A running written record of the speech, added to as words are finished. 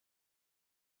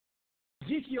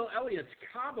Ezekiel Elliott's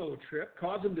Cabo trip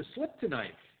caused him to slip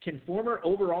tonight. Can former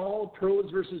overall Pros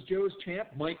versus Joes champ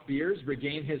Mike Beers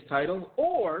regain his title?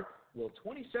 Or will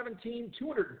 2017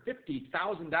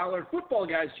 $250,000 Football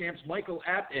Guys champs Michael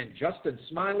Apt and Justin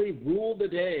Smiley rule the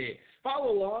day?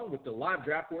 Follow along with the live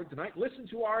draft board tonight. Listen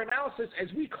to our analysis as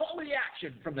we call the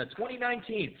action from the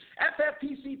 2019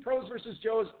 FFPC Pros versus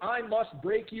Joes I Must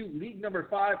Break You League number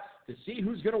 5 to see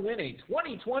who's going to win a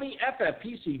 2020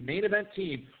 FFPC main event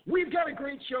team. We've got a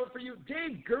great show for you.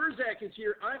 Dave Gerzak is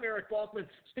here. I'm Eric Balkman.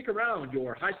 Stick around.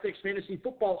 Your high-stakes fantasy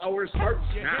football hour starts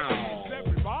now.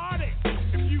 Everybody,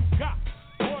 if you got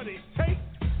what it takes,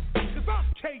 because I'm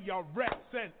KRX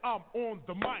and I'm on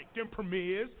the mic and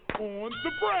premieres on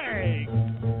the break.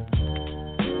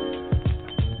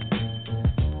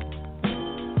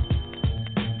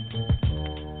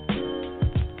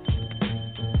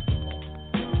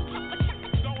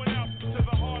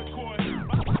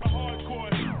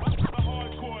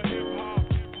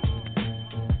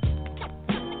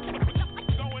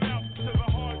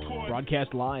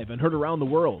 Broadcast live and heard around the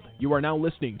world, you are now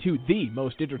listening to the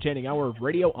most entertaining hour of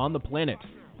radio on the planet.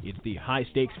 It's the High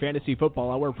Stakes Fantasy Football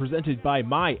Hour presented by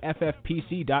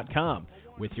MyFFPC.com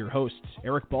with your hosts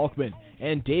Eric Balkman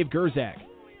and Dave Gerzak.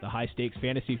 The High Stakes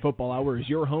Fantasy Football Hour is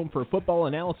your home for football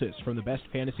analysis from the best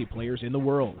fantasy players in the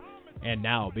world. And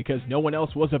now, because no one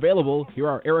else was available, here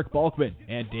are Eric Balkman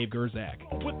and Dave Gerzak.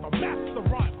 With the master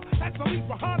rhymer, that's the lead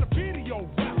behind the video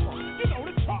rapper. You know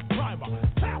the top rhymer,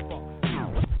 tapper.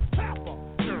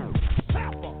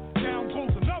 Down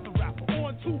goes another rapper,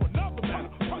 on to another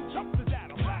rapper. Punch up the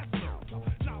data,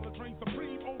 knowledge reigns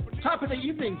supreme over. Top of the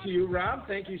evening to you, Rob.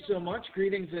 Thank you so much.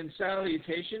 Greetings and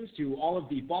salutations to all of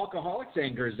the Balkaholics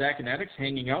and Gerzakinetics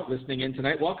hanging out, listening in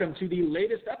tonight. Welcome to the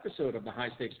latest episode of the High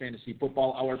Stakes Fantasy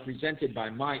Football Hour presented by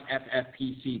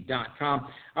MyFFPC.com.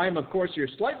 I am, of course, your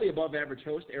slightly above average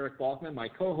host, Eric Balkman. My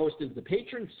co-host is the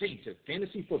patron saint of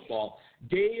fantasy football,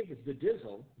 Dave the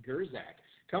Dizzle Gerzak.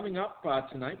 Coming up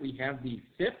tonight, we have the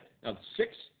fifth of 6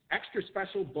 extra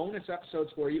special bonus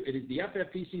episodes for you. It is the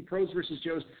FFPC Pros versus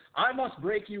Joes I Must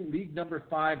Break You League number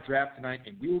 5 draft tonight,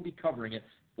 and we will be covering it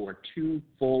for 2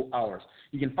 full hours.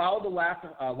 You can follow the live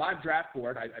draft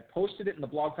board. I posted it in the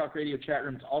Blog Talk Radio chat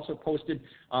room. It's also posted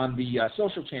on the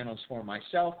social channels for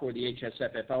myself, for the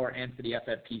HSFF Hour, and for the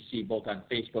FFPC, both on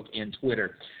Facebook and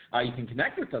Twitter. You can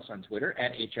connect with us on Twitter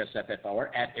at HSFF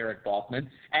Hour, at Eric Balkman,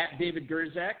 at David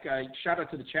Gerzak. Shout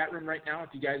out to the chat room right now.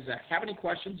 If you guys have any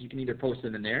questions, you can either post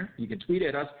them in there, you can tweet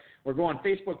at us, or go on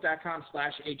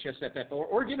Facebook.com/HSFF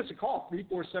or give us a call,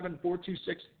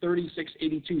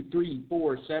 347-426-3682,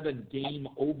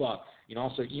 347-GAME-OBA. You can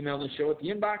also email the show at the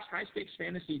inbox,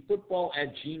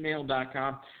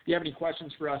 highstakesfantasyfootball@gmail.com. If you have any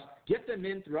questions for us, get them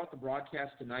in throughout the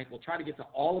broadcast tonight. We'll try to get to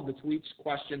all of the tweets,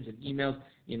 questions, and emails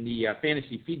in the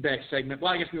fantasy feedback segment.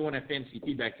 Well, I guess we won't have fantasy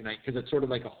feedback tonight because it's sort of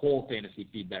like a whole fantasy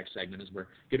feedback segment as we're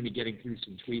going to be getting through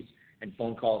some tweets and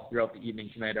phone calls throughout the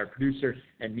evening tonight. Our producer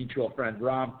and mutual friend,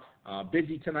 Rob,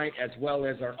 busy tonight, as well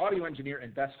as our audio engineer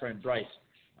and best friend, Bryce,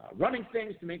 running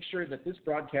things to make sure that this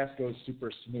broadcast goes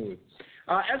super smooth.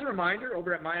 As a reminder,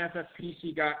 over at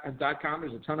myffpc.com,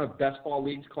 there's a ton of best ball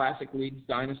leagues, classic leagues,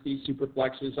 dynasties, super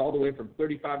flexes, all the way from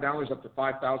 $35 up to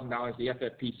 $5,000. The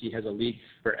FFPC has a league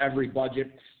for every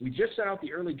budget. We just sent out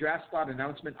the early draft slot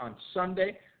announcement on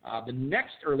Sunday. The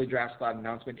next early draft slot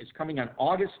announcement is coming on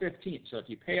August 15th. So if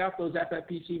you pay off those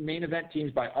FFPC main event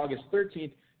teams by August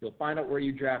 13th, you'll find out where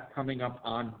you draft coming up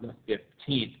on the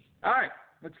 15th. All right,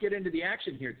 let's get into the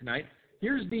action here tonight.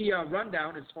 Here's the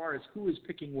rundown as far as who is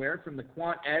picking where. From the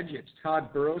Quant Edge, it's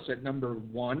Todd Burrows at number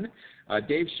 1.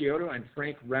 Dave Scioto and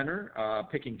Frank Renner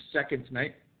picking second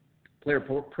tonight.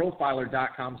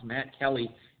 PlayerProfiler.com's Matt Kelly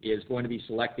is going to be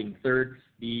selecting third.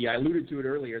 I alluded to it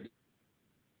earlier.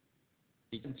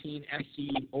 The 17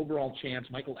 FFPC overall champs,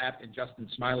 Michael Apt and Justin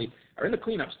Smiley, are in the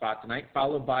cleanup spot tonight,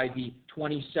 followed by the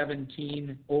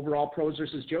 2017 overall Pros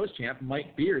versus Joes champ,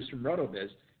 Mike Beers from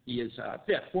RotoViz. He is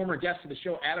fifth. Former guest of the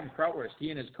show, Adam Krautwurst.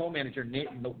 He and his co-manager,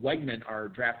 Nathan Wegman, are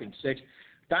drafting sixth.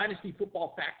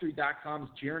 DynastyFootballFactory.com's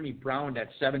Jeremy Brown at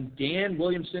 7. Dan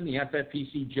Williamson, the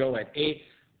FFPC Joe, at 8.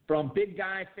 From Big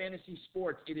Guy Fantasy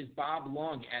Sports, it is Bob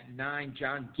Lung at 9.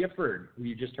 John Gifford, who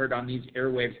you just heard on these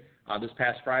airwaves this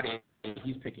past Friday,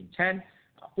 he's picking 10.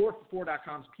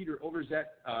 4for4.com's Peter Overzet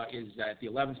is at the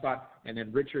 11th spot, and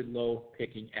then Richard Lowe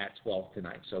picking at 12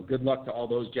 tonight. So good luck to all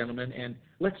those gentlemen, and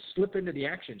let's slip into the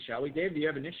action, shall we? Dave, do you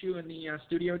have an issue in the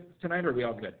studio tonight, or are we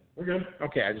all good? We're good.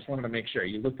 Okay, I just wanted to make sure.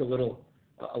 You looked a little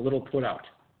put out.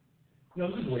 This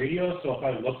is radio, so if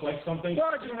I look like something,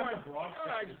 well,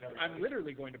 I'm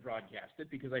literally going to broadcast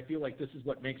it because I feel like this is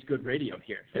what makes good radio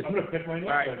here. I'm going to pick my nose.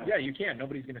 All right, yeah, you can.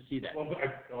 Nobody's going to see that. Well,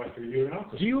 after you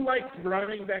announce it. Do you like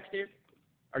running backs, Dave?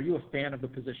 Are you a fan of the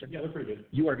position? Yeah, they're pretty good.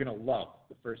 You are going to love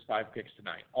the first 5 picks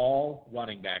tonight. All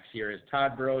running backs here as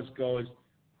Todd Burrows goes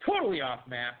totally off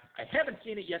map. I haven't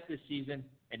seen it yet this season,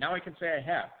 and now I can say I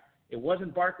have. It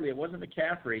wasn't Barkley. It wasn't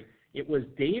McCaffrey. It was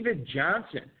David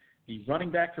Johnson, the running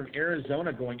back from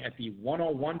Arizona, going at the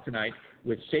 101 tonight,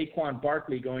 with Saquon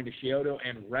Barkley going to Chiodo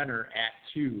and Renner at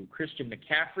 2. Christian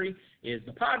McCaffrey is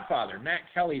the podfather, Matt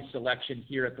Kelly's selection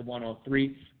here at the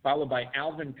 103, followed by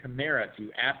Alvin Kamara to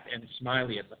Apt and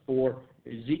Smiley at the 4.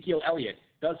 Ezekiel Elliott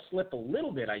does slip a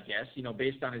little bit, I guess,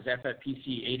 based on his FFPC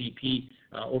ADP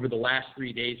over the last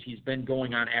 3 days. He's been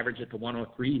going on average at the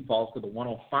 103. He falls to the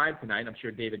 105 tonight. I'm sure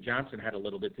David Johnson had a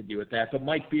little bit to do with that. But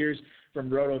Mike Beers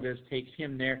from RotoViz takes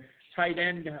him there. Tight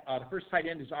end, the first tight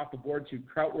end is off the board to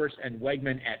Krautwurst and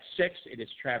Wegman at 6. It is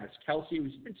Travis Kelce.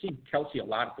 We've been seeing Kelce a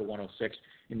lot at the 106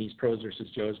 in these pros versus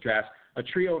Joe's drafts. A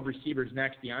trio of receivers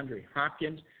next, DeAndre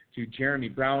Hopkins to Jeremy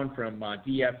Brown from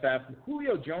DFF.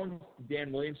 Julio Jones, Dan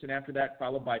Williamson after that,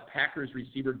 followed by Packers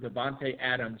receiver Devontae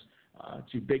Adams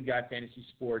to Big Guy Fantasy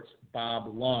Sports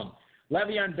Bob Long.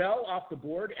 Le'Veon Bell off the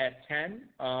board at 10.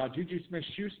 Juju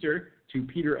Smith-Schuster to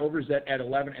Peter Overzet at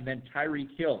 11. And then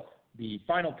Tyreek Hill. The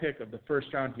final pick of the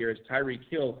first round here is Tyreek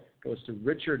Hill goes to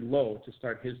Richard Lowe to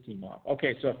start his team off.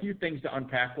 Okay, so a few things to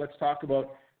unpack. Let's talk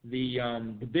about the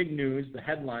big news, the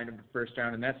headline of the first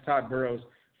round, and that's Todd Burrows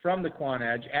from the Quan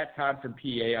Edge, at Todd from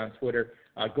PA on Twitter,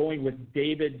 going with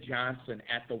David Johnson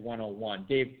at the 101.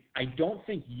 Dave, I don't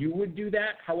think you would do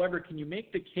that. However, can you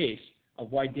make the case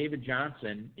of why David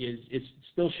Johnson is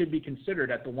still should be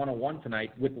considered at the 101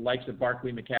 tonight with the likes of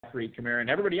Barkley, McCaffrey, Kamara, and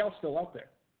everybody else still out there?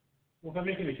 Well, if I'm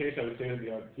making the case, I would say that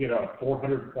he had a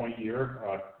 400-point year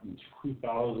in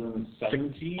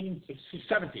 2017.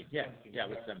 17, yeah, it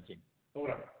was 17. Oh,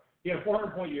 whatever. He had a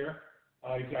 400-point year.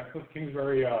 He's got Cliff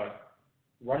Kingsbury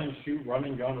run and shoot, run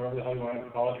and gun, whatever the hell you want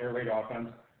to call it, air raid offense.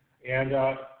 And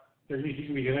he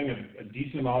can be getting a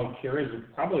decent amount of carries with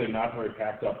probably a not very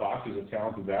packed up box. He's a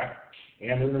talented back.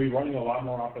 And they're going to be running a lot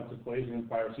more offensive plays than in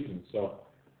prior seasons. So,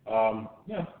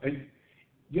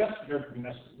 yes,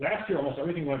 last year almost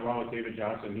everything went wrong with David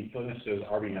Johnson. He finished as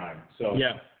RB9. So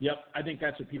Yep. I think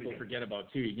that's what people forget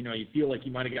about too. You feel like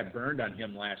you might have got burned on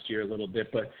him last year a little bit,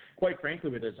 but quite frankly,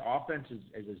 with his offense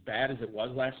as bad as it was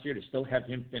last year, to still have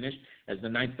him finish as the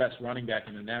 9th best running back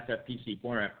in an FFPC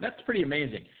format, that's pretty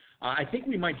amazing. I think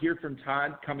we might hear from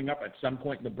Todd coming up at some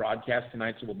point in the broadcast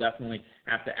tonight, so we'll definitely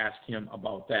have to ask him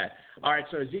about that. All right,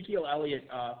 so Ezekiel Elliott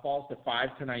falls to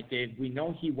 5 tonight, Dave. We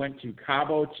know he went to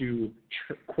Cabo to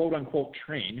quote-unquote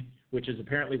train, which is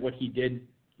apparently what he did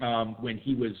when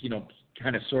he was,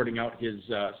 kind of sorting out his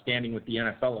standing with the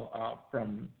NFL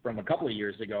from a couple of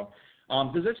years ago.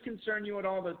 Does this concern you at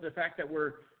all, the fact that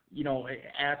we're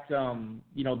at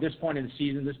this point in the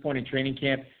season, this point in training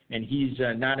camp, and he's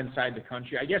not inside the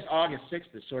country? I guess August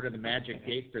 6th is sort of the magic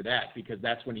date for that, because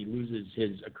that's when he loses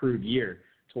his accrued year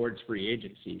towards free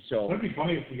agency. So wouldn't it be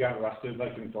funny if he got arrested,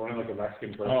 and thrown in like a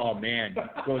Mexican person? Oh man,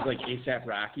 goes like ASAP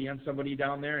Rocky on somebody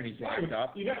down there, and he's locked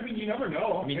up. You never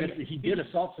know. He did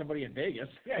assault somebody in Vegas.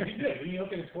 Yeah, he did. You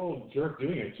look at a total jerk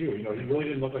doing it too. He really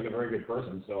didn't look like a very good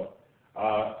person. So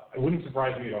it wouldn't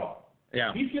surprise me at all.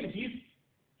 Yeah.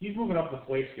 He's moving up the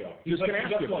flake scale. He's up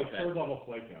to like third level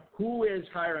flake now. Who is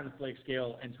higher on the flake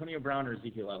scale, Antonio Brown or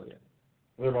Ezekiel Elliott?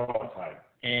 They're all tied.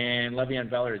 And Le'Veon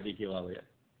Bell or Ezekiel Elliott?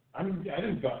 I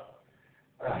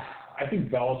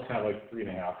think Bell's kind of like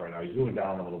 3.5 right now. He's moving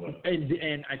down a little bit.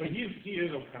 And I think he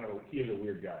is a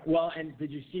weird guy. Well, and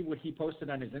did you see what he posted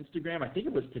on his Instagram? I think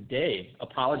it was today,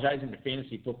 apologizing to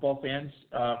fantasy football fans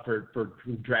for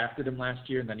who drafted him last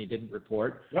year and then he didn't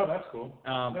report. No, that's cool.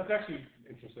 That's actually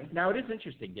interesting. Now it is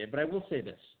interesting, Dave, but I will say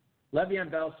this.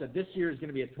 Le'Veon Bell said this year is going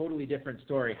to be a totally different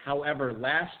story. However,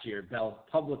 last year Bell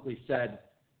publicly said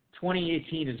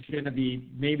 2018 is going to be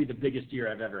maybe the biggest year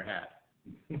I've ever had.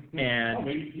 And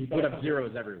he put up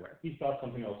zeros everywhere. He thought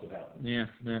something else would happen. Yeah,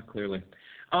 clearly.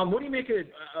 What do you make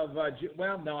of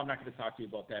well, no, I'm not going to talk to you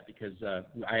about that because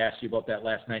I asked you about that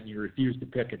last night and you refused to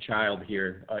pick a child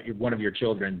here, one of your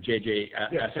children, JJ.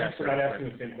 Thanks for not asking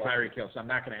the same question. Tyreek Hill, so I'm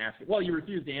not going to ask it. Well, you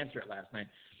refused to answer it last night,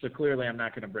 so clearly I'm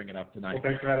not going to bring it up tonight. Well,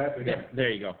 thanks for not asking it. There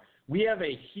you go. We have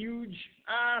a huge,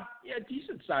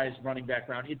 decent-sized running back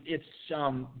round. It's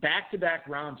back-to-back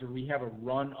rounds where we have a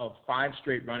run of 5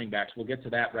 straight running backs. We'll get to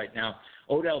that right now.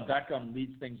 Odell Beckham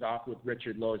leads things off with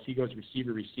Richard Lowe. He goes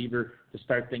receiver to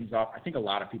start things off. I think a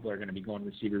lot of people are going to be going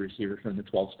receiver from the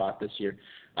 12th spot this year.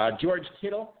 George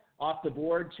Kittle off the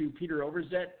board to Peter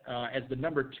Overzet as the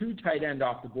number 2 tight end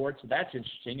off the board. So that's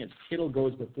interesting as Kittle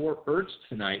goes before Ertz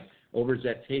tonight.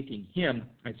 Overzet taking him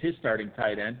as his starting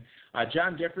tight end.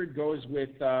 John Gifford goes with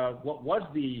what was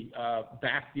the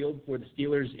backfield for the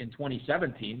Steelers in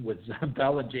 2017 with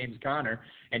Bell and James Conner,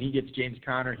 and he gets James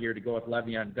Conner here to go with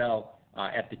Le'Veon Bell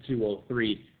at the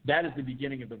 203. That is the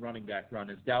beginning of the running back run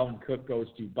as Dalvin Cook goes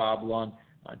to Bob Lung,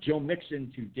 Joe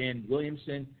Mixon to Dan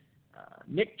Williamson,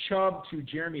 Nick Chubb to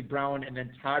Jeremy Brown, and then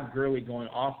Todd Gurley going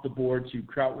off the board to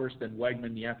Krautwurst and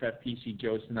Wegman, the FFPC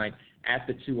Joes tonight at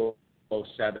the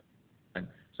 207.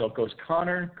 So it goes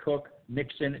Connor, Cook,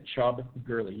 Mixon, Chubb,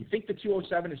 Gurley. You think the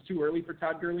 207 is too early for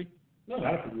Todd Gurley? No,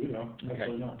 not if we do, no.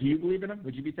 Okay. Not. Do you believe in him?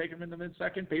 Would you be taking him in the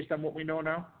mid-second based on what we know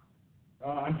now?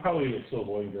 I'm probably still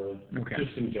avoiding Gurley,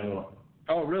 just in general.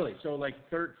 Oh, really? So like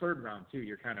third round too,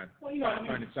 you're kind of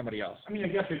finding somebody else. I mean, I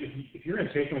guess if you're going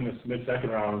to take him in this mid-second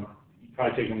round, you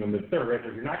probably take him in the mid-third, right?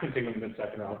 If you're not going to take him in the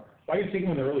mid-second round, why are you taking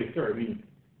him in the early third? I mean,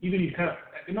 either you kind of,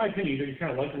 in my opinion, either you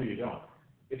kind of like him or you don't.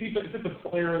 If it's a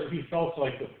player, if he fell to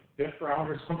like the 5th round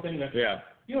or something, that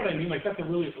you know what I mean? Like that's a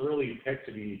really early pick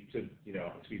to be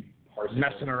parsing.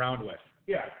 Messing around with.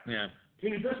 Yeah. I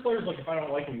mean, there's players like if I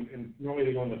don't like him, and normally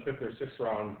they go in the 5th or 6th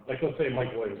round. Like let's say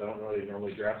Mike Williams, I don't really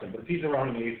normally draft him, but if he's around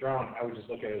in the 8th round, I would just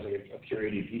look at it as like a pure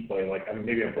ADP play. Like I mean,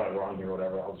 maybe I'm probably wrong here or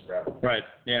whatever. I'll just grab him. Right.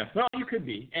 Yeah. Well, you could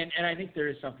be, and I think there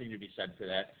is something to be said for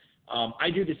that.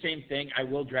 I do the same thing. I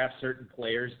will draft certain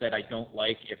players that I don't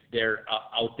like if they're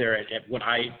out there at what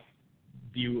I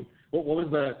view. What was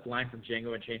the line from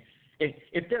Django Unchained?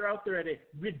 If they're out there at a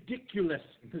ridiculous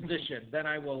position, then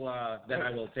I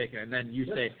will take it. And then you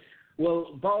say,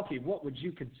 well, Balky, what would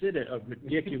you consider a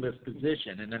ridiculous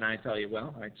position? And then I tell you,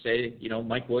 well, I'd say,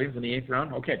 Mike Williams in the 8th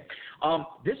round. Okay.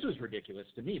 This was ridiculous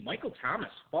to me. Michael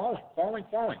Thomas,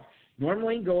 falling.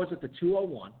 Normally goes at the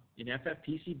 201 in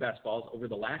FFPC best balls over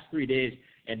the last 3 days,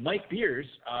 and Mike Beers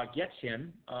gets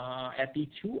him at the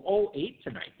 208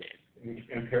 tonight, Dave.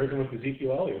 And pairs him with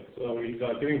Ezekiel Elliott, so he's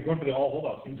going for the all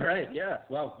holdout team. Right, yeah.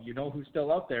 Well, you know who's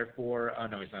still out there for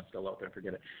no, he's not still out there,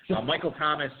 forget it. Michael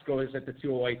Thomas goes at the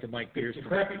 208 to Mike Beers. The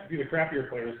crappier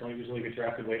players don't usually get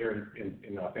drafted later in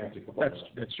fantasy football.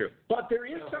 That's true. But there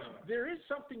is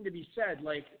something to be said,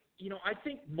 like, I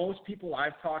think most people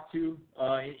I've talked to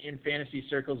in fantasy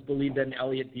circles believe that an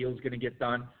Elliott deal is going to get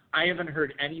done. I haven't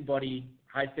heard anybody,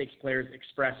 high-stakes players,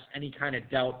 express any kind of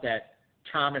doubt that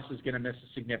Thomas is going to miss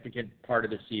a significant part of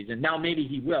the season. Now, maybe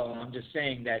he will. I'm just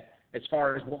saying that as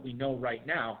far as what we know right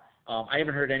now, I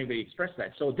haven't heard anybody express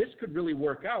that. So this could really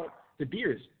work out. The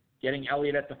Beers, getting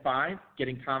Elliott at the 5,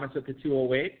 getting Thomas at the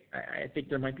 208, I think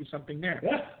there might be something there.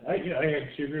 Yeah, I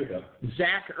actually agree with that.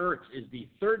 Zach Ertz is the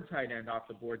 3rd tight end off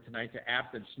the board tonight to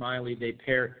Apt and Smiley. They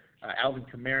pair Alvin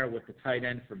Kamara with the tight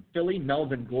end from Philly.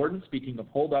 Melvin Gordon, speaking of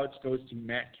holdouts, goes to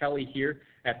Matt Kelly here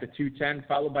at the 210,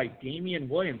 followed by Damian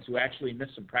Williams, who actually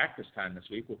missed some practice time this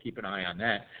week. We'll keep an eye on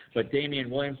that. But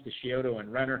Damian Williams to Scioto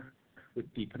and Renner with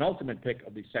the penultimate pick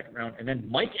of the 2nd round. And then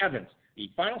Mike Evans, the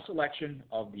final selection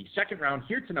of the 2nd round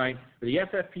here tonight for the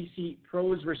FFPC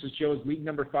Pros versus Joes League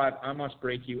number 5. I must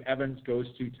break you. Evans goes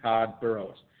to Todd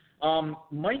Burrows.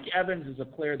 Mike Evans is a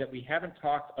player that we haven't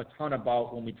talked a ton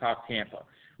about when we talk Tampa.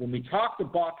 When we talk the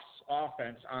Bucs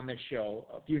offense on this show,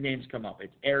 a few names come up.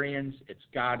 It's Arians, it's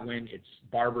Godwin, it's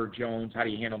Barber Jones. How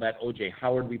do you handle that? O.J.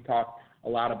 Howard we talked a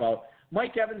lot about.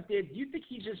 Mike Evans, Dave, do you think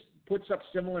he just puts up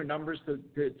similar numbers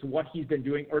to what he's been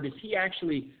doing, or does he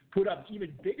actually put up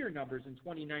even bigger numbers in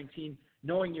 2019,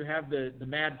 knowing you have the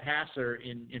mad passer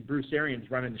in Bruce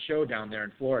Arians running the show down there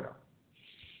in Florida?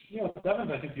 With Evans,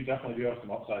 I think you definitely do have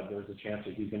some upside. There's a chance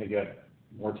that he's going to get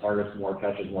more targets, more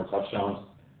catches, more touchdowns.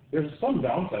 There's some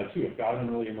downside, too. If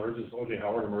Godwin really emerges, O.J.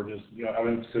 Howard emerges,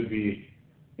 Evans could be,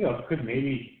 could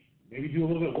maybe do a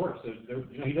little bit worse.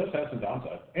 He does have some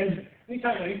downside. And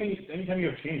anytime you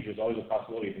have change, there's always a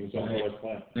possibility things don't always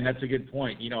plan. And that's a good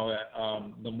point.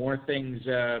 The more things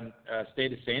stay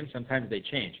the same, sometimes they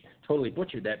change. Totally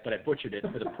butchered that, but I butchered it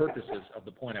for the purposes of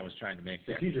the point I was trying to make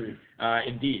there.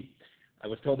 Indeed. I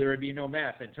was told there would be no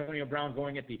math. Antonio Brown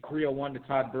going at the 301 to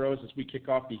Todd Burrows as we kick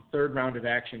off the 3rd round of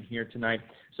action here tonight.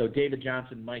 So David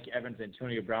Johnson, Mike Evans,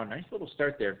 Antonio Brown. Nice little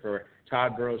start there for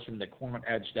Todd Burrows from the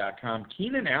quantedge.com.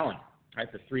 Keenan Allen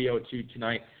at the 302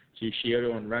 tonight to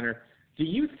Scioto and Renner. Do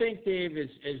you think, Dave,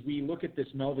 as we look at this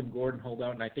Melvin Gordon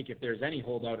holdout, and I think if there's any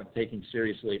holdout I'm taking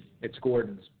seriously, it's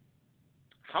Gordon's,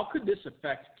 how could this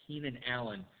affect Keenan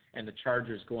Allen and the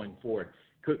Chargers going forward?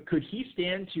 Could he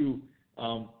stand to,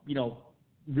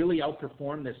 really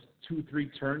outperform this 2-3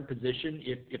 turn position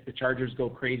if the Chargers go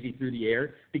crazy through the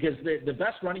air? Because the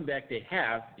best running back they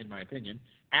have, in my opinion,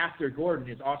 after Gordon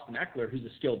is Austin Eckler, who's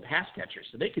a skilled pass catcher.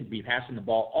 So they could be passing the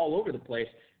ball all over the place,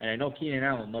 and I know Keenan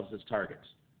Allen loves his targets.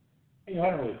 I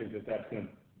don't really think that that's going to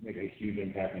make a huge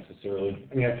impact necessarily.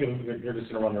 I mean, I feel they're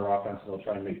just going to run their offense and they'll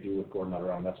try and make do with Gordon not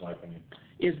around. That's my opinion.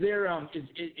 Is there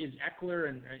is Eckler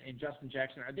and Justin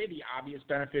Jackson, are they the obvious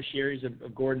beneficiaries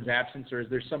of Gordon's absence, or is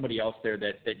there somebody else there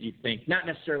that you think, not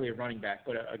necessarily a running back,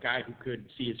 but a guy who could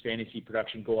see his fantasy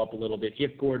production go up a little bit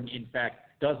if Gordon, in fact,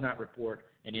 does not report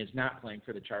and is not playing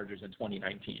for the Chargers in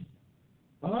 2019?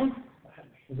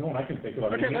 No one I can think of.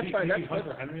 Okay, that's fine. That's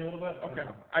Hunter Henry a little bit. Okay.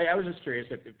 I was just curious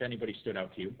if anybody stood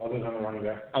out to you. Other than the running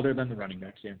back. Other than the running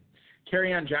backs, yeah.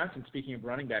 Kerryon Johnson, speaking of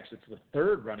running backs, it's the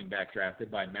third running back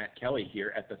drafted by Matt Kelly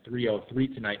here at the 303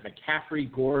 tonight. McCaffrey,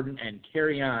 Gordon, and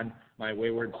Kerryon, my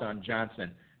wayward son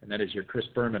Johnson. And that is your Chris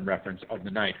Berman reference of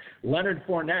the night. Leonard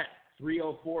Fournette,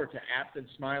 304 to Afton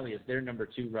Smiley as their number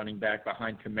 2 running back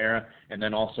behind Kamara, and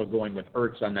then also going with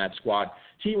Ertz on that squad.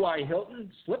 T.Y.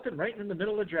 Hilton slipping right in the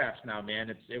middle of drafts now, man.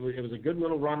 It was a good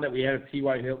little run that we had of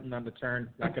T.Y. Hilton on the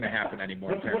turn. Not going to happen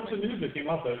anymore. What's the news that came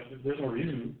out that there's no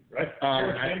reason, right?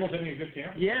 Samuel's having a good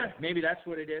camp? Yeah, maybe that's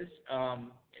what it is.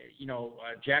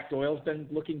 Jack Doyle's been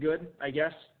looking good, I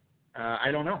guess. I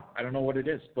don't know. I don't know what it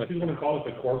is. But he's going to call it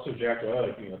the corpse of Jack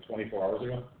Doyle, 24 hours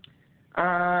ago.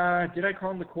 Did I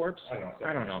call him the corpse?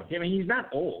 I don't know. I mean, he's not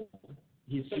old.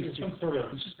 He's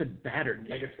just been battered.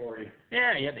 Negatory.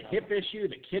 Yeah, he had the hip issue,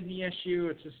 the kidney issue.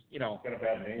 It's just, Got a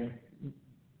bad name.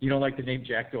 You don't like the name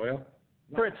Jack Doyle?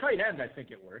 No. For a tight end, I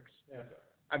think it works. Yeah.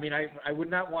 I mean, I would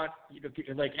not want,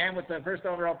 and with the first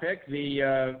overall pick,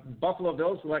 the Buffalo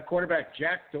Bills select quarterback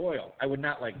Jack Doyle. I would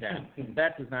not like that.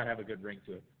 That does not have a good ring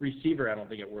to it. Receiver, I don't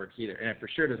think it works either. And it for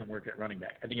sure doesn't work at running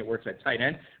back. I think it works at tight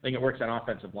end. I think it works on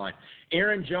offensive line.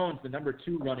 Aaron Jones, the number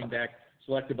 2 running back,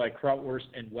 selected by Krautwurst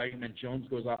and Wegman. Jones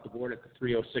goes off the board at the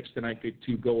 306 tonight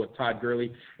to go with Todd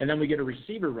Gurley. And then we get a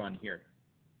receiver run here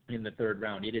in the 3rd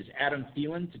round. It is Adam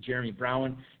Thielen to Jeremy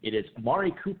Brown. It is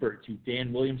Amari Cooper to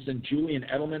Dan Williamson. Julian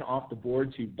Edelman off the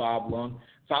board to Bob Lung,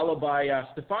 followed by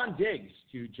Stephon Diggs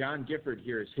to John Gifford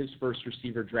here as his first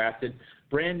receiver drafted.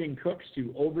 Brandon Cooks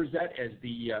to Overzet as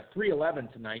the 311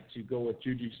 tonight to go with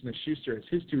Juju Smith-Schuster as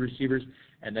his 2 receivers,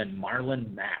 and then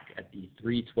Marlon Mack at the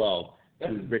 312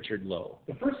 to Richard Lowe.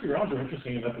 The first 3 rounds are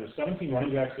interesting in that there's 17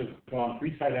 running backs that have gone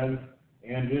 3 tight ends.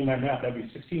 And doing my math, that'd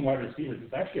be 16 wide receivers.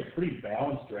 It's actually a pretty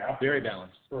balanced draft. Very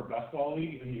balanced. For a best ball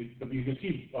league. And you can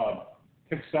see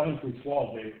picks 7 through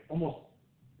 12,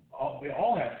 they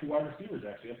all have 2 wide receivers,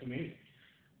 actually. That's amazing.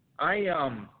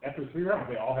 After 3 rounds,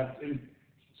 they all have,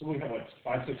 so we have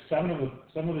 5, 6, 7 of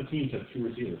the teams have 2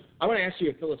 receivers. I want to ask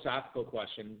you a philosophical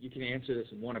question. You can answer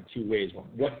this in one of 2 ways.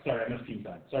 Sorry, I missed team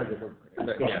time. Sorry, Gifford.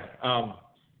 Yeah.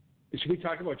 Should we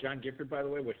talk about John Gifford, by the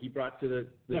way, what he brought to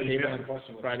the table on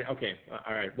Friday? Okay,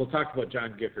 all right. We'll talk about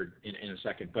John Gifford in a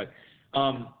second. But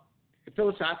a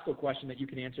philosophical question that you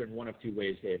can answer in one of 2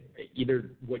 ways, Dave.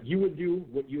 Either what you would do,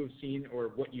 what you have seen,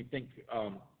 or what you think,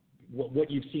 what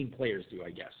you've seen players do, I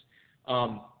guess.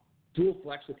 Dual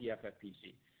flex with the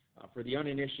FFPC. For the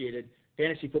uninitiated,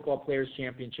 Fantasy Football Players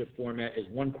Championship format is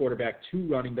 1 quarterback, 2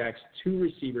 running backs, 2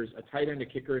 receivers, a tight end, a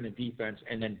kicker, and a defense,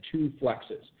 and then 2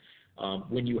 flexes.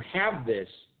 When you have this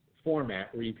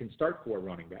format where you can start 4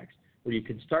 running backs, where you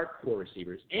can start 4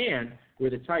 receivers, and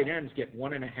where the tight ends get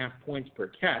 1.5 points per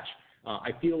catch, I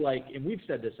feel like, and we've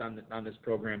said this on this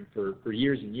program for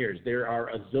years and years, there are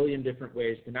a zillion different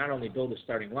ways to not only build a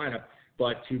starting lineup,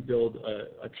 but to build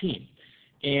a team.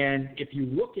 And if you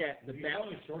look at the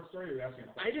balance, a short story, you're asking.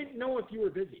 I didn't know if you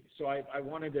were busy, so I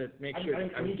wanted to make sure I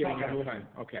was giving you time.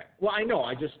 Okay. Well, I know.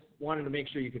 I just wanted to make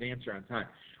sure you could answer on time.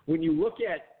 When you look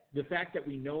at the fact that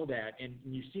we know that and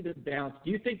you see the balance,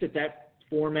 do you think that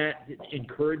format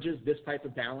encourages this type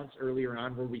of balance earlier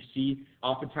on, where we see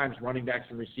oftentimes running backs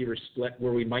and receivers split,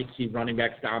 where we might see running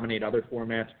backs dominate other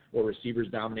formats or receivers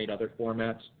dominate other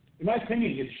formats? In my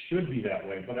opinion, it should be that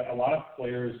way, but a lot of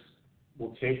players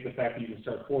will take the fact that you can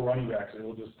start 4 running backs and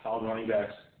they'll just pound running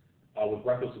backs with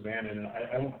reckless abandon, and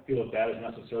I don't feel that is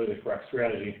necessarily the correct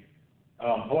strategy.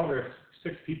 However, if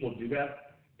 6 people do that,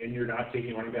 and you're not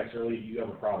taking running backs early, you have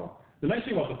a problem. The nice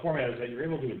thing about the format is that you're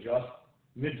able to adjust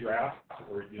mid-draft,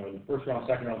 or in the 1st round,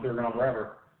 2nd round, 3rd round,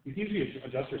 wherever. You can usually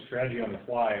adjust your strategy on the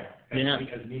fly as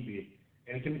need be,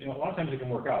 and a lot of times it can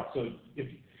work out. So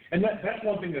that's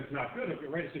one thing that's not good,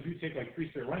 right? So if you take 3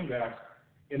 straight running backs,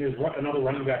 and there's another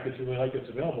running back that you really like that's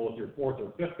available with your 4th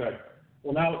or 5th pick,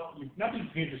 well, now not that you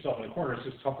paint yourself in a corner, it's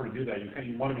just tougher to do that.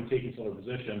 You want to be taking some other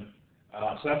position.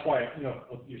 So that's why,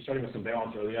 you're starting with some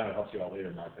balance early on. It helps you out later,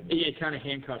 in my opinion. It kind of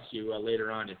handcuffs you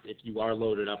later on. If you are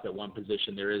loaded up at one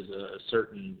position, there is a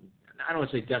certain, I don't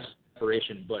want to say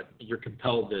desperation, but you're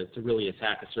compelled to really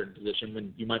attack a certain position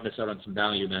when you might miss out on some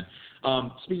value then.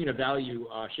 Speaking of value,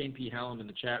 Shane P. Hallam in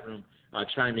the chat room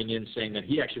chiming in saying that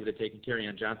he actually would have taken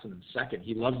Kerryon Johnson in second.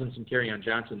 He loves him some Kerryon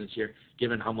Johnson this year,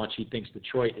 given how much he thinks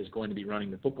Detroit is going to be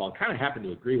running the football. I kind of happen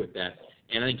to agree with that.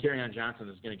 And I think Kerryon Johnson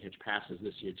is going to catch passes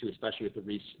this year, too, especially with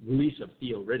the release of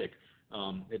Theo Riddick.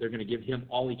 They're going to give him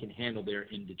all he can handle there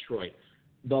in Detroit.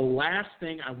 The last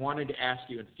thing I wanted to ask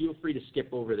you, and feel free to skip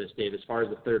over this, Dave, as far as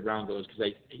the third round goes,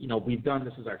 because we've done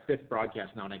this is our fifth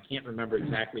broadcast now, and I can't remember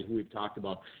exactly who we've talked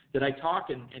about. Did I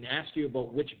talk and ask you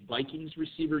about which Vikings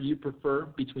receiver you prefer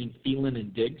between Thielen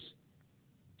and Diggs?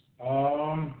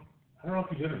 I don't know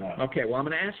if you did or not. Okay, well, I'm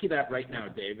going to ask you that right now,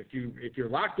 Dave. If you're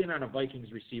locked in on a Vikings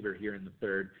receiver here in the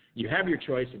third, you have your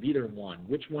choice of either one.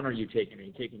 Which one are you taking? Are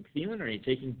you taking Thielen or are you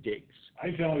taking Diggs?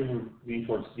 I generally would lean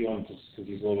towards Thielen just because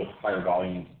he's a little bit higher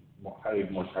volume,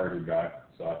 more targeted guy.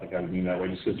 So I think I would lean that way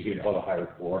just because you get a little higher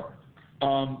floor.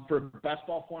 For best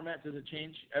ball format, does it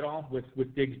change at all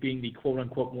with Diggs being the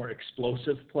quote-unquote more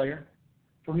explosive player?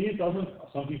 For me, it doesn't.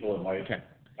 Some people it might. Okay.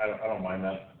 I don't mind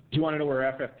that. Do you want to know where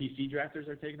FFPC drafters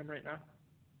are taking him right now?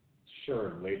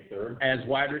 Sure, late third. As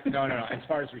no. As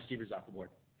far as receivers off the board,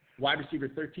 wide receiver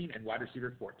 13 and wide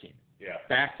receiver 14. Yeah.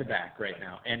 Back to back right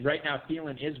now, and right now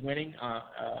Thielen is winning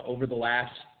over the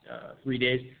last 3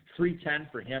 days. 310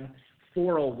 for him,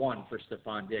 401 for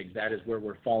Stephon Diggs. That is where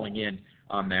we're falling in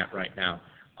on that right now.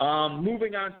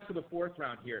 Moving on to the fourth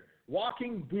round here.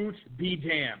 Walking boot be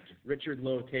damned. Richard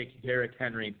Lowe takes Derrick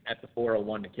Henry at the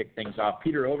 401 to kick things off.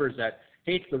 Peter Overzet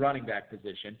hates the running back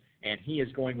position, and he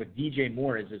is going with DJ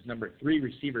Moore as his number 3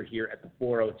 receiver here at the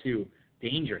 402.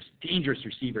 Dangerous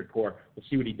receiver core. We'll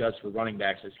see what he does for running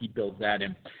backs as he builds that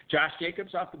in. Josh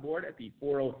Jacobs off the board at the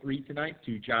 403 tonight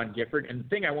to John Gifford. And the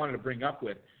thing I wanted to bring up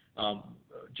with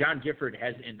John Gifford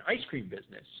has an ice cream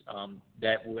business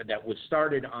that was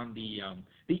started on the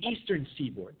eastern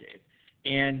seaboard, Dave.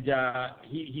 And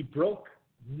he broke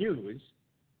news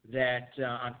that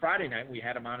on Friday night, we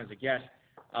had him on as a guest,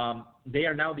 they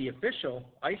are now the official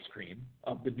ice cream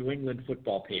of the New England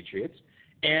Football Patriots,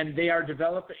 and they are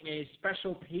developing a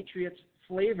special Patriots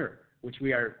flavor, which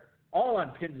we are all on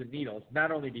pins and needles,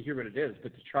 not only to hear what it is,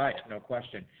 but to try it, no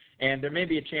question. And there may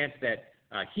be a chance that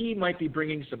he might be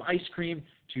bringing some ice cream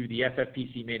to the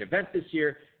FFPC main event this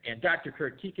year, and Dr.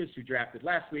 Kurt Kikas, who drafted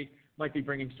last week, might be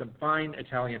bringing some fine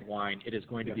Italian wine. It is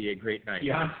going to be a great night.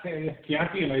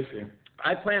 Chianti and ice cream.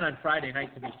 I plan on Friday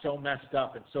night to be so messed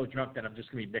up and so drunk that I'm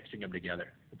just going to be mixing them together.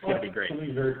 It's going to be great.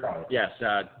 Something very proud of. Yes,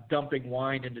 dumping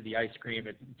wine into the ice cream.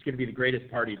 It's going to be the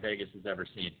greatest party Vegas has ever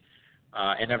seen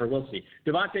and ever will see.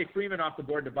 Devontae Freeman off the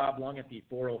board to Bob Lung at the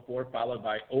 404, followed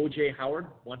by O.J. Howard.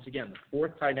 Once again, the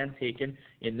fourth tight end taken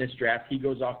in this draft. He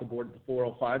goes off the board at the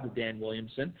 405 with Dan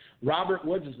Williamson. Robert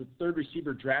Woods is the third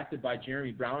receiver drafted by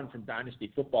Jeremy Brown from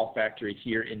Dynasty Football Factory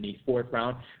here in the fourth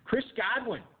round. Chris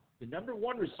Godwin, the number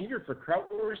 1 receiver for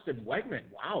Krautwurst and Wegman.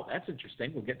 Wow, that's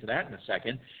interesting. We'll get to that in a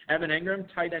second. Evan Engram,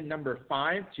 tight end number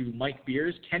 5 to Mike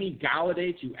Beers. Kenny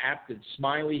Galladay to Apt and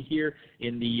Smiley here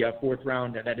in the fourth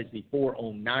round. That is the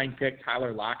 409 pick.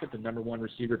 Tyler Lockett, the number 1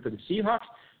 receiver for the Seahawks.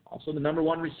 Also the number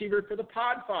 1 receiver for the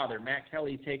Podfather. Matt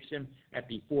Kelly takes him at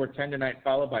the 410 tonight,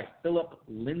 followed by Philip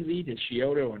Lindsay,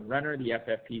 DeCioto, and Renner, the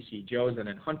FFPC Joes, and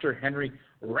then Hunter Henry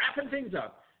wrapping things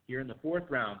up here in the fourth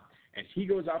round. And he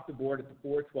goes off the board at the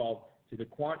 412 to the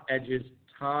Quant Edges,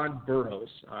 Todd Burrows.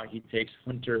 He takes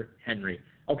Hunter Henry.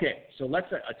 Okay, so let's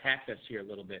attack this here a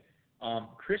little bit.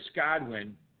 Chris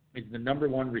Godwin is the number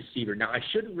 1 receiver. Now, I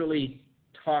shouldn't really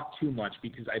talk too much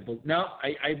because I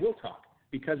will talk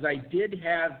because I did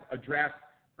have a draft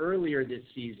earlier this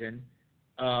season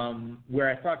where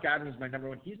I thought Godwin was my number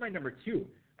 1. He's my number 2.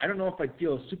 I don't know if I'd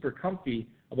feel super comfy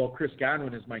about Chris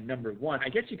Godwin as my number 1. I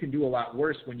guess you can do a lot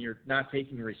worse when you're not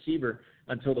taking a receiver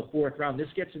until the fourth round. This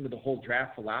gets into the whole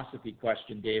draft philosophy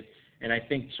question, Dave, and I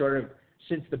think sort of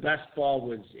since the best ball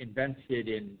was invented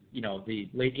in the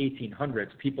late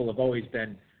 1800s, people have always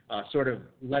been sort of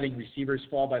letting receivers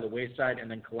fall by the wayside and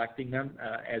then collecting them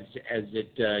as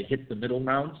it hits the middle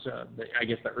rounds, I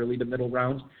guess the early to middle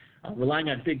rounds. Relying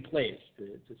on big plays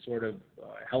to sort of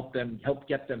help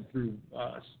get them through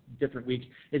different weeks.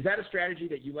 Is that a strategy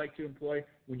that you like to employ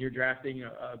when you're drafting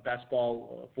a best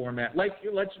ball format? We'll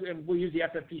use the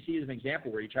FFPC as an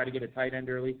example where you try to get a tight end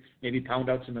early, maybe pound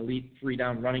out some elite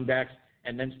 3-down running backs,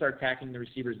 and then start attacking the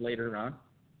receivers later on?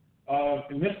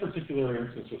 In this particular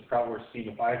instance with Krautwurst's team,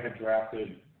 if I had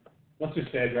drafted, let's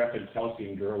just say I drafted Kelsey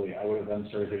and Gurley, I would have then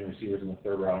started hitting receivers in the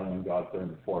third round and then got third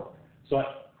and fourth. So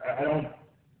I don't.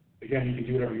 Again, you can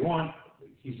do whatever you want.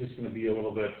 He's just going to be a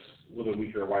little bit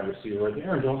weaker at wide receiver. The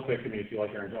Aaron Jones pick, I mean, if you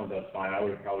like Aaron Jones, that's fine. I would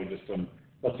have probably just done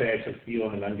let's say I took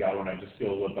Thielen and then got one, I just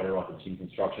feel a little better about the team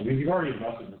construction. Because you've already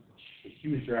invested a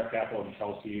huge draft capital in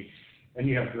Chelsea, and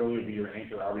you have Gurley to be your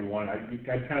anchor RB1.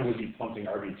 I kind of would be punting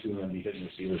RB2 and then be hitting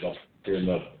receivers up here in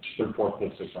the third, fourth,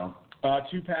 fifth, sixth round.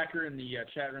 Two-packer in the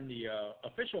chat room, the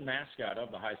official mascot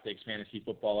of the High Stakes Fantasy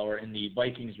Football Hour in the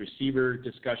Vikings receiver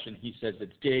discussion. He says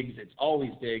it's Diggs. It's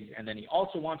always Diggs. And then he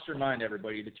also wants to remind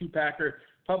everybody, the two-packer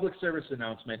public service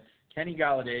announcement, Kenny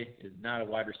Golladay is not a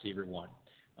wide receiver one.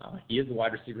 He is the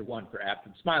wide receiver one for Apt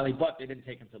and Smiley, but they didn't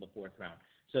take him till the fourth round.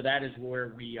 So that is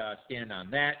where we stand on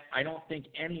that. I don't think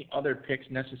any other picks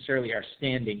necessarily are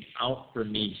standing out for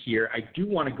me here. I do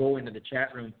want to go into the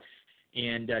chat room.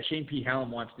 And Shane P.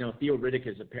 Hallam wants to know, Theo Riddick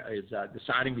is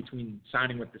deciding between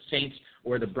signing with the Saints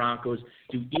or the Broncos.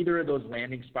 Do either of those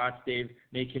landing spots, Dave,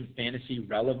 make him fantasy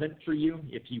relevant for you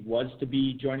if he was to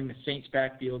be joining the Saints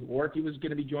backfield or if he was going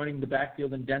to be joining the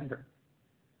backfield in Denver?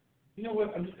 You know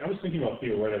what? I was thinking about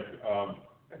Theo Riddick.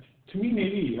 To me,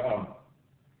 maybe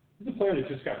he's a player that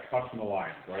just got cut from the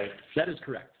Lions, right? That is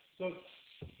correct. So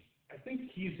I think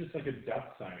he's just like a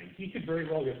depth signing. He could very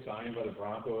well get signed by the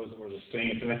Broncos or the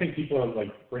Saints, and I think people are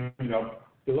like bringing up.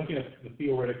 They're looking at the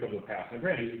Theo Riddick of the past. And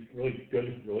granted, he's really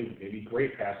good, really maybe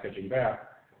great pass catching back.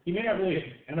 He may not really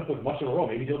end up with much of a role.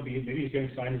 Maybe he's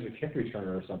getting signed as a kick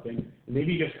returner or something, and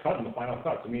maybe he gets cut in the final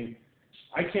cuts. I mean,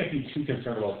 I can't be too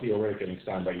concerned about Theo Riddick getting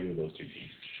signed by either of those two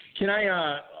teams. Can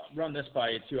I run this by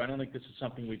you, too? I don't think this is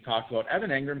something we've talked about. Evan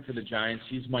Engram for the Giants,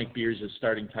 he's Mike Beers'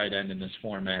 starting tight end in this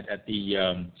format at the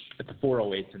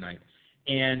 408 tonight.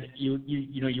 And you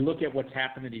look at what's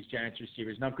happened to these Giants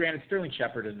receivers. Now, granted, Sterling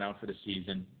Shepard isn't out for the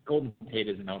season. Golden Tate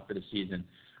isn't out for the season.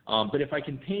 But if I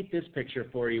can paint this picture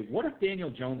for you, what if Daniel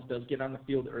Jones does get on the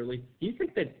field early? Do you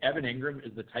think that Evan Engram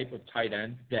is the type of tight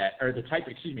end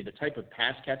the type of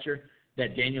pass catcher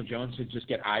that Daniel Jones should just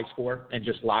get eyes for and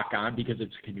just lock on because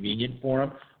it's convenient for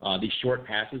him, these short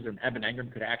passes, and Evan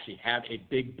Engram could actually have a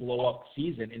big blow-up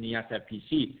season in the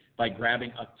FFPC by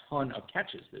grabbing a ton of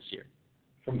catches this year.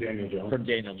 From Daniel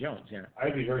Jones, yeah.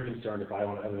 I'd be very concerned if I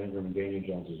owned Evan Engram and Daniel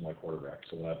Jones as my quarterback.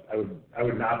 So that I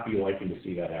would not be liking to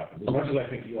see that happen. As much as I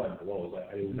think Eli blows,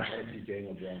 I would not want to see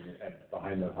Daniel Jones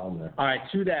behind the helm there. All right,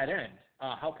 to that end,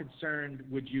 how concerned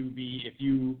would you be if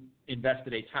you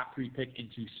invested a top 3 pick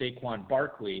into Saquon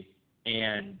Barkley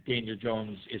and Daniel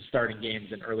Jones is starting games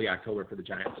in early October for the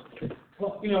Giants?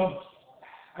 Well,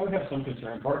 I would have some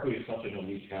concern. Barkley is such an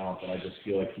elite talent that I just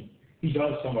feel like he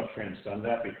does somewhat transcend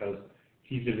that because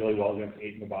he did really well against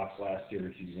 8 in the box last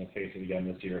year. He's going to face it again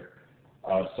this year.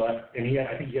 I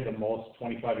think he had the most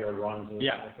 25-yard runs in the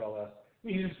NFL last. I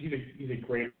mean, he's a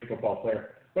great football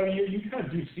player. But I mean, you kind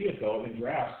of do see it though in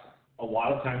drafts. A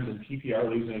lot of times in PPR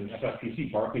leagues and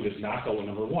FFPC, Barkley does not go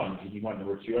number 1. He went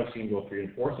number 2. I've seen him go 3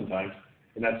 and 4 sometimes,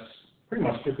 and that's pretty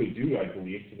much strictly due, I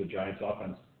believe, to the Giants'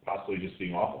 offense possibly just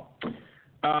being awful.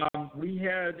 We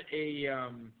had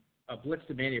a blitz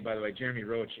to mania, by the way, Jeremy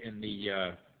Roach in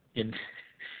the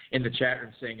chat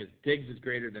room saying Diggs is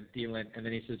greater than Thielen, and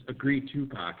then he says agree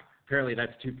Tupac. Apparently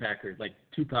that's two-packer. Like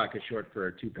Tupac is short for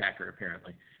a two-packer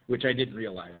apparently, which I didn't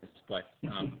realize, but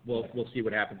we'll see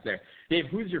what happens there. Dave,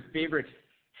 who's your favorite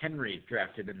Henry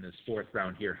drafted in this 4th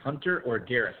round here, Hunter or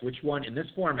Derek? Which one in this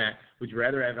format would you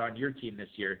rather have on your team this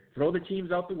year? Throw the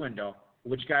teams out the window.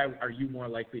 Which guy are you more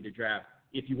likely to draft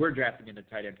if you were drafting in the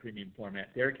tight end premium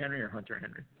format, Derek Henry or Hunter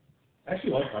Henry? I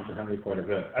actually like Hunter Henry quite a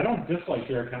bit. I don't dislike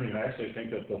Derek Henry, and I actually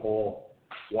think that the whole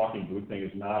walking boot thing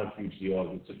is not a huge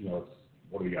deal. It's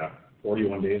what do we got,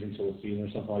 41 days until the season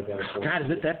or something like that? God,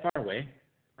 is it that far away?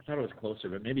 I thought it was closer,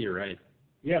 but maybe you're right.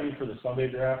 Yeah, I mean, for the Sunday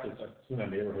draft, it's in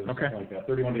that neighborhood, something like that.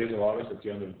 31 days of August, it's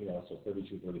the end of, so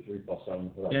 32, 33 plus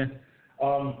 7. Yeah.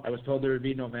 I was told there would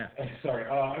be no math. Sorry.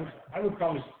 I would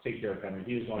probably take Derek Henry.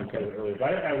 He was going quite a bit earlier.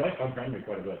 But I like Hunter Henry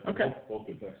quite a bit. Okay. Both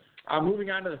good picks. Moving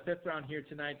on to the 5th round here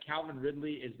tonight, Calvin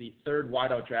Ridley is the 3rd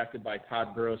wideout drafted by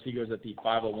Todd Burrows. He goes at the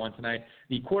 501 tonight.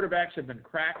 The quarterbacks have been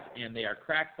cracked, and they are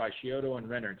cracked by Chiodo and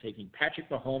Renner, taking Patrick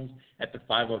Mahomes at the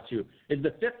 502. Is the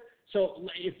 5th? So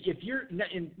if you're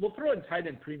 – we'll throw in tight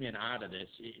end premium out of this,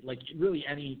 like really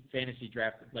any fantasy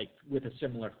draft like with a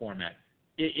similar format.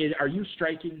 Are you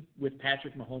striking with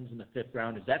Patrick Mahomes in the 5th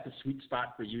round? Is that the sweet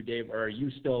spot for you, Dave, or are you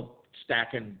still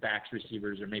stacking backs,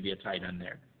 receivers, or maybe a tight end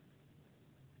there?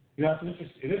 Yeah,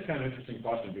 it is kind of an interesting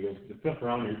question because the 5th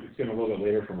round, it's getting a little bit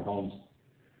later for Mahomes.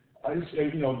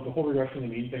 The whole regression to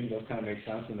the mean thing does kind of make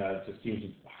sense in that it just seems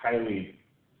highly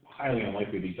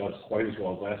unlikely that he does quite as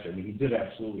well as last year. I mean, he did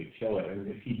absolutely kill it, and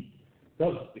if he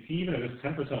even if it's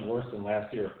 10% worse than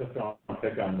last year, a 5th round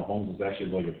pick on Mahomes is actually a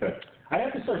really good pick. I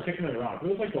have to start kicking it around. If it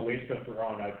was like the late 5th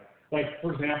round,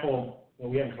 for example,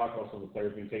 we haven't talked about some of the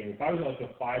players being taken. If I was like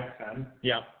the 5-10,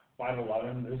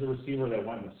 5'11". There's a receiver that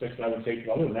went in the 6th I would take.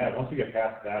 Other than that, once we get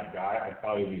past that guy, I'd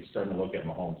probably be starting to look at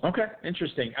Mahomes. Okay,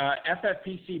 interesting.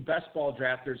 FFPC best ball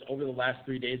drafters over the last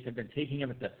 3 days have been taking him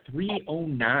at the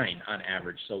 309 on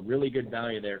average, so really good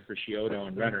value there for Scioto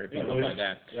and Renner, if you go by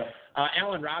that. Yeah.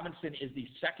 Allen Robinson is the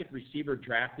second receiver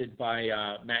drafted by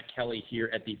Matt Kelly here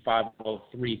at the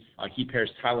 503. He pairs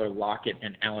Tyler Lockett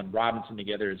and Allen Robinson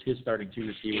together as his starting 2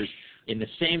 receivers in the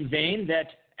same vein that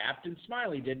Afton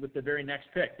Smiley did with the very next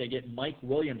pick. They get Mike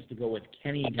Williams to go with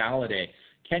Kenny Galladay.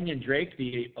 Kenyon Drake,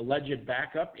 the alleged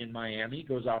backup in Miami,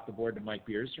 goes off the board to Mike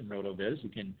Beers from RotoViz. You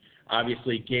can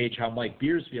obviously gauge how Mike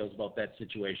Beers feels about that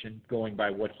situation, going by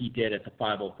what he did at the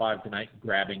 505 tonight,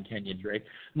 grabbing Kenyon Drake.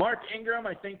 Mark Ingram,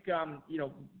 I think,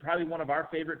 probably one of our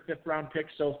favorite fifth-round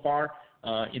picks so far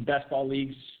in best ball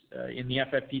leagues in the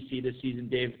FFPC this season,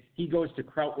 Dave. He goes to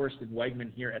Krautwurst and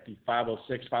Wegman here at the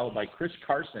 506, followed by Chris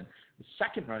Carson, the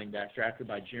second running back drafted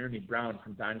by Jeremy Brown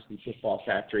from Dynasty Football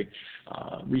Factory.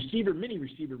 Mini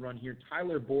receiver run here,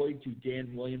 Tyler Boyd to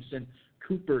Dan Williamson,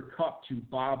 Cooper Kupp to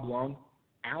Bob Lung,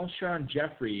 Alshon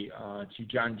Jeffrey to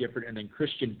John Gifford, and then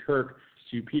Christian Kirk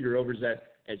to Peter Overzet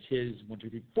as his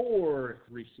 4th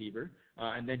receiver.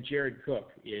 And then Jared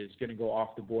Cook is going to go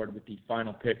off the board with the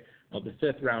final pick of the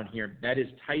 5th round here. That is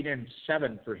tight end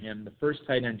 7 for him, the first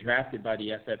tight end drafted by the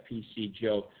FFPC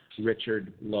Joe,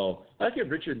 Richard Lowe. I like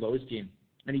Richard Lowe's team,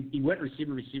 and he went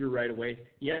receiver right away.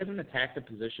 He hasn't attacked the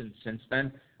position since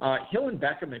then. Hill and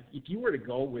Beckham, if you were to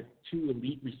go with 2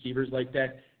 elite receivers like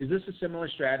that, is this a similar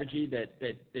strategy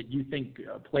that you think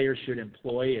players should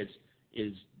employ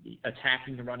is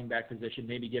attacking the running back position,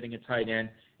 maybe getting a tight end,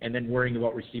 and then worrying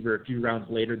about receiver a few rounds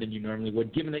later than you normally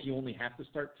would, given that you only have to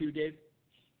start 2, Dave?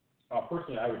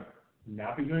 Personally, I would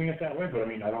not be doing it that way, but I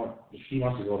mean, if he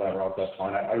wants to go that route, that's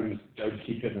fine. I would just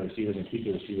keep hitting the receivers and keep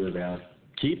the receiver advantage.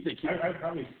 I'd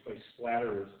probably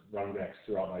splatter running backs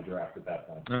throughout my draft at that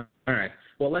point. All right.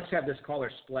 Well, let's have this caller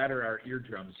splatter our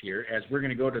eardrums here as we're going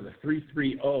to go to the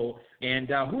 330. And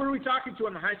who are we talking to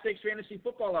on the High Stakes Fantasy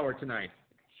Football Hour tonight?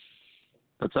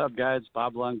 What's up, guys?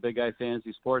 Bob Lung, Big Guy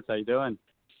Fantasy Sports. How you doing?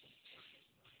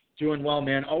 Doing well,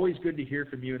 man. Always good to hear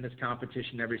from you in this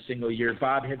competition every single year.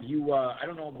 Bob, have you, I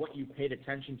don't know what you paid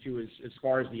attention to as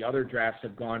far as the other drafts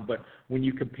have gone, but when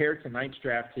you compare tonight's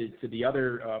draft to the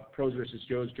other Pros versus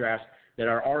Joes drafts that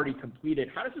are already completed,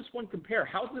 how does this one compare?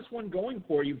 How's this one going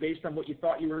for you based on what you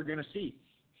thought you were going to see?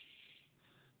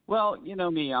 Well, you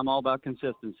know me. I'm all about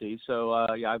consistency. So,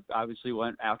 I obviously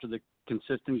went after the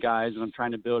consistent guys, and I'm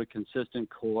trying to build a consistent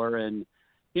core. And,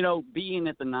 being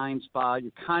at the 9 spot,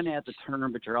 you're kind of at the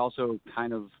turn, but you're also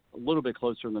kind of a little bit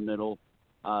closer in the middle.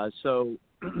 So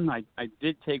I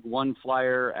did take one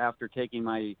flyer after taking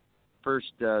my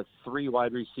first 3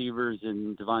 wide receivers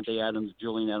in Devontae Adams,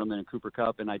 Julian Edelman, and Cooper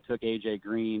Kupp, and I took A.J.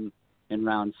 Green in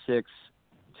round 6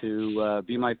 to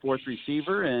be my 4th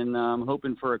receiver, and I'm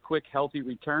hoping for a quick, healthy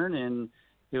return, and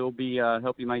he'll be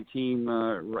helping my team,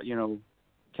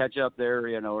 catch up there,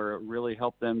 or really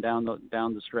help them down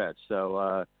the stretch. So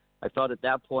I thought at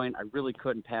that point I really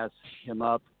couldn't pass him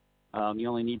up. You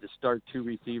only need to start 2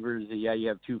 receivers. Yeah, you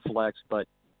have 2 flex, but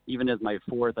even as my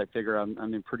 4th, I figure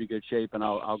I'm in pretty good shape, and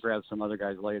I'll grab some other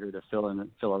guys later to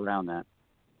fill around that.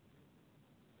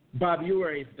 Bob, you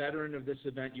are a veteran of this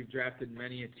event. You've drafted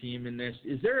many a team in this.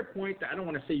 Is there a point that, I don't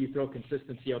want to say you throw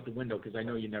consistency out the window because I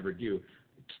know you never do.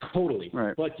 Totally.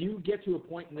 Right. But do you get to a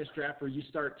point in this draft where you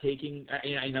start taking,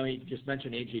 I know you just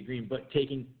mentioned A.J. Green, but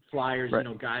taking flyers, right,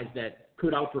 guys that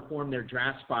could outperform their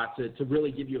draft spot to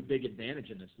really give you a big advantage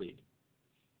in this league?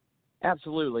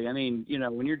 Absolutely. I mean,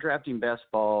 when you're drafting best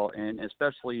ball, and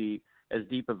especially as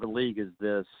deep of a league as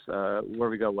this, where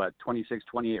we go, 26,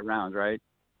 28 rounds, right?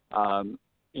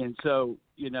 And so,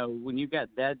 when you got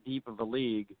that deep of a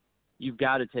league, you've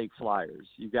got to take flyers.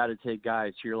 You've got to take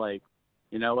guys who you're like,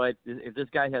 you know what, if this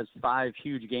guy has 5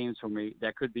 huge games for me,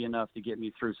 that could be enough to get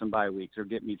me through some bye weeks or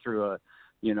get me through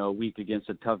a week against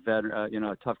a tough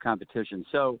a tough competition.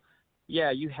 So,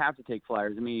 yeah, you have to take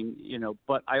flyers. I mean,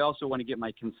 but I also want to get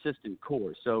my consistent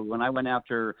core. So when I went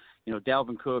after,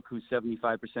 Dalvin Cook, who's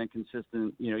 75%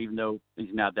 consistent, even though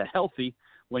he's not that healthy,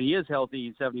 when he is healthy,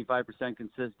 he's 75%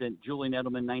 consistent. Julian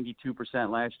Edelman, 92%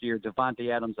 last year. Devontae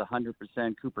Adams,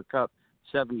 100%. Cooper Kupp,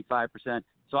 75%.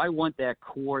 So I want that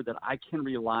core that I can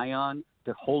rely on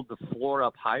to hold the floor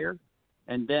up higher.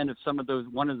 And then if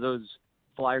one of those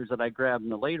flyers that I grab in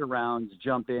the later rounds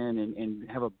jump in and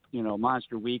have a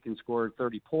monster week and score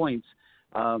 30 points,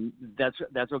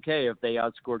 that's okay if they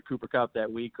outscored Cooper Kupp that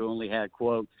week who only had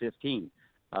quote 15.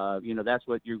 That's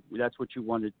what you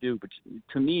want to do. But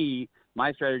to me,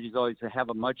 my strategy is always to have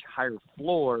a much higher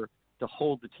floor to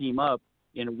hold the team up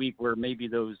in a week where maybe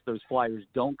those flyers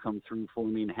don't come through for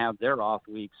me and have their off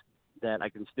weeks, that I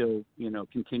can still,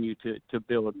 continue to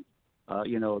build, a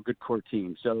good core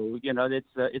team. So,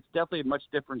 it's definitely a much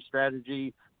different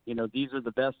strategy. These are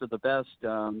the best of the best,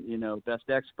 best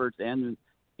experts. And,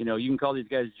 you can call these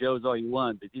guys Joes all you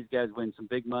want, but these guys win some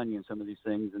big money in some of these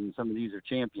things, and some of these are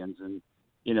champions. And,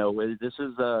 this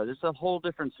is a whole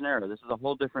different scenario. This is a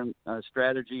whole different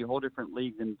strategy, a whole different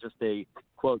league than just a,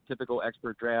 quote, typical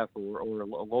expert draft or a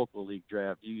local league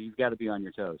draft. You've got to be on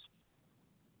your toes.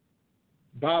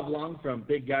 Bob Lung from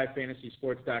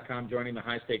BigGuyFantasySports.com joining the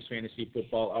High Stakes Fantasy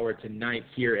Football Hour tonight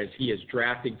here as he is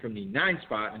drafting from the 9th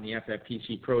spot in the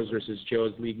FFPC Pros versus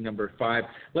Joe's League number 5.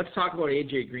 Let's talk about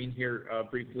A.J. Green here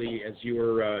briefly as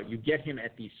you get him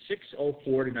at the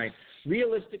 604 tonight.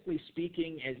 Realistically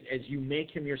speaking, as you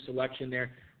make him your selection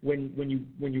there, when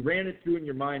you ran it through in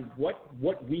your mind,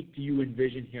 what week do you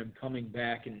envision him coming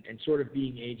back and sort of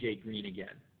being A.J. Green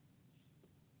again?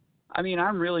 I mean,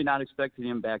 I'm really not expecting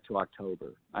him back to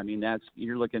October. I mean,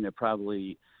 you're looking at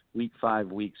probably week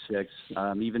 5, week 6,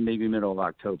 even maybe middle of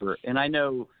October. And I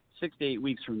know 6 to 8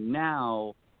 weeks from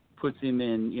now puts him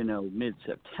in,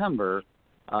 mid-September.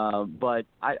 But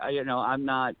I'm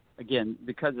not, again,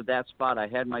 because of that spot, I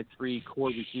had my 3 core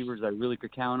receivers I really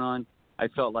could count on. I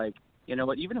felt like,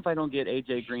 even if I don't get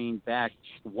A.J. Green back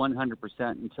 100%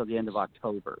 until the end of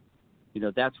October,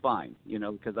 that's fine,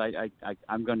 because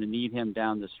I'm going to need him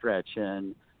down the stretch.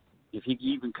 And if he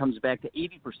even comes back to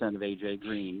 80% of A.J.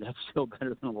 Green, that's still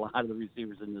better than a lot of the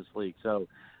receivers in this league. So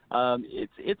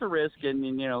it's a risk,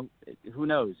 and, who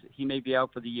knows? He may be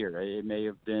out for the year. It may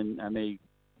have been,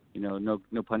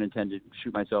 no pun intended,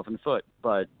 shoot myself in the foot.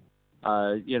 But,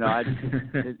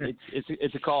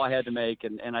 it's a call I had to make,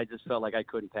 and I just felt like I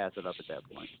couldn't pass it up at that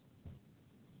point.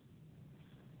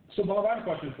 So, Bob, I have a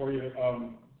question for you.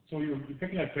 So you're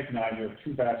picking at pick 9. You have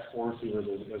 2 backs, 4 receivers,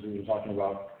 as we were talking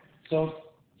about. So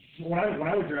when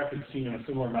I would draft a team in a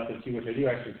similar method too, which I do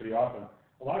actually pretty often,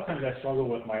 a lot of times I struggle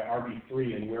with my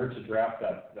RB3 and where to draft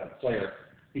that player,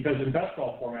 because in best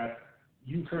ball format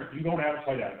you don't have a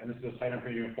tight end, and this is a tight end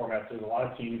premium format. So there's a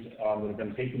lot of teams that have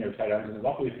been taking their tight ends, and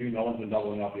luckily for you, no one's been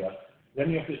doubling up yet.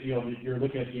 Then you have to, you're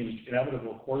looking at the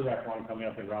inevitable quarterback one coming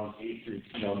up in rounds 8 through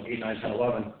 8, 9, 10,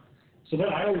 11. So then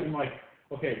I always am like,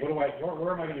 okay,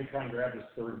 where am I going to try and grab this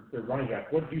third running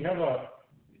back? What do you have I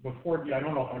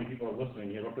don't know how many people are listening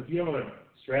here, but do you have a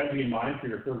strategy in mind for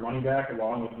your third running back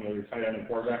along with your tight end and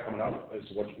quarterback coming up as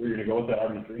to where you're going to go with that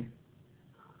RB3?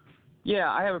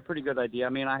 Yeah, I have a pretty good idea. I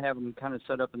mean, I have them kind of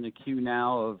set up in the queue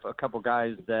now of a couple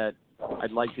guys that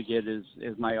I'd like to get as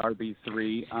my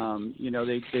RB3.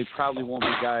 They probably won't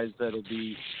be guys that'll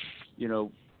be,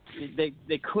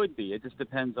 they could be. It just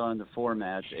depends on the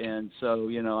format. And so,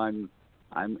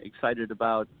 I'm excited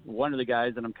about one of the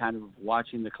guys, and I'm kind of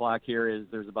watching the clock here.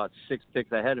 There's about 6 picks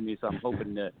ahead of me, so I'm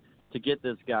hoping to get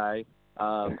this guy.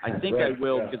 I think I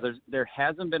will, because there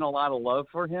hasn't been a lot of love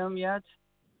for him yet.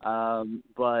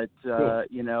 But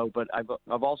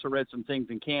I've also read some things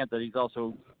in camp that he's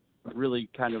also really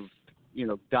kind of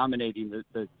dominating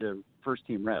the first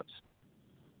team reps.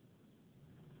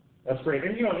 That's great.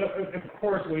 And, of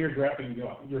course, when you're drafting,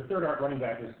 your third running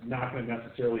back is not going to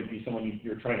necessarily be someone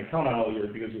you're trying to count on all year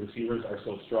because your receivers are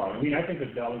so strong. I mean, I think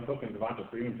that Dalvin Cook and Devonta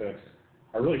Freeman picks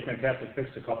are really fantastic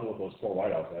picks to couple with those 4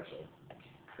 wideouts, actually.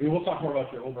 I mean, we'll talk more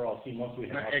about your overall team once we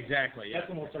have. Exactly. Yeah. That's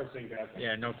when we'll start saying that.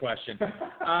 Yeah, no question.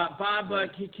 Bob,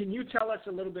 can you tell us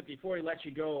a little bit before we let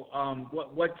you go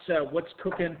what's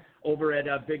cooking over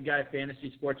at Big Guy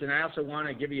Fantasy Sports? And I also want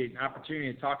to give you an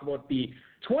opportunity to talk about the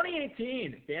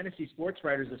 2018 Fantasy Sports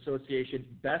Writers Association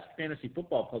Best Fantasy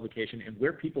Football Publication and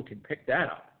where people can pick that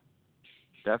up.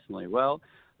 Definitely. Well,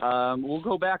 we'll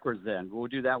go backwards then. We'll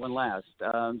do that one last.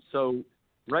 So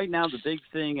right now, the big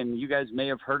thing, and you guys may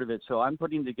have heard of it, so I'm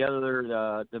putting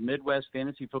together the Midwest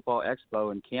Fantasy Football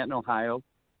Expo in Canton, Ohio.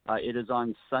 It is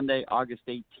on Sunday, August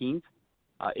 18th.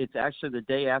 It's actually the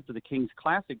day after the Kings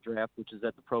Classic Draft, which is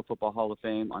at the Pro Football Hall of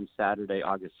Fame on Saturday,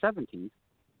 August 17th.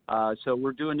 So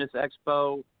we're doing this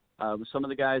expo. Some of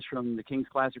the guys from the Kings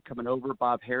Classic coming over.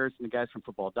 Bob Harris and the guys from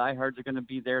Football Diehards are going to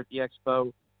be there at the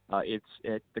expo. It's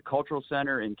at the Cultural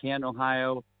Center in Canton,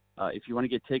 Ohio. If you want to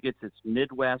get tickets, it's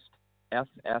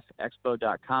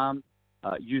MidwestFFExpo.com.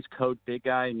 Use code Big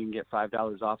Guy and you can get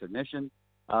 $5 off admission.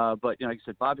 But like I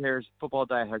said, Bob Harris, Football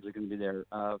Diehards are going to be there.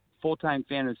 Full-time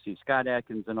Fantasy, Scott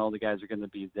Atkins and all the guys are going to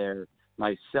be there.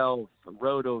 Myself,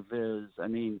 RotoViz, I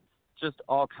mean, just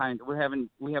all kinds.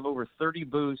 We have over 30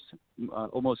 booths,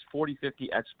 almost 40,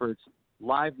 50 experts,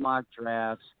 live mock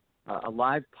drafts, a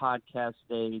live podcast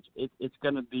stage. It's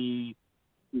going to be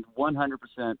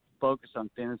 100% focused on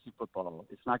fantasy football.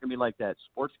 It's not going to be like that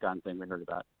SportsCon thing we heard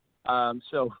about.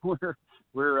 So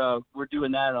we're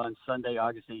doing that on Sunday,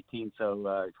 August 18th.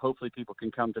 So hopefully people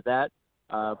can come to that.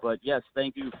 But yes,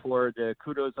 thank you for the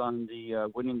kudos on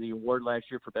the winning the award last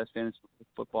year for Best Fantasy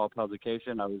Football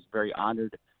Publication. I was very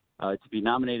honored to be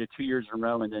nominated 2 years in a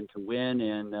row and then to win.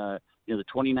 And the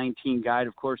 2019 guide,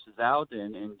 of course, is out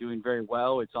and doing very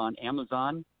well. It's on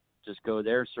Amazon. Just go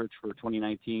there, search for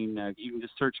 2019. You can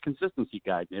just search Consistency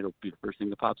Guide, and it'll be the first thing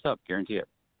that pops up, guarantee it.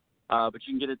 But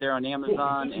you can get it there on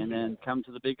Amazon, and then come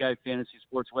to the Big Guy Fantasy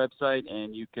Sports website,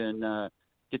 and you can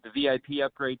get the VIP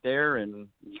upgrade there, and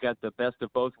you got the best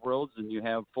of both worlds, and you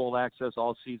have full access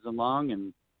all season long,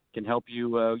 and can help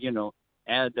you,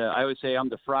 add. I always say I'm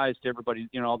the fries to everybody,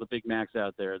 all the Big Macs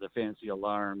out there, the Fantasy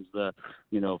Alarms, the,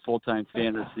 Full-Time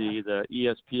Fantasy, the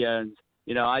ESPNs.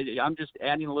 I'm just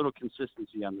adding a little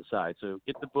consistency on the side. So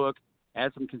get the book,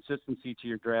 add some consistency to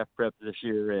your draft prep this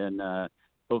year, and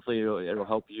hopefully it'll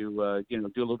help you, do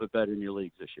a little bit better in your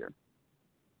leagues this year.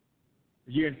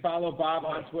 You can follow Bob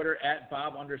on Twitter at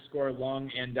Bob_Lung,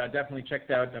 and definitely check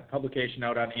that publication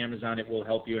out on Amazon. It will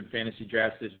help you in fantasy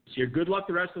drafts this year. Good luck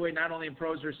the rest of the way, not only in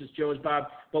Pros versus Joes, Bob,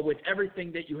 but with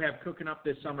everything that you have cooking up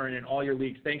this summer and in all your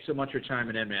leagues. Thanks so much for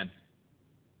chiming in, man.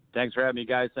 Thanks for having me,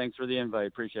 guys. Thanks for the invite.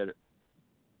 Appreciate it.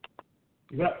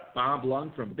 Yep. Bob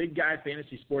Lung from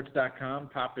BigGuyFantasySports.com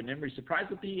popping in. Were you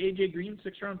surprised with the A.J. Green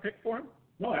 6th-round pick for him?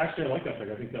 No, actually, I like that pick.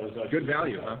 I think that was good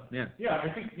value, huh? Yeah. Yeah, I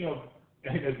think,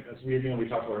 as we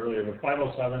talked about earlier, with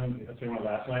 507, that's what we went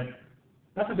last night.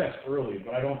 Not that that's early,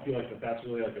 but I don't feel like that's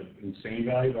really like an insane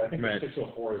value. But I think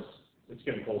 604 it's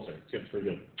getting closer. It's getting pretty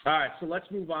good. All right, so let's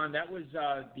move on. That was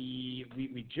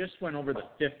we just went over the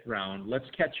 5th round. Let's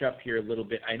catch up here a little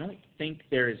bit. I don't think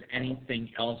there is anything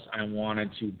else I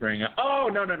wanted to bring up. Oh,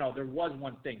 no. There was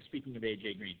one thing. Speaking of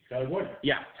A.J. Green. Tyler Boyd.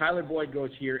 Yeah, Tyler Boyd goes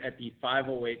here at the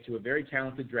 508 to a very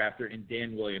talented drafter in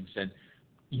Dan Williamson.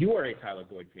 You are a Tyler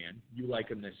Boyd fan. You like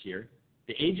him this year.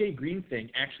 The A.J. Green thing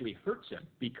actually hurts him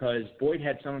because Boyd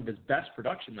had some of his best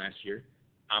production last year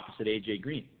opposite A.J.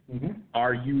 Green. Mm-hmm.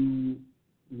 Are you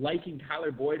liking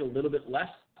Tyler Boyd a little bit less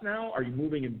now? Are you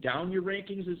moving him down your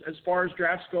rankings as far as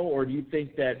drafts go, or do you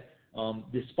think that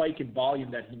the spike in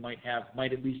volume that he might have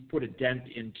might at least put a dent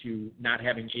into not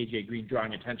having A.J. Green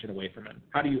drawing attention away from him?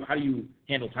 How do you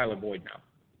handle Tyler Boyd now?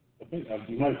 I think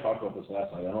you might have talked about this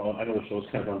last night. I know the shows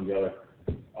kind of run together.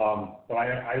 But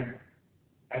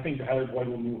I think Tyler Boyd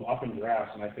will move up in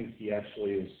drafts, and I think he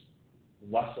actually is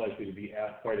less likely to be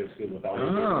quite as good without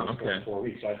him 4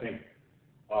 weeks. So I think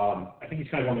he's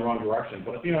kind of going the wrong direction.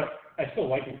 But I still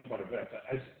like him quite a bit.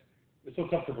 It's so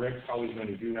tough to predict how he's going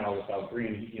to do now without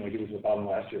Green. He was without him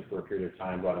last year for a period of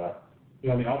time. But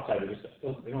on the outside, they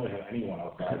don't really have anyone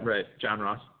outside. Right, John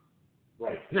Ross.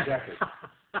 Right, exactly.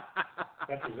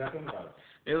 That's exactly what it.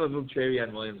 Maybe they'll move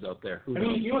Travion Williams out there. I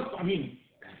don't know.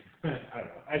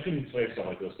 I shouldn't say stuff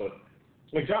like this, but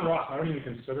like John Ross, I don't even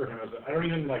consider him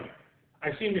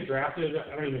I see him get drafted.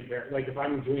 I don't even care. Like if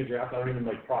I'm doing a draft, I don't even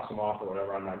cross him off or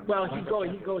whatever.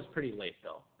 He goes pretty late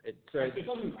though. It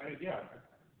doesn't.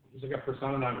 He's like a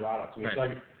persona non grata to me.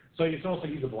 Right. It's almost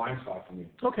like he's a blind spot for me.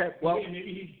 Okay, well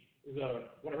maybe he is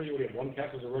whatever you would have one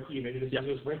catch as a rookie. Maybe this is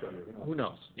his breakout year. Who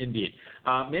knows? Indeed.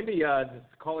 Maybe the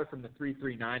caller from the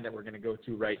 339 that we're going to go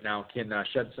to right now can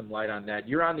shed some light on that.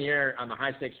 You're on the air on the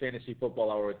High Stakes Fantasy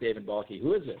Football Hour with David Balke.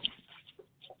 Who is it?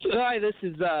 Hi, this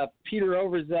is Peter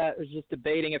Overzet. I was just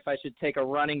debating if I should take a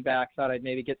running back. Thought I'd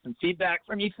maybe get some feedback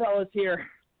from you fellas here.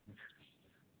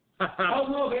 Oh,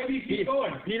 no, baby, keep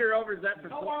going. Peter Overzet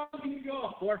How long can you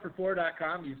go?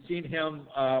 4for4.com. You've seen him,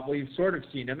 you've sort of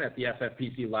seen him at the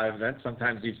FFPC live event.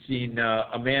 Sometimes you've seen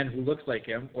a man who looks like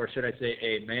him, or should I say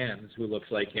a man's who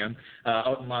looks like him,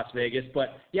 out in Las Vegas. But,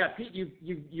 yeah, Pete,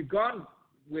 you've gone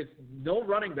with no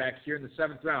running backs here in the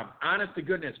 7th round. Honest to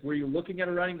goodness, were you looking at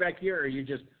a running back here, or are you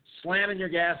just slamming the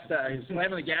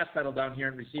gas pedal down here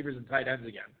in receivers and tight ends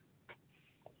again?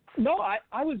 No,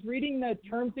 I was reading the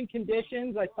terms and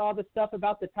conditions. I saw the stuff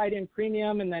about the tight end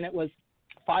premium, and then it was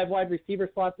 5 wide receiver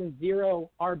slots and 0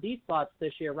 RB slots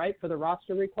this year, right, for the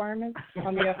roster requirements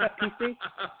on the FFPC?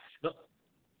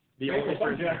 The only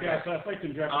jackass. I like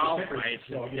to draft. All right.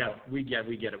 So, yeah, we get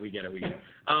it.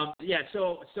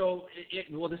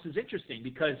 Well, this is interesting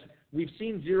because we've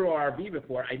seen 0 RB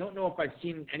before. I don't know if I've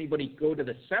seen anybody go to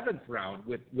the 7th round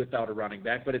without a running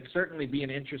back, but it'd certainly be an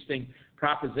interesting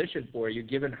proposition for you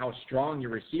given how strong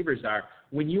your receivers are.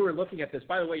 When you were looking at this,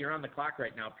 by the way, you're on the clock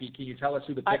right now, Pete. Can you tell us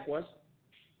who the pick was?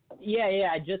 Yeah.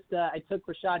 I took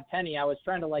Rashad Penny. I was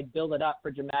trying to build it up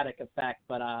for dramatic effect,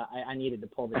 but I needed to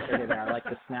pull the trigger there. I like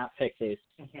the snap pick days.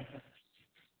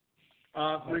 We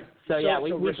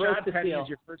Rashad broke the Penny seal. is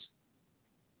your first.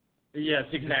 Yes,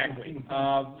 exactly.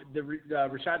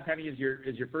 Rashad Penny is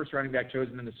your first running back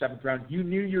chosen in the 7th round. You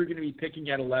knew you were going to be picking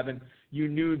at 11. You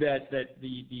knew that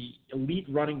the elite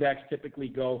running backs typically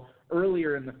go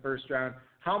earlier in the 1st round.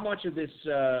 How much of this,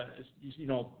 the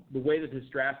way that this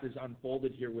draft is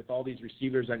unfolded here with all these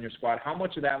receivers on your squad, how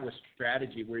much of that was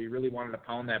strategy where you really wanted to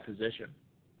pound that position?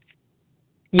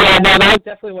 Yeah, no, that was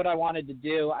definitely what I wanted to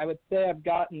do. I would say I've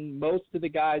gotten most of the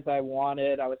guys I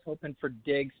wanted. I was hoping for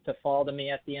Diggs to fall to me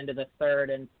at the end of the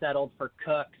 3rd and settled for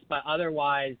Cooks. But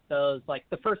otherwise, those, like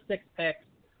the first 6 picks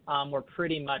were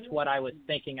pretty much what I was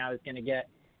thinking I was going to get.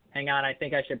 Hang on, I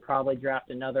think I should probably draft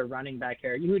another running back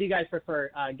here. Who do you guys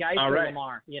prefer, Geis or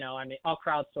Lamar? I'll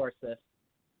crowdsource this.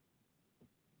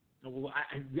 Well,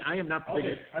 I am not. I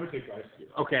would take Geis.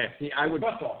 Okay, see, I would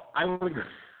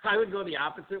go the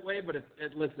opposite way, but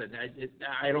listen,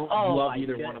 I don't love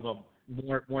either one of them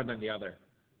more than the other.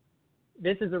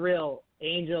 This is a real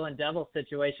angel and devil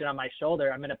situation on my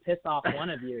shoulder. I'm going to piss off one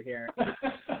of you here.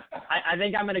 I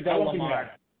think I'm going to go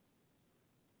Lamar.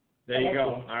 There you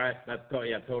go. All right, that's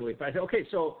totally fine. Okay,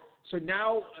 so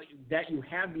now that you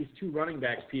have these 2 running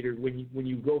backs, Peter, when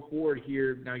you go forward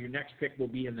here, now your next pick will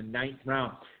be in the 9th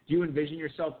round. Do you envision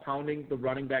yourself pounding the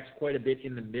running backs quite a bit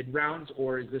in the mid rounds,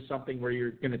 or is this something where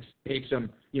you're going to take some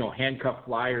handcuff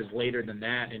flyers later than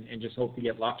that and just hope to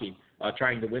get lucky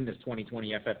trying to win this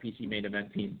 2020 FFPC main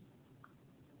event team?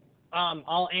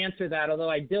 I'll answer that, although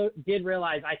I did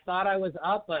realize I thought I was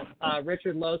up, but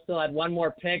Richard Lowe still had one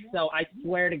more pick, so I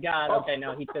swear to God. Okay,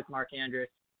 no, he took Mark Andrews.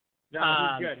 No,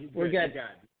 he's good. We're good.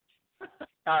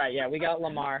 All right, yeah, we got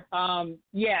Lamar. I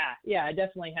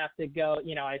definitely have to go.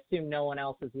 I assume no one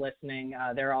else is listening.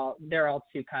 They're all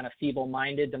too kind of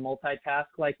feeble-minded to multitask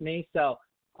like me, so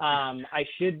I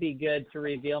should be good to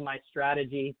reveal my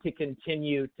strategy to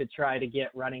continue to try to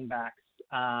get running backs.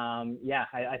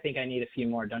 I think I need a few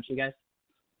more, don't you guys?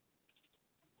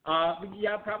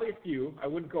 Probably a few. I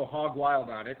wouldn't go hog wild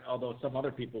on it, although some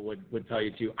other people would tell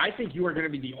you to. I think you are going to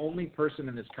be the only person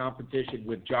in this competition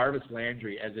with Jarvis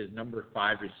Landry as his number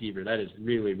 5 receiver. That is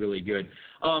really, really good.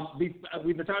 We've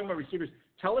been talking about receivers.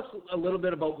 Tell us a little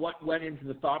bit about what went into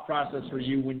the thought process for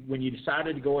you when you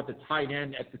decided to go at the tight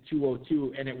end at the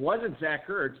 202, and it wasn't Zach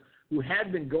Ertz, who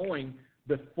had been going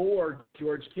before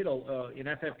George Kittle in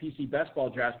FFPC best ball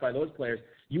drafts by those players.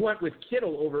 You went with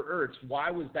Kittle over Ertz. Why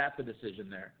was that the decision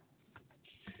there?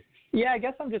 Yeah, I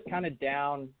guess I'm just kind of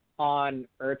down on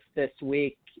Ertz this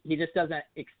week. He just doesn't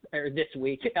this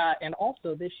week and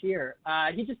also this year.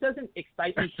 He just doesn't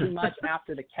excite me too much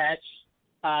after the catch.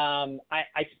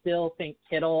 I still think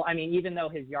Kittle, even though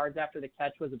his yards after the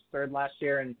catch was absurd last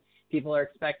year and people are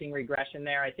expecting regression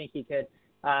there, I think he could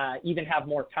even have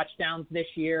more touchdowns this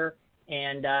year.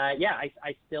 And, I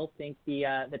still think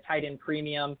the tight end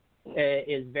premium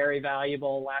is very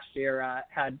valuable. Last year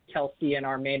had Kelsey in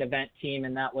our main event team,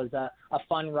 and that was a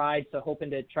fun ride. So hoping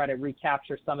to try to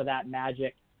recapture some of that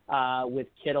magic with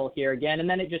Kittle here again. And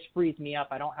then it just frees me up.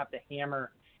 I don't have to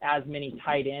hammer as many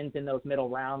tight ends in those middle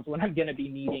rounds when I'm going to be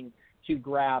needing to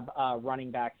grab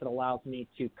running backs. It allows me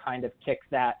to kind of kick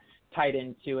that tight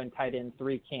end 2 and tight end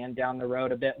 3 can down the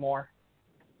road a bit more.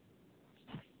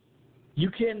 You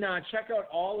can check out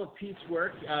all of Pete's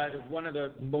work. One of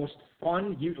the most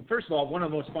fun, first of all, one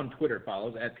of the most fun Twitter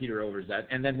follows at Peter Overzet,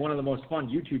 and then one of the most fun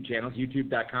YouTube channels,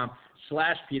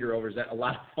 youtube.com/Peter Overzet. A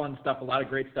lot of fun stuff, a lot of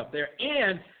great stuff there.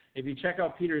 And if you check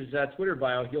out Peter's Twitter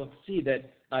bio, you'll see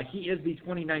that he is the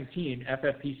 2019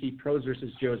 FFPC Pros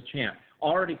vs. Joe's champ.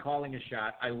 Already calling a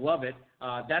shot. I love it.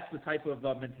 That's the type of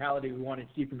mentality we want to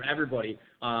see from everybody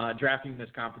drafting this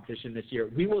competition this year.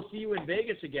 We will see you in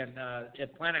Vegas again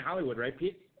at Planet Hollywood, right,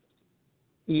 Pete?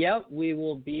 Yep, we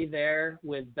will be there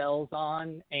with bells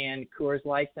on and Coors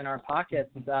Lights in our pockets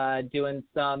doing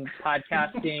some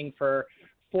podcasting for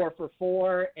 4 for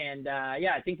 4. And,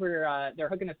 I think they're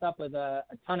hooking us up with a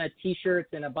ton of T-shirts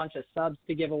and a bunch of subs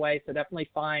to give away. So definitely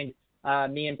find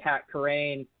me and Pat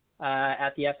Corain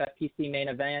at the FFPC main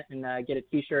event and get a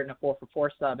T-shirt and a 4 for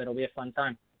 4 sub. It'll be a fun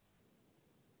time.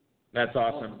 That's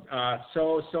awesome.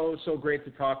 So great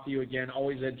to talk to you again.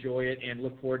 Always enjoy it and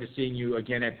look forward to seeing you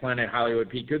again at Planet Hollywood.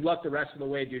 Pete, good luck the rest of the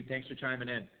way, dude. Thanks for chiming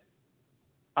in.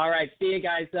 All right. See you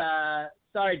guys.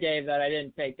 Sorry, Dave, that I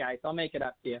didn't take guys. I'll make it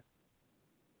up to you.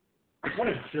 What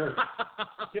a jerk.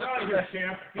 Get out of here,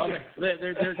 champ. Okay.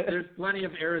 There's plenty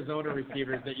of Arizona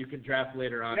receivers that you can draft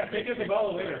later on. Yeah, take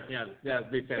Isabella later. Yeah,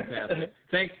 it'd be fantastic.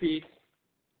 Thanks, Pete.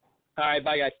 All right,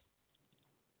 bye, guys.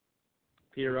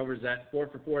 Peter Overzet,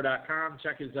 4for4.com.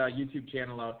 Check his YouTube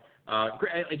channel out.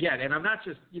 Again, and I'm not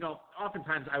just,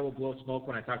 oftentimes I will blow smoke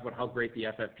when I talk about how great the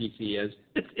FFPC is.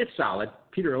 It's solid.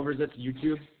 Peter Overzet's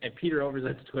YouTube and Peter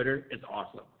Overzet's Twitter is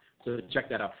awesome. So check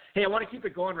that out. Hey, I want to keep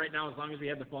it going right now as long as we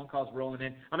have the phone calls rolling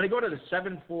in. I'm going to go to the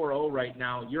 740 right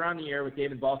now. You're on the air with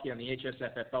David Balke on the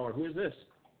HSFF Hour. Who is this?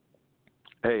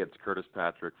 Hey, it's Curtis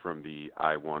Patrick from the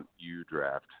I Want You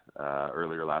draft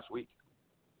earlier last week.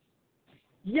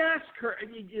 Yes, Kurt.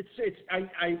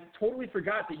 I totally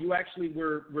forgot that you actually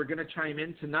were going to chime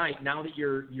in tonight. Now that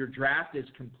your draft is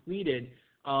completed,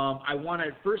 I want to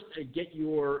first get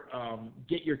your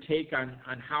take on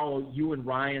how you and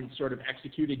Ryan sort of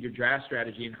executed your draft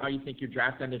strategy and how you think your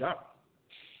draft ended up.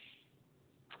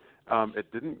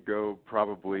 It didn't go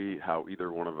probably how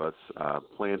either one of us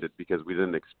planned it because we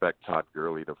didn't expect Todd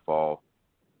Gurley to fall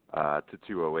to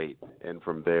 208, and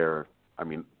from there, I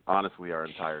mean, honestly, our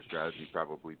entire strategy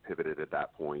probably pivoted at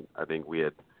that point. I think we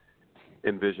had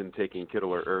envisioned taking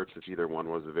Kittle or Ertz if either one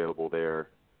was available there,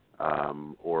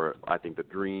 or I think the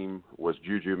dream was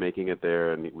Juju making it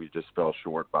there, and we just fell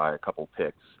short by a couple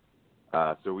picks.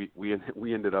 So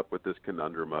we ended up with this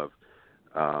conundrum of,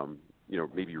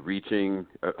 maybe reaching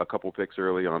a couple picks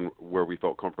early on where we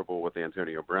felt comfortable with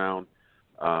Antonio Brown,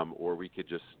 or we could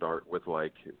just start with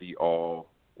like the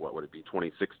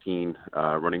 2016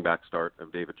 running back start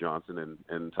of David Johnson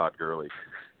and Todd Gurley.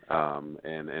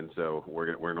 And so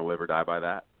we're going to live or die by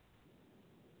that.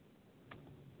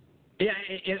 Yeah,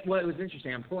 it was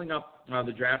interesting. I'm pulling up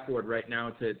the draft board right now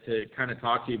to kind of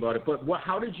talk to you about it. But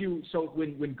how did you – so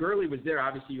when Gurley was there,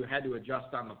 obviously you had to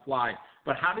adjust on the fly.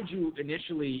 But how did you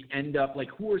initially end up – like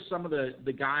who were some of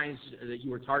the guys that you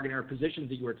were targeting or positions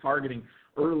that you were targeting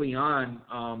early on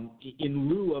in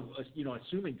lieu of,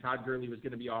 assuming Todd Gurley was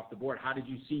going to be off the board? How did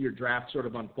you see your draft sort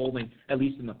of unfolding, at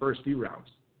least in the first few rounds?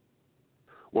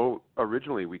 Well,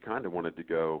 originally we kind of wanted to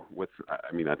go with,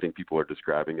 I think people are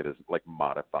describing it as like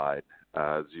modified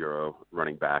zero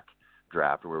running back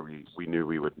draft where we knew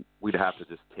we'd have to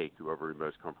just take whoever we're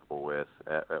most comfortable with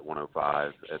at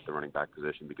 105 at the running back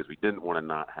position because we didn't want to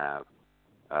not have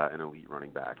an elite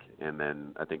running back. And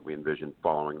then I think we envisioned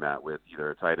following that with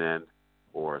either a tight end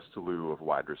or a slew of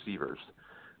wide receivers.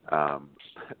 But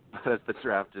as the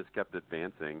draft just kept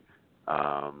advancing,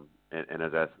 and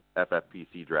as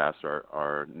FFPC drafts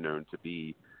are known to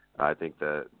be, I think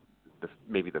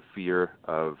maybe the fear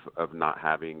of not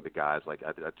having the guys, like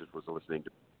I just was listening to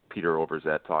Peter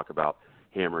Overzet talk about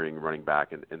hammering running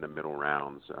back in the middle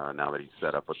rounds now that he's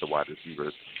set up with the wide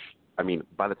receivers. I mean,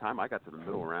 by the time I got to the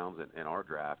middle rounds in our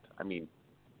draft,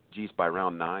 by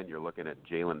round 9 you're looking at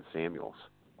Jalen Samuels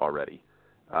already.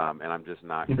 And I'm just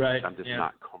not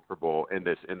not comfortable in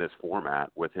this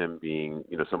format with him being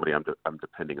somebody I'm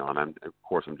depending on. I'm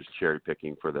just cherry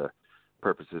picking for the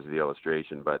purposes of the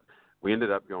illustration, but we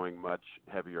ended up going much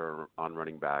heavier on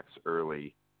running backs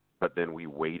early, but then we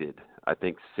waited I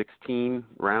think 16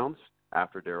 rounds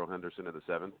after Darrell Henderson in the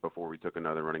 7th before we took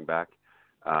another running back,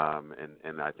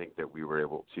 and I think that we were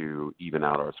able to even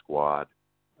out our squad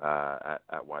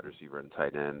at wide receiver and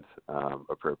tight end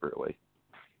appropriately.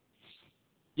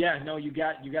 Yeah, no, you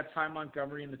got Ty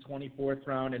Montgomery in the 24th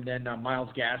round, and then Myles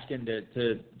Gaskin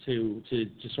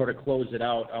to sort of close it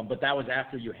out. But that was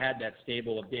after you had that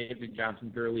stable of David Johnson,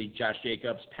 Gurley, Josh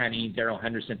Jacobs, Penny, Darrell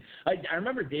Henderson. I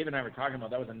remember Dave and I were talking about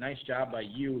that was a nice job by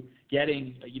you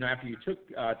getting, after you took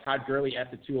Todd Gurley at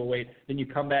the 208, then you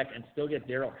come back and still get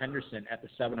Darrell Henderson at the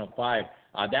 705.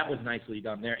 That was nicely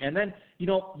done there. And then,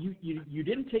 you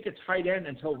didn't take a tight end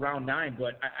until round 9,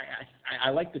 but I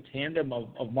like the tandem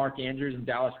of Mark Andrews and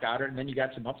Dallas Goedert, and then you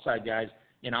got some upside guys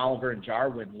in Oliver and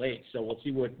Jarwin late. So we'll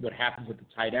see what happens with the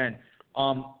tight end.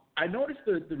 I noticed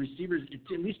the receivers,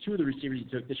 at least 2 of the receivers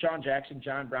you took, Deshaun Jackson,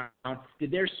 John Brown,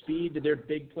 did their speed, did their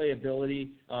big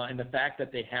playability, and the fact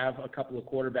that they have a couple of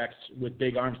quarterbacks with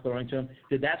big arms throwing to them,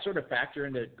 did that sort of factor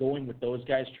into going with those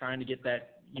guys, trying to get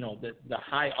that, the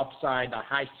high upside, the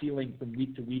high ceiling from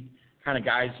week to week kind of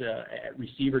guys at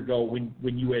receiver go when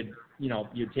you had,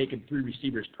 you'd taken 3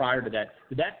 receivers prior to that?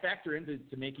 Did that factor into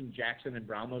making Jackson and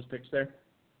Brown those picks there?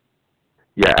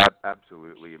 Yeah,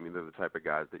 absolutely. They're the type of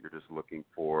guys that you're just looking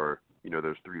for,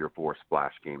 those 3 or 4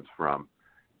 splash games from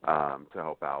to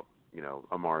help out,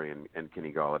 Amari and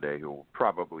Kenny Golladay, who will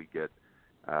probably get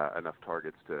enough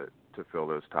targets to fill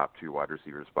those top 2 wide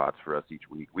receiver spots for us each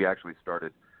week. We actually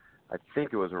started, I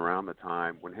think it was around the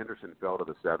time when Henderson fell to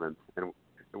the 7th, and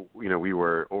we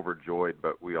were overjoyed,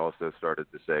 but we also started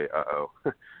to say,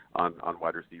 on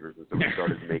wide receivers, and so we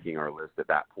started making our list at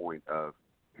that point of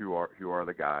who are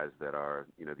the guys that are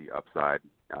the upside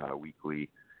weekly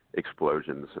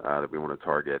explosions that we want to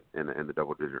target in the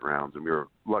double-digit rounds. And we were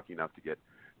lucky enough to get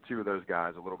two of those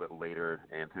guys a little bit later.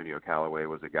 Antonio Callaway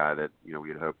was a guy that we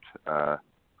had hoped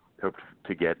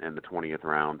to get in the 20th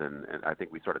round, and I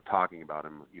think we started talking about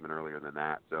him even earlier than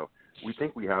that. So we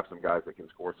think we have some guys that can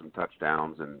score some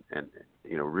touchdowns and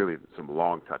really some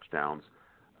long touchdowns,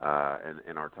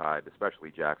 and are tied, especially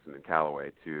Jackson and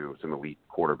Callaway, to some elite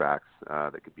quarterbacks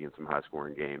that could be in some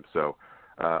high-scoring games. So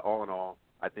all in all,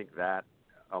 I think that,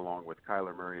 along with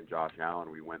Kyler Murray and Josh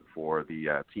Allen, we went for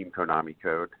the Team Konami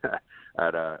code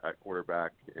at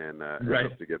quarterback, and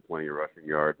hope to get plenty of rushing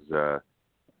yards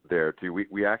there too.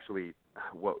 We actually,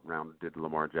 what round did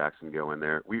Lamar Jackson go in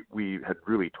there? We had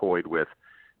really toyed with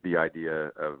the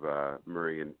idea of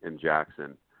Murray and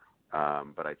Jackson,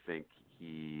 but I think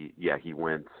he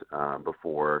went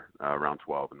before round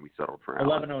 12, and we settled for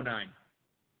 11:09.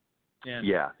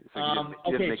 Yeah. So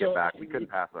he didn't make it back. We couldn't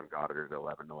pass on Goddard at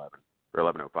 11:11 or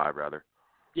 11:05 rather.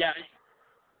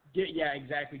 Yeah,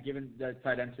 exactly, given the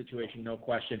tight end situation, no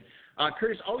question.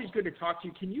 Curtis, always good to talk to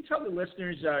you. Can you tell the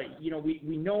listeners,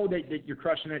 we know that you're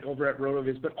crushing it over at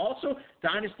RotoViz, but also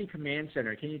Dynasty Command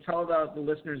Center. Can you tell the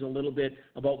listeners a little bit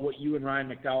about what you and Ryan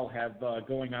McDowell have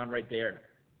going on right there?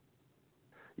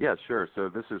 Yeah, sure. So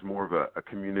this is more of a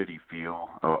community feel,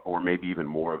 or maybe even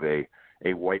more of a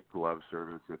white glove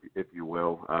service, if you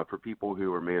will, for people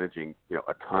who are managing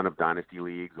a ton of dynasty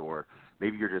leagues, or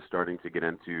maybe you're just starting to get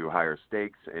into higher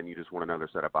stakes and you just want another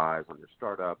set of eyes on your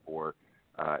startup, or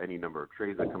any number of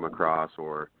trades that come across,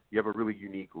 or you have a really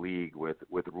unique league with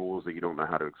rules that you don't know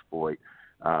how to exploit.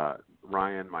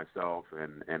 Ryan, myself,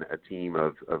 and a team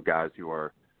of guys who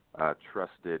are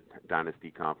trusted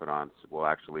dynasty confidants will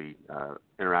actually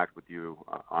interact with you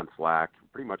on Slack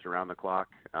pretty much around the clock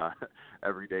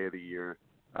every day of the year,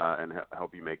 and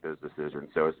help you make those decisions.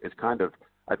 So it's kind of,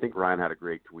 I think Ryan had a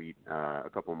great tweet a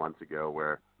couple of months ago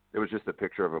where it was just a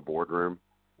picture of a boardroom,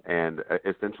 and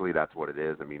essentially that's what it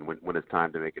is. I mean, when it's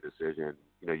time to make a decision,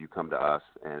 you come to us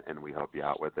and we help you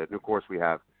out with it. And of course we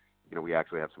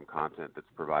actually have some content that's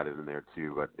provided in there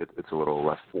too, but it's a little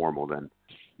less formal than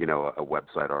a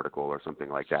website article or something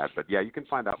like that. But yeah, you can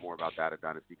find out more about that at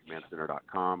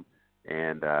dynastycommandcenter.com.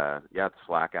 And the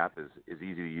Slack app is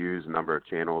easy to use, a number of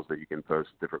channels that you can post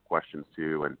different questions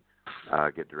to, and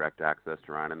get direct access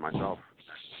to Ryan and myself.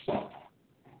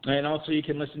 And also you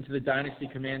can listen to the Dynasty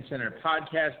Command Center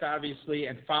podcast, obviously,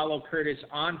 and follow Curtis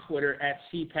on Twitter at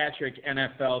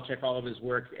CPatrickNFL. Check all of his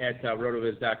work at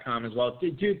rotoviz.com as well.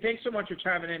 Dude, thanks so much for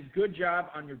chiming in. Good job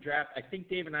on your draft. I think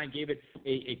Dave and I gave it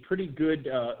a pretty good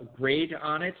grade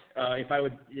on it. If I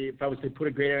was to put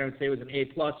a grade on it, I would say it was an A++.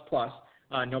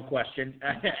 No question.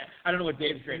 I don't know what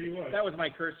Dave's grade is. That was my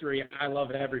cursory I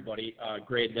love everybody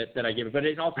grade that I gave it. But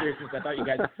in all seriousness, I thought you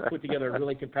guys put together a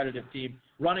really competitive team.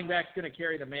 Running back's going to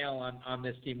carry the mail on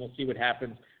this team. We'll see what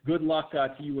happens. Good luck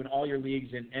to you in all your leagues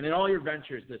and in all your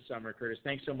ventures this summer, Curtis.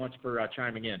 Thanks so much for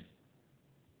chiming in.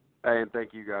 Hey, and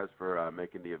thank you guys for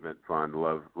making the event fun.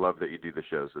 Love that you do the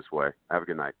shows this way. Have a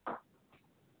good night. All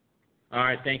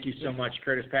right. Thank you so much,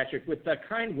 Curtis Patrick. With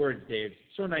kind words, Dave.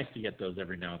 So nice to get those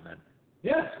every now and then.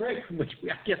 Yeah, it's great. Which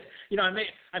I guess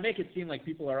I make it seem like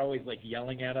people are always like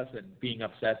yelling at us and being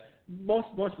upset. Most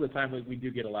of the time we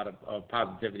do get a lot of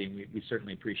positivity, and we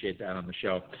certainly appreciate that on the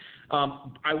show.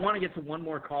 I want to get to one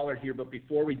more caller here, but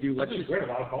before we do, let's just great,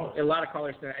 a lot of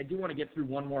callers. I do want to get through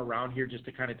one more round here just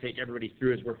to kind of take everybody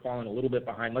through as we're falling a little bit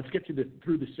behind. Let's get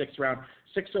through the sixth round.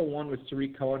 601 was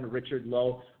Tariq Cohen to Richard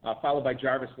Lowe, followed by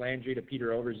Jarvis Landry to Peter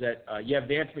Overzet. You have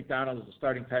Vance McDonald as the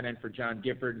starting tight end for John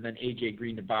Gifford, and then A.J.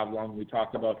 Green to Bob Long, we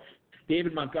talked about.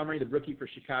 David Montgomery, the rookie for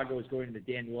Chicago, is going to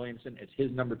Dan Williamson as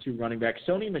his number 2 running back.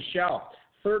 Sony Michel,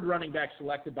 third running back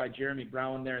selected by Jeremy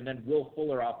Brown there, and then Will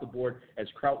Fuller off the board as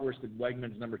Krautwurst and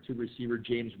Wegman's number 2 receiver.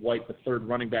 James White, the third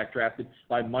running back drafted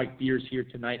by Mike Beers here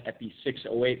tonight at the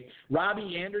 608.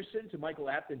 Robbie Anderson to Michael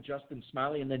Apton, Justin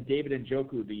Smiley, and then David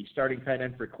Njoku, the starting tight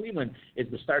end for Cleveland, is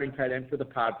the starting tight end for the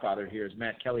Podfather here as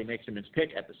Matt Kelly makes him his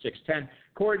pick at the 610.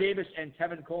 Corey Davis and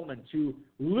Tevin Coleman, 2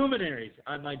 luminaries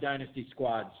on my dynasty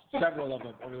squads, several of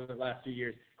them over the last few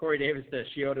years. Corey Davis to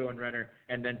Scioto and Renner,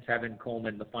 and then Tevin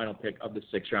Coleman, the final pick of the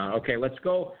 6th round. Okay, let's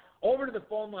go over to the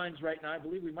phone lines right now. I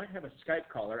believe we might have a Skype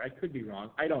caller. I could be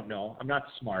wrong. I don't know. I'm not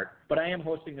smart. But I am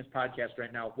hosting this podcast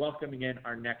right now, welcoming in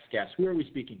our next guest. Who are we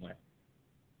speaking with?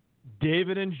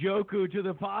 David Njoku to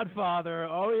the Podfather.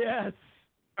 Oh, yes.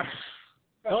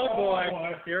 Oh, boy.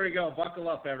 Here we go. Buckle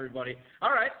up, everybody. All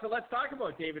right, so let's talk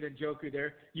about David Njoku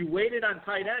there. You waited on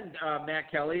tight end, Matt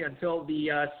Kelly, until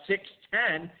the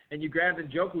 6:10, and you grabbed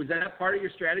Njoku. Was that part of your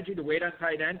strategy, to wait on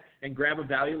tight end and grab a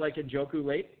value like Njoku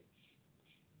late?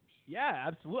 Yeah,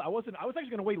 absolutely. I was actually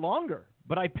going to wait longer,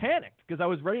 but I panicked because I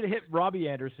was ready to hit Robbie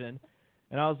Anderson.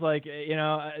 And I was like,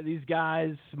 these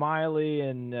guys, Smiley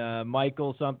and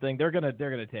Michael something, they're gonna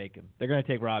take him. They're gonna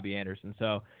take Robbie Anderson.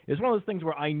 So it's one of those things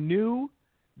where I knew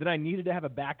that I needed to have a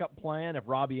backup plan if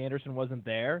Robbie Anderson wasn't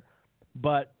there,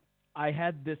 but I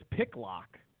had this pick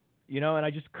lock, and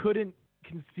I just couldn't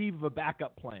conceive of a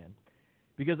backup plan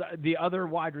because the other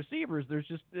wide receivers,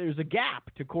 there's a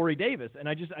gap to Corey Davis, and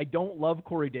I don't love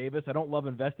Corey Davis. I don't love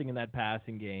investing in that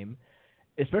passing game,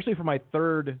 especially for my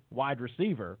third wide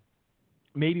receiver.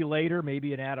 Maybe later,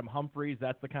 maybe an Adam Humphries.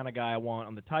 That's the kind of guy I want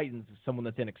on the Titans, someone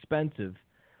that's inexpensive.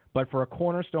 But for a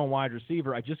cornerstone wide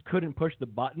receiver, I just couldn't push the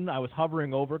button. I was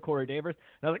hovering over Corey Davis,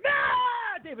 and I was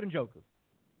like, David Njoku.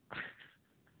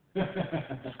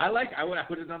 I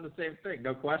would have done the same thing,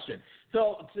 no question.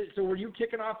 So were you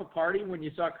kicking off a party when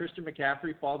you saw Christian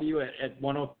McCaffrey fall to you at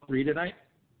 103 tonight?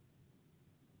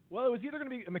 Well, it was either going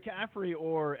to be McCaffrey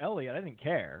or Elliott. I didn't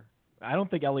care. I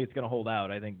don't think Elliott's going to hold out.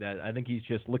 I think he's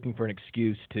just looking for an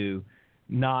excuse to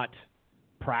not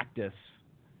practice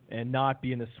and not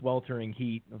be in the sweltering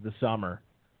heat of the summer.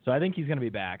 So I think he's going to be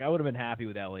back. I would have been happy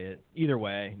with Elliott. Either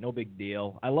way, no big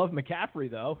deal. I love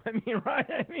McCaffrey, though.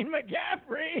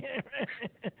 McCaffrey.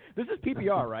 This is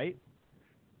PPR, right?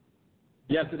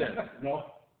 Yes, it is. No.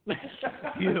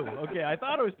 Phew. Okay, I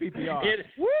thought it was PPR.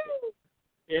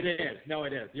 It is. No,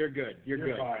 it is. You're good. You're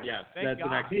good. Fine. Yes, Thank that's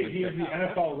God. an excellent. He is the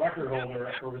NFL record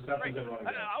holder for receptions at running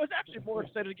back. I was actually more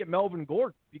excited to get Melvin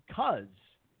Gordon because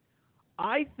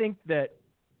I think that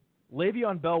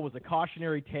Le'Veon Bell was a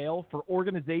cautionary tale for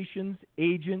organizations,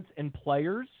 agents, and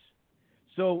players.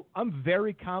 So I'm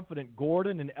very confident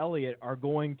Gordon and Elliott are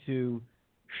going to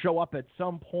show up at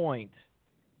some point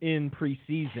in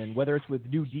preseason, whether it's with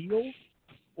new deals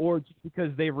or just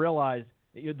because they realize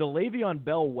the Le'Veon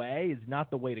Bell way is not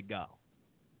the way to go.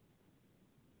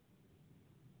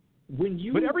 When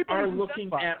you are looking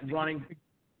at running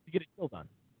to get a deal done.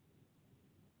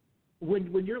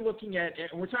 When you're looking at,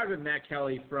 and we're talking with Matt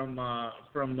Kelly from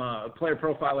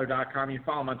PlayerProfiler.com. You can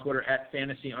follow him on Twitter at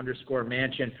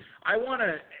 @fantasy_mansion. I want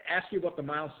to ask you about the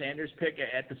Miles Sanders pick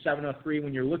at the 703.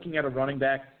 When you're looking at a running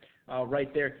back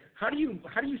right there, how do you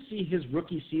see his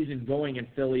rookie season going in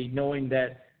Philly, knowing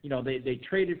that they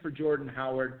traded for Jordan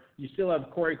Howard. You still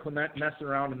have Corey Clement messing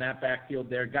around in that backfield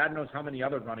there. God knows how many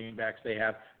other running backs they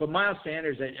have. But Miles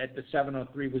Sanders at the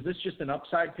 703, was this just an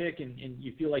upside pick and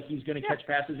you feel like he's going to catch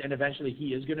passes and eventually he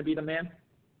is going to be the man?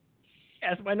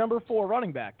 As my number 4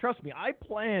 running back. Trust me, I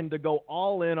plan to go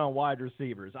all in on wide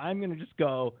receivers. I'm going to just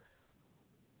go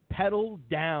pedal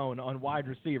down on wide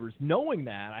receivers, knowing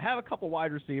that I have a couple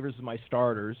wide receivers as my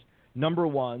starters, number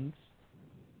ones,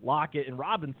 Lockett and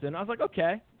Robinson. I was like,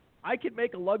 okay, I could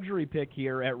make a luxury pick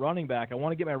here at running back. I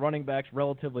want to get my running backs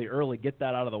relatively early, get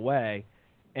that out of the way.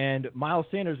 And Miles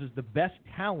Sanders is the best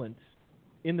talent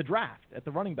in the draft at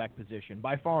the running back position,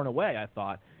 by far and away, I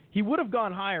thought. He would have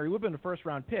gone higher. He would have been a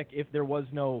first-round pick if there was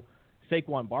no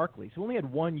Saquon Barkley. So he only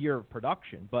had 1 year of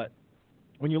production. But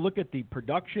when you look at the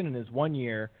production in his 1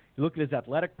 year, you look at his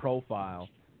athletic profile,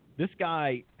 this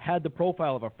guy had the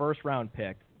profile of a first-round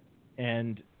pick,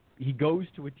 and he goes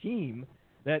to a team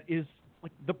that is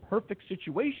like the perfect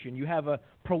situation. You have a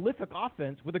prolific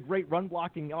offense with a great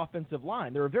run-blocking offensive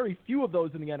line. There are very few of those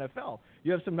in the NFL.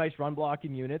 You have some nice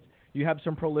run-blocking units. You have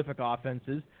some prolific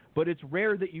offenses, but it's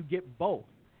rare that you get both.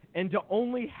 And to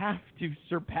only have to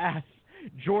surpass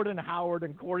Jordan Howard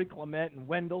and Corey Clement and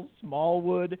Wendell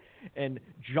Smallwood and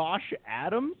Josh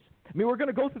Adams, I mean, we're going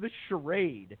to go through this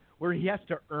charade where he has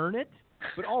to earn it,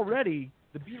 but already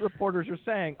the beat reporters are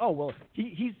saying, oh, well,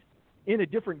 he's in a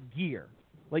different gear.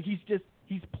 Like he's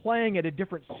playing at a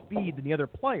different speed than the other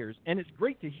players, and it's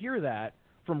great to hear that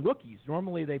from rookies.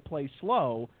 Normally they play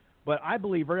slow, but I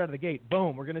believe right out of the gate,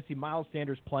 boom, we're going to see Miles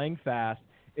Sanders playing fast.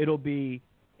 It'll be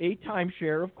a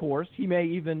timeshare, of course. He may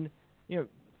even,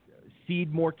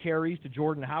 cede more carries to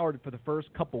Jordan Howard for the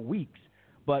first couple weeks,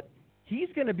 but he's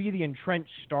going to be the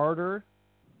entrenched starter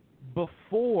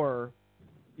before,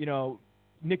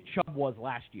 Nick Chubb was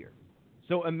last year.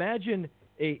 So imagine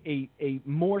a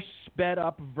more sped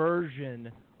up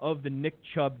version of the Nick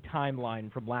Chubb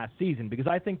timeline from last season, because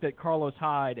I think that Carlos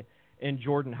Hyde and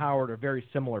Jordan Howard are very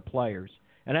similar players.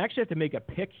 And I actually have to make a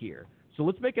pick here. So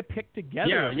let's make a pick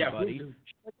together, everybody.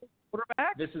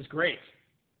 Quarterback? This is great.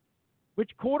 Which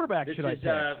quarterback should I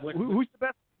pick? Who's the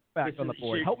best quarterback on the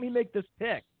board? Help me make this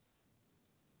pick.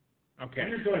 Okay.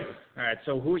 All right.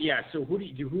 So who do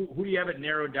you have it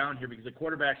narrowed down here? Because the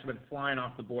quarterbacks have been flying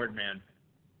off the board, man.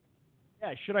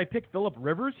 Yeah. Should I pick Phillip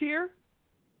Rivers here?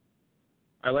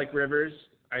 I like Rivers.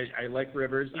 I like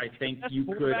Rivers. I think you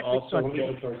could also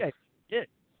go.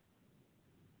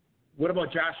 What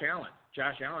about Josh Allen?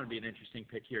 Josh Allen would be an interesting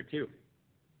pick here too.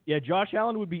 Yeah, Josh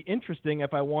Allen would be interesting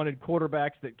if I wanted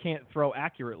quarterbacks that can't throw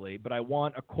accurately, but I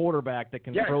want a quarterback that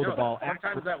can throw the ball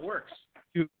sometimes that works.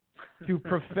 To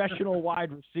professional wide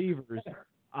receivers.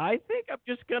 I think I'm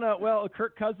just going to,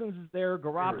 Kirk Cousins is there,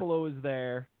 Garoppolo is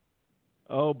there.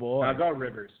 Oh, boy. I'll go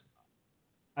Rivers.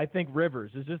 I think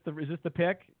Rivers. Is this the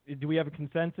pick? Do we have a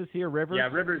consensus here, Rivers? Yeah,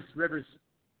 Rivers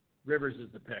is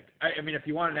the pick. I mean, if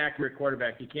you want an accurate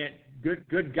quarterback, you can't.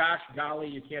 Good gosh golly,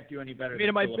 you can't do any better.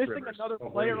 Am I missing Rivers. another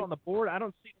player on the board? I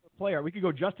don't see another player. We could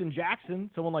go Justin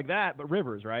Jackson, someone like that, but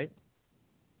Rivers, right?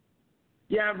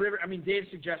 Yeah, Dave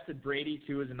suggested Brady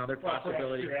too as another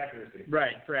possibility. For accuracy.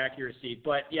 Right, for accuracy.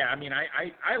 But yeah,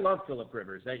 I love Phillip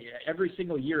Rivers. Every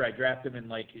single year I draft him in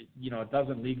a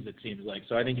dozen leagues, it seems like.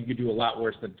 So I think you could do a lot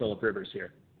worse than Phillip Rivers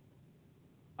here.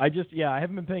 I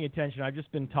haven't been paying attention. I've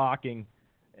just been talking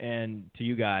and to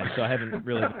you guys, so I haven't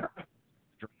really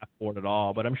draft board at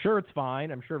all. But I'm sure it's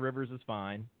fine. I'm sure Rivers is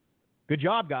fine. Good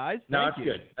job, guys. No, Thank that's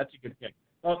you. good. That's a good pick.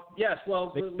 Well, yes.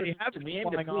 Well, they have we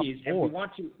aim to please, and we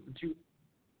want to.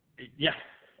 Yeah,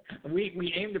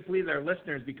 we aim to please our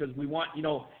listeners because we want,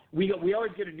 we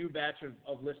always get a new batch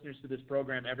of listeners to this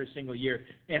program every single year.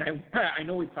 And I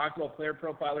know we've talked about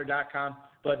playerprofiler.com,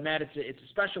 but Matt, it's a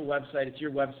special website. It's your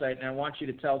website, and I want you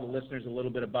to tell the listeners a little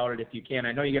bit about it if you can.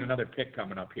 I know you get another pick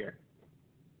coming up here.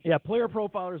 Yeah, Player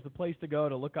Profiler is the place to go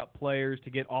to look up players, to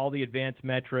get all the advanced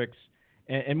metrics,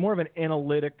 and more of an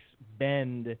analytics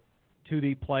bend to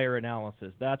the player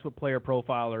analysis. That's what Player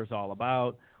Profiler is all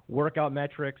about. Workout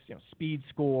metrics, speed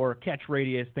score, catch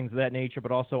radius, things of that nature,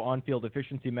 but also on-field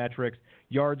efficiency metrics,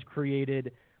 yards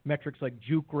created, metrics like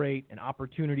juke rate and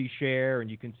opportunity share,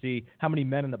 and you can see how many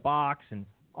men in the box and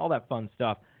all that fun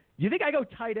stuff. Do you think I go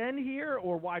tight end here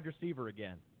or wide receiver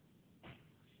again?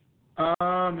 You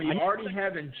already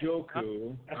have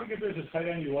Njoku. I think if there's a tight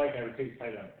end you like, I would take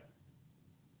tight end.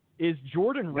 Is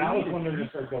Jordan Reed? Now is when they're going to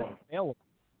start going. Available?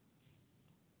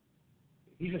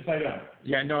 He's a tight end.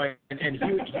 Yeah, no, and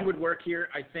he would work here.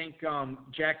 I think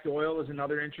Jack Doyle is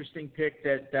another interesting pick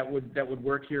that would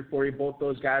work here for you. Both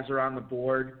those guys are on the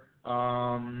board,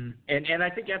 and I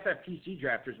think FFPC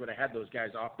drafters would have had those guys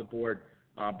off the board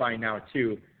by now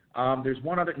too. There's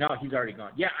one other. No, he's already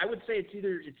gone. Yeah, I would say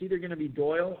it's either going to be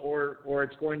Doyle or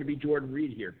it's going to be Jordan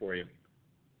Reed here for you.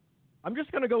 I'm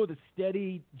just going to go with a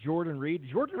steady Jordan Reed.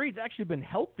 Jordan Reed's actually been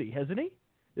healthy, hasn't he?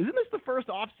 Isn't this the first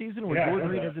off season where Jordan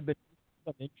Reed hasn't been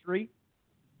some injury?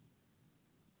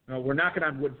 No, we're knocking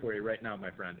on wood for you right now, my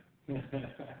friend.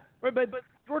 Right, but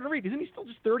Jordan Reed, isn't he still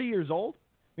just 30 years old?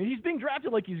 I mean, he's being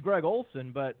drafted like he's Greg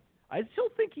Olsen, but I still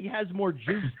think he has more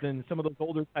juice than some of those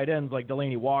older tight ends like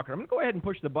Delaney Walker. I'm going to go ahead and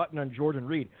push the button on Jordan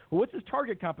Reed. Well, what's his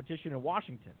target competition in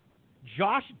Washington?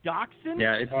 Josh Doxson?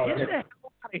 Yeah, it's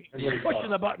pushing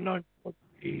the button on Jordan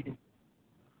Reed.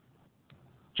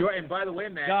 And by the way,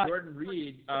 Matt, Jordan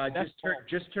Reed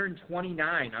just turned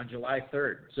 29 on July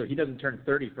 3rd, so he doesn't turn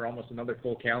 30 for almost another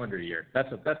full calendar year.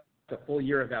 That's a full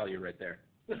year of value right there.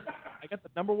 I got the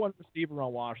number one receiver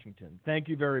on Washington. Thank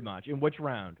you very much. In which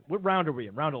round? What round are we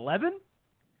in? Round 11?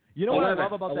 You know 11, what I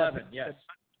love about 11, that? Yes.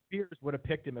 Spears would have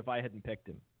picked him if I hadn't picked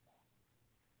him.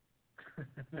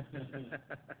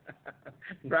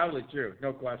 Probably true,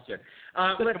 no question.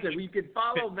 Listen, we can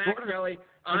follow Matt Kelly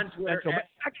on Twitter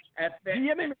at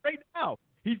DM him right now.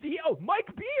 He's Mike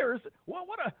Beers.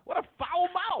 What a foul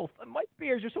mouth! Mike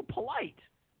Beers, you're so polite.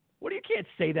 What, you can't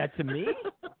say that to me?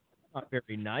 Not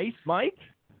very nice, Mike.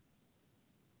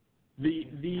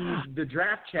 The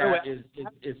draft chat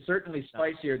is certainly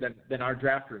spicier than our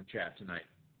draft room chat tonight.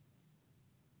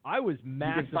 I was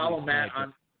massively. You can follow Matt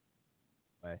on.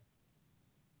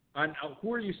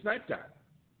 Who are you sniped on?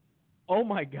 Oh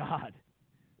my God!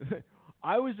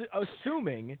 I was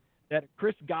assuming that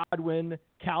Chris Godwin,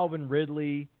 Calvin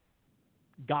Ridley,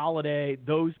 Galladay,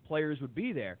 those players would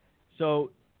be there.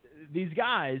 So these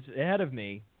guys ahead of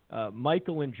me,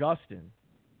 Michael and Justin,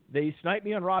 they sniped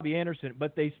me on Robbie Anderson,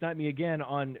 but they sniped me again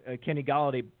on Kenny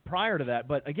Galladay prior to that.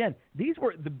 But again, these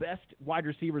were the best wide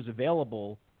receivers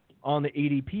available on the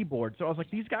ADP board. So I was like,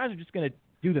 these guys are just going to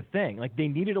do the thing. Like, they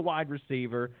needed a wide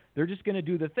receiver. They're just going to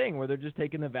do the thing where they're just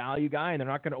taking the value guy and they're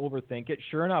not going to overthink it.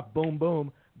 Sure enough, boom,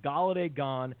 boom, Galladay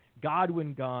gone,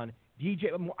 Godwin gone, DJ.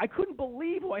 I couldn't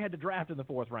believe who I had to draft in the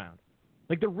fourth round.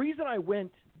 Like, the reason I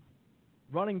went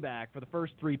running back for the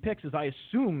first three picks is I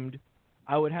assumed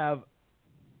I would have,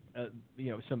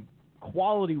 some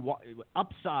quality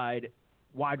upside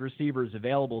wide receivers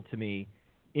available to me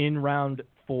in round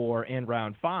 4 and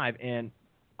round 5, and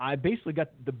I basically got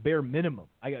the bare minimum.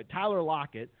 I got Tyler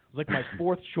Lockett, was like my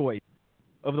fourth choice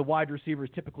of the wide receivers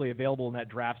typically available in that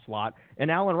draft slot, and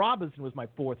Allen Robinson was my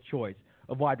fourth choice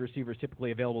of wide receivers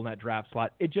typically available in that draft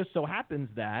slot. It just so happens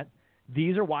that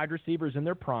these are wide receivers in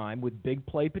their prime with big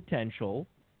play potential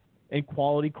and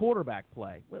quality quarterback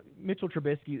play. Mitchell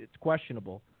Trubisky, it's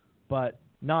questionable, but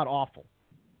not awful,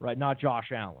 right? Not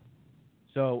Josh Allen.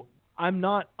 So I'm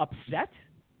not upset,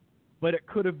 but it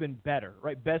could have been better,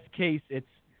 right? Best case, it's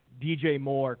DJ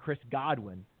Moore, Chris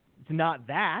Godwin. It's not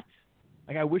that.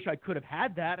 Like, I wish I could have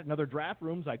had that. In other draft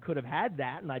rooms, I could have had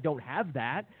that, and I don't have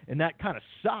that, and that kind of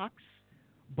sucks.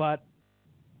 But,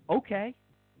 okay.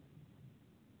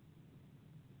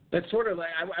 That's sort of like,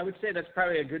 I would say that's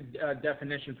probably a good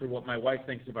definition for what my wife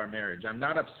thinks of our marriage. I'm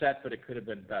not upset, but it could have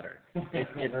been better.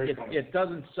 It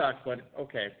doesn't suck, but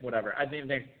okay, whatever. I think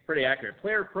that's pretty accurate.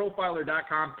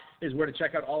 PlayerProfiler.com is where to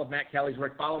check out all of Matt Kelly's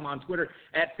work. Follow him on Twitter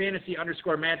at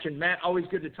 @fantasy_mansion. Matt, always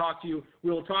good to talk to you.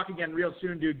 We will talk again real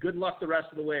soon, dude. Good luck the rest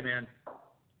of the way, man.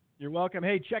 You're welcome.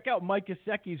 Hey, check out Mike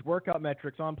Gesicki's workout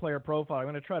metrics on Player Profile. I'm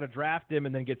going to try to draft him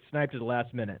and then get sniped at the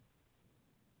last minute.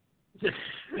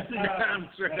 I'm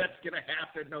sure that's going to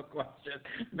happen, no question.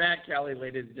 Matt Kelly,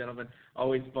 ladies and gentlemen,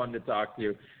 always fun to talk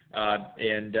to.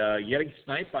 And getting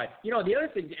sniped by, the other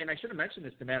thing, and I should have mentioned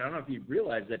this to Matt, I don't know if you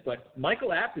realized it, but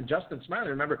Michael Apt and Justin Smiley,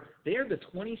 remember, they are the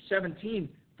 2017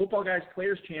 Football Guys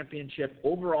Players Championship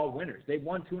overall winners. They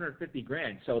won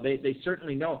 $250,000, so they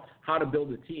certainly know how to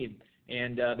build a team.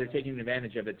 And they're taking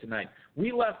advantage of it tonight.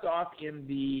 We left off in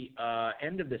the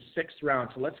end of the 6th round,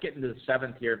 so let's get into the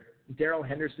 7th here. Darrell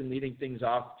Henderson leading things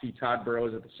off to Todd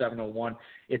Burrows at the 7:01.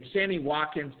 It's Sammy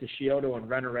Watkins to Chiodo and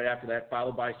Renner right after that,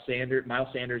 followed by Miles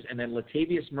Sanders, and then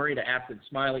Latavius Murray to Apt and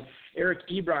Smiley. Eric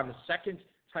Ebron, the second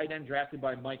tight end drafted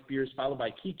by Mike Beers, followed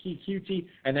by Kiki Cutie,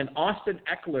 and then Austin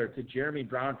Eckler to Jeremy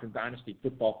Brown from Dynasty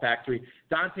Football Factory.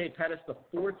 Dante Pettis, the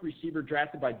 4th receiver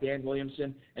drafted by Dan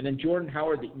Williamson, and then Jordan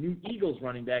Howard, the new Eagles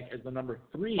running back, as the number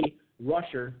 3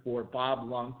 rusher for Bob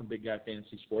Lung from Big Guy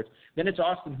Fantasy Sports. Then it's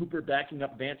Austin Hooper backing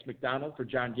up Vance McDonald for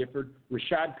John Gifford,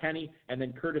 Rashad Penny, and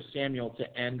then Curtis Samuel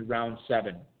to end round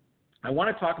 7. I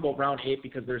want to talk about round 8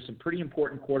 because there's some pretty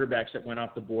important quarterbacks that went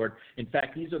off the board. In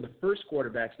fact, these are the first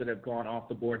quarterbacks that have gone off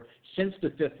the board since the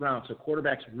 5th round. So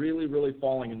quarterbacks really, really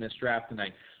falling in this draft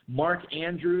tonight. Mark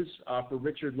Andrews for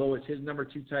Richard Lowe is his number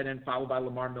 2 tight end, followed by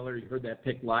Lamar Miller. You heard that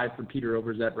pick live from Peter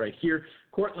Overzet right here.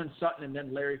 Cortland Sutton and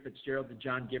then Larry Fitzgerald to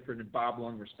John Gifford and Bob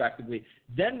Lung, respectively.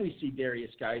 Then we see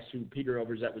Darius Geis, who Peter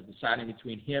Overzet was deciding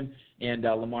between him and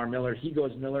Lamar Miller. He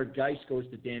goes Miller. Geis goes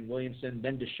to Dan Williamson.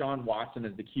 Then Deshaun Watson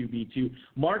as the QB2.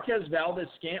 Marquez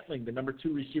Valdez-Scantling, the number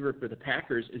 2 receiver for the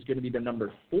Packers, is going to be the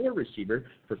number 4 receiver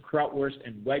for Krautwurst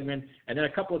and Wegman. And then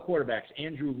a couple of quarterbacks,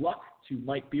 Andrew Luck to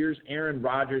Mike Beers, Aaron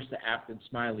Rodgers to Apt and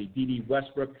Smiley. D.D.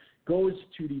 Westbrook goes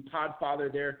to the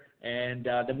podfather there, and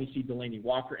then we see Delaney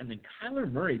Walker, and then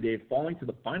Kyler Murray, Dave, falling to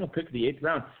the final pick of the 8th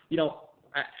round.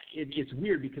 It's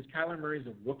weird because Kyler Murray is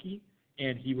a rookie,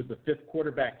 and he was the 5th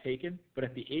quarterback taken, but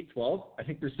at the 8-12, I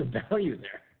think there's some value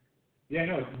there. Yeah,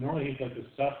 no, normally he's like the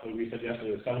stuff that we said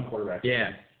yesterday, the 7 quarterback.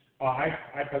 Yeah. I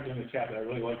put in the chat that I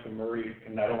really like the Murray,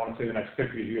 and I don't want to say the next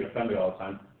pick because you get offended all the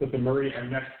time, but the Murray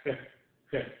and next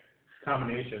pick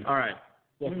combination. All right.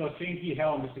 Well, even though Shane P.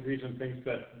 Hell disagrees and thinks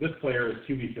that this player is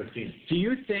QB15. Do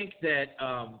you think that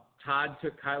Todd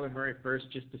took Kyler Murray first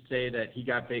just to say that he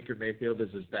got Baker Mayfield as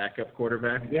his backup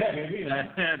quarterback? Yeah, maybe.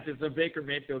 So Baker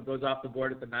Mayfield goes off the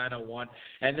board at the 9:01,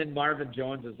 and then Marvin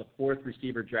Jones is the 4th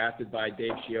receiver drafted by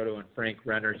Dave Chiodo and Frank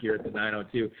Renner here at the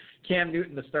 9:02. Cam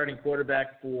Newton, the starting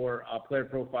quarterback for Player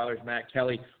Profiler's Matt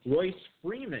Kelly. Royce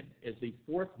Freeman is the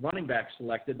 4th running back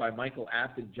selected by Michael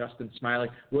Apt and Justin Smiley.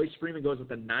 Royce Freeman goes with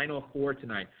the 9:04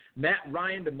 tonight. Matt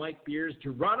Ryan to Mike Beers.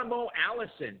 Geronimo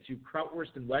Allison to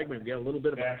Krautwurst and Wegman. We got a little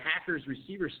bit of a Packers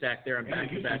receiver stack there on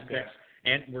back-to-back picks.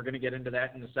 And we're going to get into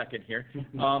that in a second here.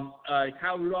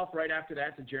 Kyle Rudolph right after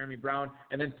that to Jeremy Brown.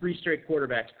 And then 3 straight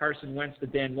quarterbacks, Carson Wentz to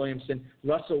Dan Williamson,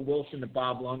 Russell Wilson to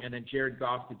Bob Lung, and then Jared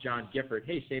Goff to John Gifford.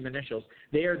 Hey, same initials.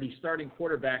 They are the starting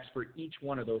quarterbacks for each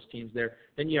one of those teams there.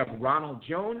 Then you have Ronald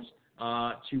Jones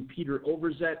to Peter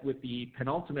Overzet with the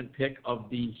penultimate pick of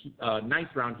the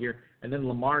 9th round here. And then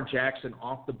Lamar Jackson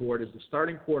off the board as the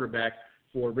starting quarterback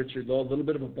for Richard Lowe. A little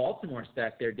bit of a Baltimore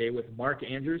stack there, Dave, with Mark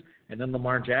Andrews and then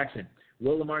Lamar Jackson.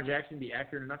 Will Lamar Jackson be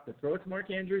accurate enough to throw it to Mark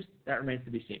Andrews? That remains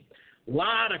to be seen. A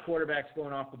lot of quarterbacks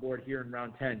going off the board here in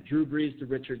round 10. Drew Brees to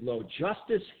Richard Lowe.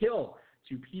 Justice Hill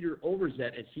to Peter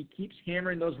Overzet as he keeps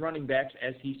hammering those running backs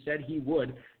as he said he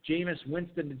would. Jameis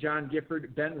Winston to John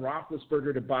Gifford, Ben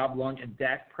Roethlisberger to Bob Lung, and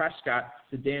Dak Prescott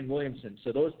to Dan Williamson.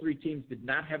 So those 3 teams did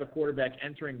not have a quarterback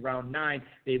entering round 9.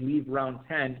 They leave round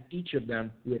 10, each of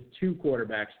them with 2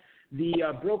 quarterbacks. The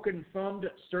broken-thumbed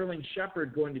Sterling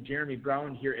Shepard going to Jeremy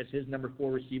Brown here as his number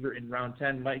 4 receiver in round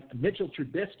 10. Mitchell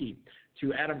Trubisky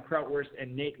to Adam Krautwurst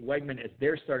and Nate Wegman as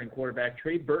their starting quarterback.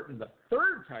 Trey Burton, the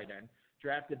 3rd tight end,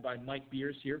 drafted by Mike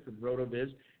Beers here from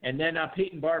RotoViz. And then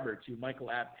Peyton Barber to Michael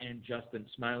App and Justin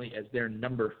Smiley as their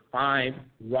number 5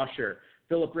 rusher.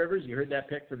 Phillip Rivers, you heard that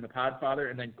pick from the Podfather.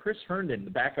 And then Chris Herndon,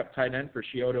 the backup tight end for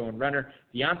Chiodo and Renner.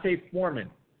 Deontay Foreman,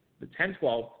 the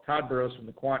 10-12, Todd Burrows from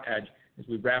the Quant Edge as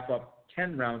we wrap up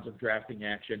 10 rounds of drafting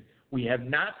action. We have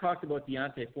not talked about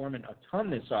Deontay Foreman a ton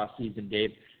this offseason,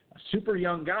 Dave. A super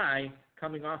young guy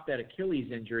coming off that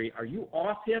Achilles injury. Are you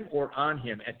off him or on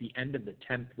him at the end of the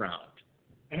 10th round?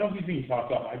 I know he's being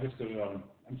talked up.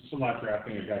 I'm still not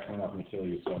drafting a guy coming off an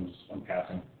Achilles, so I'm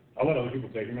passing. I'll let other people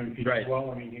take him. If he does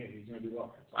well, he's going to do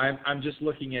well. I'm just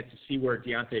looking to see where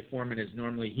Deontay Foreman is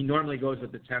normally. He normally goes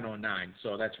with the 10:09,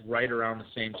 so that's right around the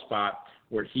same spot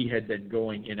where he had been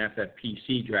going in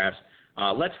FFPC drafts.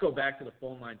 Let's go back to the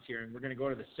phone lines here, and we're going to go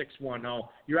to the 610.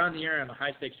 You're on the air on the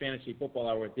High Stakes Fantasy Football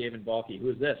Hour with Dave and Balky.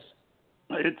 Who is this?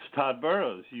 It's Todd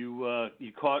Burrows. You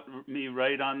caught me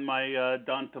right on my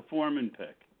Donta Foreman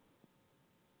pick.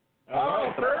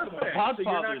 Oh, perfect.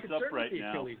 Podfather's up right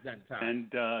now, Achilles, then, Todd. and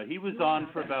he was on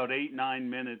for about 8-9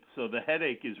 minutes, so the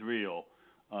headache is real.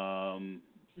 That's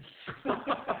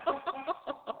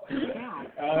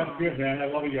good, man. I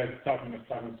love you guys talking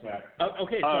smack.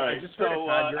 Okay, so all right. I just heard it,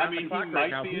 Todd. You're on the clock he right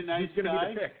might now. be a nice who's going to guy,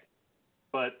 be the pick?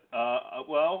 But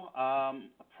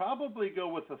probably go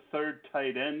with a third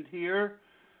tight end here.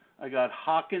 I got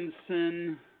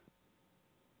Hawkinson.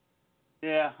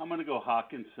 Yeah, I'm going to go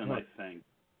Hawkinson, I think.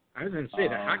 I was going to say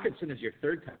that Hawkinson is your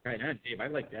third tight end, Dave. I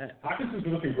like that. Hawkinson's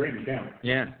been looking great in camp.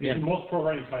 Yeah. He's the most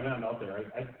pro-ready tight end out there.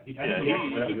 I think he's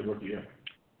a good rookie year.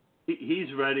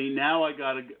 He's ready. Now I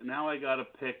got to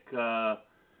pick. I'm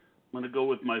going to go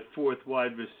with my 4th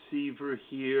wide receiver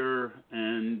here,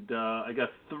 and I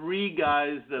got 3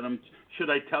 guys that I'm. Should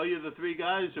I tell you the 3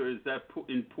 guys, or is that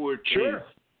in poor taste? Sure.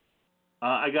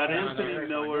 I got Anthony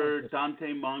Miller,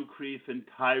 Dante Moncrief, and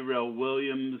Tyrell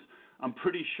Williams. I'm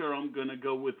pretty sure I'm going to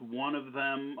go with one of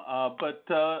them, but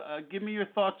give me your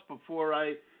thoughts before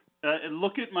I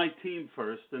look at my team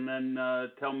first, and then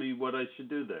tell me what I should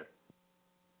do there.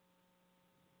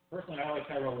 Personally, I like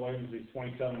Tyrell Williams. He's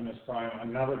 27 in his prime.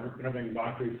 I'm not a big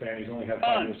Moncrief fan. He's only had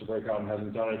 5 years to break out and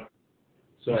hasn't done it.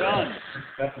 So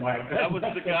that's my. That was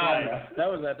the guy. That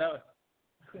was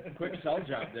a quick sell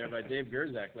job there by Dave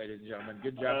Gerzak, ladies and gentlemen.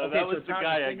 Good job. That was the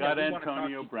guy. I got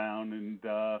Antonio Brown, and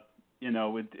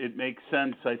it makes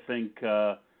sense. I think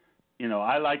I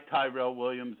like Tyrell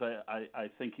Williams. I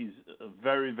think he's a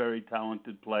very, very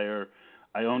talented player.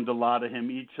 I owned a lot of him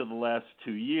each of the last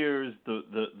 2 years.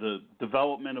 The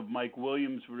development of Mike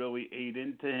Williams really ate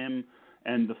into him,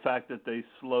 and the fact that they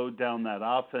slowed down that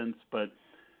offense. But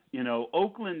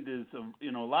Oakland is a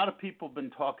lot of people have been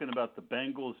talking about the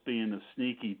Bengals being a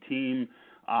sneaky team.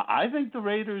 I think the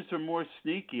Raiders are more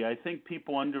sneaky. I think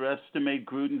people underestimate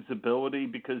Gruden's ability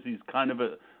because he's kind of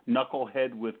a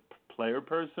knucklehead with player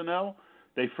personnel.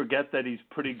 They forget that he's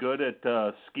pretty good at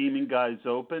scheming guys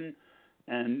open.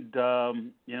 And,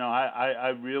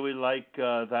 I really like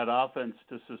that offense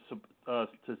to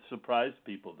surprise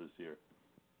people this year.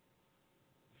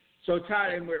 So,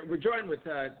 Todd, and we're joined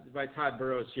by Todd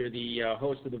Burrows here, the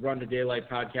host of the Run to Daylight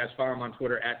podcast. Follow him on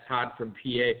Twitter at Todd from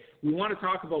PA. We want to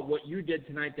talk about what you did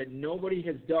tonight that nobody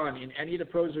has done in any of the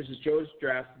Pros vs. Joe's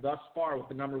draft thus far with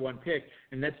the number 1 pick,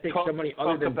 and let's take somebody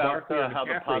other than Barkley or how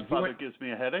McCaffrey. The Podfather gives me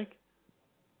a headache?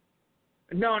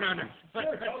 No. Sure, I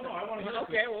want to hear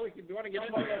okay, well, you want to get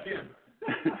into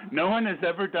No one has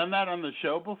ever done that on the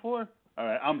show before? All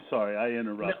right, I'm sorry, I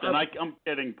interrupted. No, I'm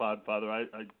kidding, Podfather.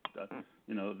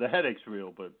 The headache's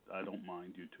real, but I don't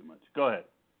mind you too much. Go ahead.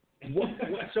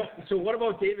 So what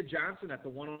about David Johnson at the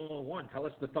 101? Tell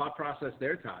us the thought process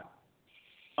there, Todd.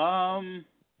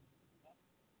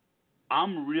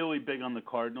 I'm really big on the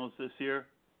Cardinals this year,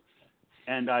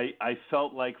 and I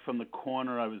felt like from the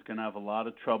corner I was going to have a lot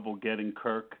of trouble getting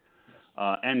Kirk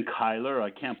and Kyler. I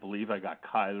can't believe I got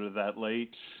Kyler that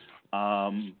late.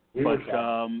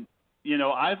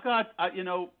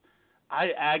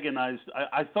 I agonized.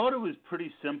 I thought it was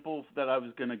pretty simple that I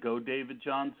was going to go David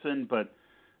Johnson, but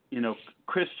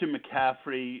Christian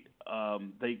McCaffrey.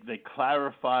 They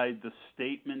clarified the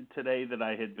statement today that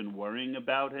I had been worrying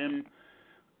about him.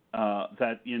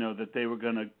 That they were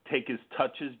going to take his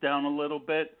touches down a little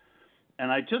bit,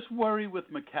 and I just worry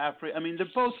with McCaffrey. I mean, they're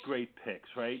both great picks,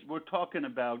 right? We're talking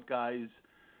about guys.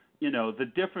 The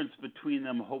difference between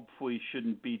them hopefully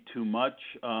shouldn't be too much.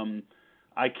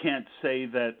 I can't say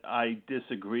that I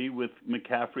disagree with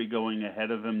McCaffrey going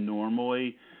ahead of him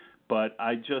normally, but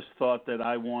I just thought that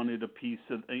I wanted a piece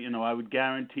of, I would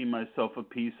guarantee myself a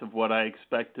piece of what I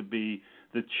expect to be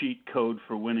the cheat code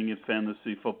for winning at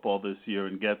fantasy football this year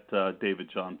and get David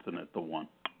Johnson at the 1.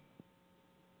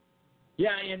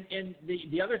 Yeah, and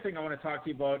the other thing I want to talk to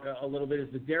you about a little bit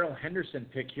is the Darrell Henderson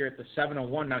pick here at the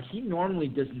 701. Now, he normally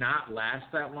does not last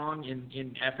that long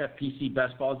in FFPC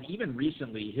best balls. Even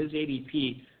recently, his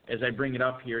ADP, as I bring it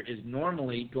up here, is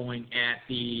normally going at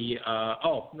the,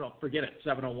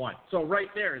 701. So right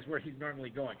there is where he's normally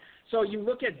going. So you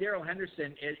look at Darrell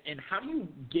Henderson, and how do you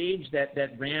gauge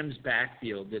that Rams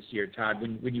backfield this year, Todd?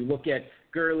 When you look at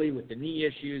Gurley with the knee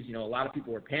issues, a lot of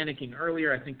people were panicking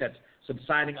earlier. I think that's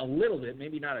subsiding a little bit,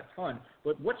 maybe not a ton.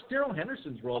 But what's Darrell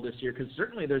Henderson's role this year? Because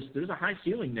certainly there's a high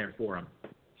ceiling there for him.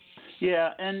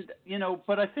 Yeah, and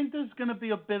but I think there's going to be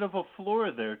a bit of a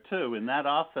floor there too in that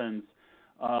offense.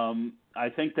 I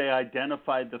think they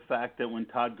identified the fact that when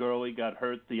Todd Gurley got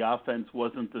hurt, the offense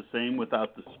wasn't the same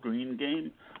without the screen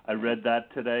game. I read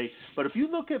that today. But if you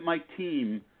look at my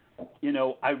team,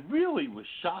 I really was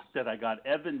shocked that I got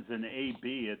Evans and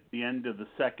AB at the end of the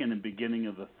second and beginning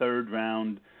of the third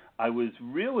round. I was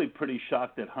really pretty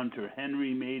shocked that Hunter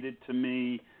Henry made it to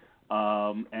me,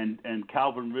 and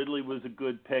Calvin Ridley was a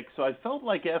good pick. So I felt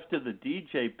like after the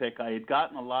DJ pick, I had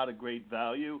gotten a lot of great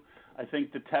value. I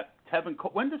think the Tevin.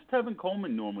 When does Tevin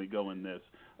Coleman normally go in this?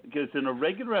 Because in a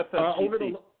regular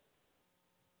FFPC.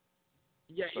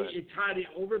 Todd,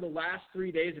 over the last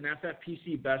 3 days in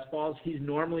FFPC best balls, he's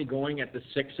normally going at the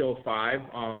 605.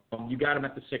 You got him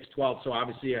at the 612, so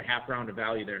obviously a half round of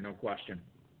value there, no question.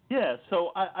 Yeah,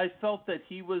 so I felt that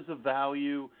he was a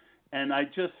value, and I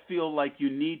just feel like you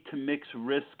need to mix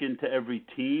risk into every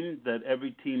team, that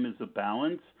every team is a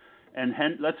balance. And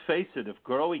let's face it, if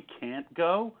Gurley can't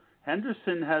go,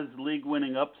 Henderson has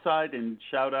league-winning upside, and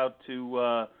shout out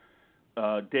to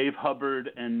Dave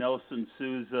Hubbard and Nelson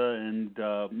Souza and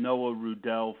Noah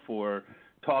Rudell for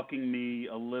talking me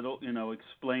a little,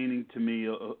 explaining to me,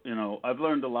 I've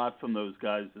learned a lot from those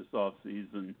guys this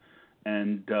offseason,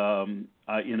 and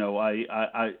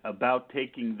I about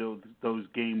taking those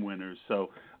game winners.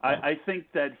 So I think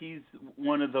that he's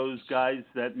one of those guys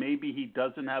that maybe he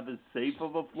doesn't have as safe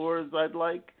of a floor as I'd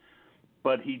like,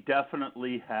 but he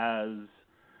definitely has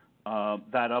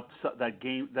that upside,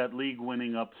 that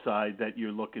league-winning upside that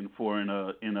you're looking for in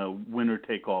a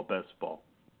winner-take-all best ball.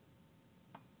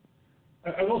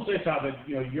 I will say, Todd, that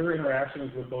your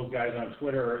interactions with those guys on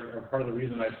Twitter are part of the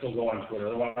reason I still go on Twitter.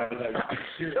 Otherwise, I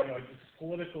hear it's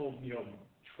political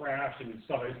trash and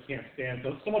stuff I just can't stand.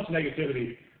 So much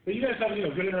negativity. But you guys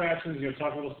have good interactions.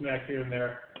 Talk a little smack here and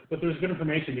there. But there's good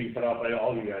information being put out by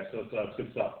all you guys, so it's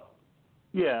good stuff.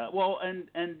 Yeah, well, and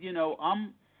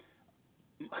I'm.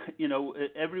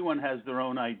 Everyone has their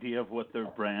own idea of what their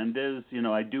brand is.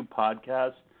 I do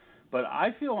podcasts, but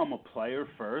I feel I'm a player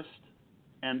first,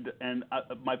 and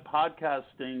my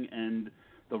podcasting and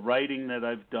the writing that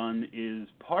I've done is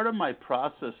part of my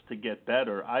process to get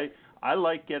better. I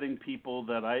like getting people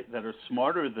that are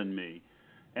smarter than me,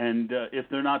 and if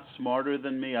they're not smarter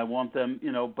than me, I want them.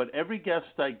 But every guest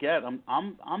I get,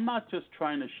 I'm not just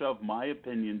trying to shove my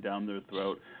opinion down their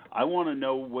throat. I want to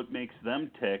know what makes them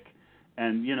tick.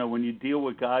 And, when you deal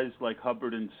with guys like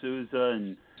Hubbard and Souza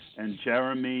and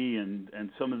Jeremy and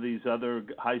some of these other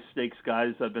high-stakes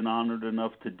guys I've been honored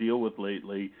enough to deal with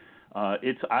lately,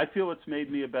 I feel it's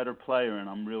made me a better player, and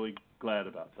I'm really glad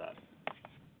about that.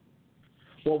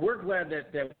 Well, we're glad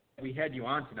that we had you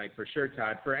on tonight for sure,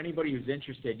 Todd. For anybody who's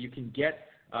interested, you can get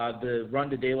the Run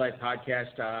to Daylight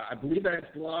podcast. I believe that's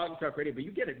Blog Talk Radio, but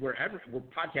you get it wherever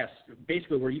podcasts,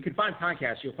 basically where you can find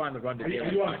podcasts, you'll find the Run to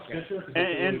Daylight podcast.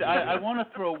 And I want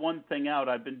to throw one thing out.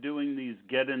 I've been doing these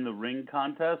Get in the Ring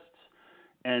contests,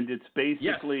 and it's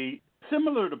basically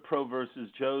similar to Pro versus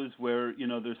Joe's, where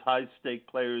there's high-stake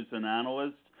players and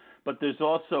analysts, but there's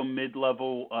also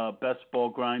mid-level best ball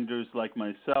grinders like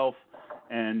myself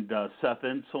and Seth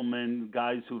Inselman,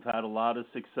 guys who've had a lot of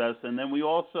success, and then we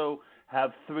also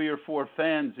have 3 or 4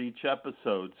 fans each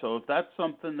episode. So if that's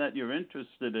something that you're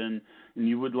interested in and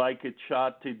you would like a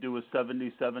shot to do a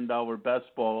 $77 best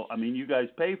ball, I mean, you guys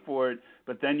pay for it,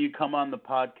 but then you come on the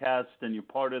podcast and you're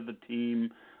part of the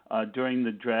team during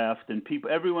the draft, and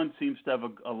everyone seems to have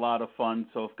a lot of fun.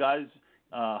 So if guys,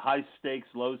 high stakes,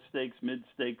 low stakes, mid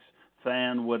stakes,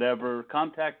 fan, whatever,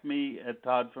 contact me at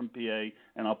Todd from PA,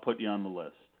 and I'll put you on the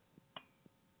list.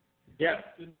 Yeah,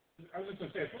 I was just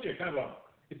going to say, it's really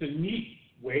it's a neat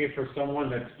way for someone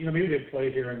that, maybe they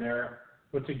play here and there,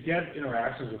 but to get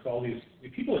interactions with all these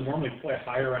people that normally play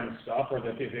higher end stuff, or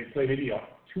that they play maybe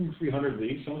 200-300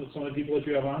 leagues, some of the people that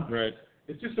you have on. Right.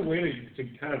 it's just a way to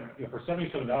kind of, for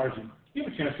 $77, you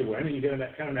have a chance to win, and you get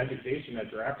that kind of an education at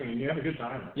drafting, and you have a good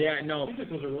time. Yeah, no. I think that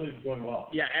those are really going well.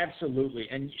 Yeah, absolutely.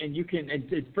 And you can,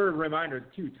 and for a reminder,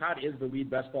 too, Todd is the lead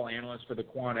best ball analyst for the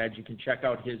Quant Edge. You can check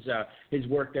out his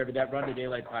work there, but that Run to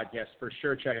Daylight podcast, for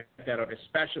sure check that out,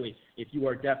 especially if you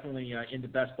are definitely into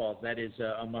best balls. That is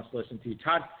a must-listen to.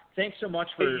 Todd, thanks so much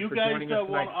for joining us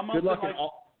tonight. Good luck in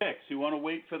all. Picks. You want to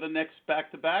wait for the next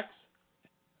back-to-backs?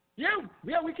 Yeah,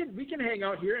 we can hang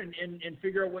out here and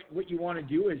figure out what you want to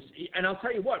do is, and I'll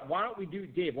tell you what. Why don't we do,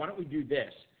 Dave? Why don't we do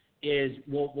this? Is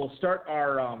we'll start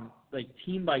our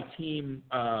team by team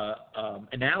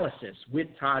analysis with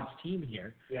Todd's team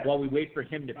here while we wait for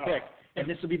him to pick, and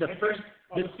this will be the first.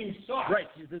 This team sucks. Right.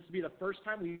 This will be the first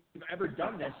time we've ever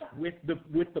done this with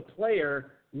the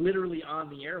player literally on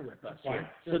the air with us. Right?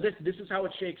 So this is how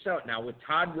it shakes out now with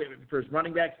Todd for his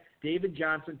running backs. David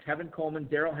Johnson, Tevin Coleman,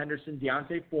 Darrell Henderson,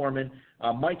 Deontay Foreman,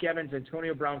 Mike Evans,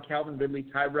 Antonio Brown, Calvin Ridley,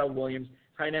 Tyrell Williams,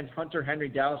 tight ends Hunter Henry,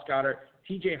 Dallas Goedert,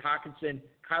 T.J. Hawkinson,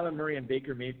 Kyler Murray, and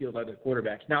Baker Mayfield are the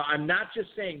quarterbacks. Now, I'm not just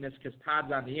saying this because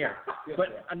Todd's on the air,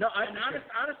 but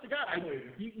honest to God,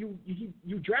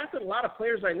 you drafted a lot of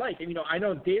players I like. And, I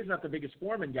know Dave's not the biggest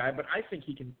Foreman guy, but I think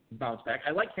he can bounce back.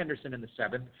 I like Henderson in the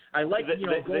 7th. I like,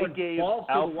 going balls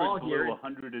to the wall here.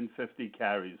 150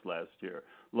 carries last year.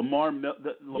 Lamar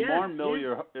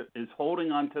Miller is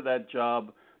holding on to that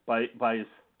job by his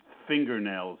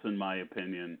fingernails, in my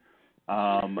opinion.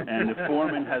 And if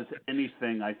Foreman has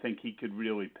anything, I think he could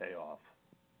really pay off.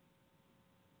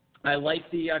 I like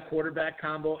the quarterback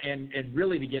combo, and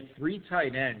really to get 3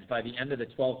 tight ends by the end of the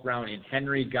 12th round in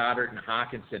Henry, Goddard, and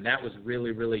Hawkinson, that was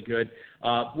really, really good.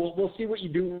 We'll see what you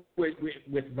do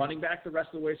with running back the rest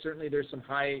of the way. Certainly there's some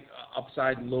high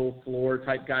upside, low floor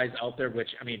type guys out there, which,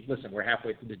 listen, we're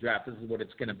halfway through the draft. This is what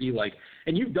it's going to be like.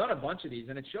 And you've done a bunch of these,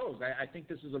 and it shows. I think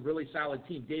this is a really solid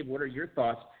team. Dave, what are your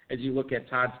thoughts as you look at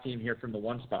Todd's team here from the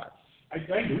 1 spot? I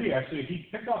agree, actually. He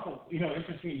picked off,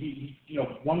 interesting,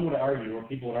 one would argue, or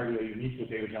people would argue that he needs with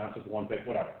David Johnson for 1 pick,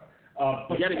 whatever.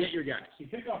 But you got to get your guys. He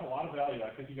picked off a lot of value.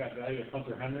 I think he got value with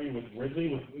Hunter Henry, with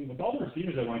Ridley, with all the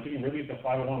receivers that went. I think Ridley at the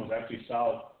 501 was actually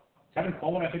solid. Tevin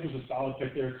Coleman, I think, was a solid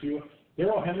pick there, too.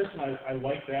 Darrell Henderson, I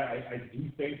like that. I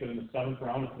do think that in the 7th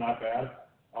round, it's not bad.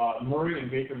 Murray and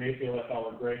Baker Mayfield, I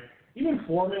thought were great. Even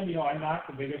Foreman, I'm not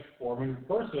the biggest Foreman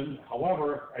person.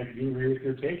 However, I do agree with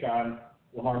your take on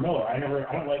Lamar Miller. I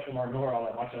don't like Lamar Miller all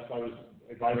that much. That's why I was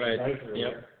advising guys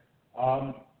earlier.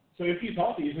 So if he's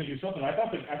healthy, he's going to do something. I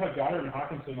thought Goddard and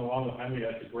Hawkinson along with Henry,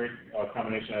 that's a great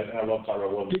combination. I love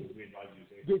Tyrell Williams.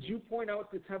 Did you point out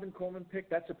the Tevin Coleman pick?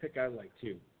 That's a pick I like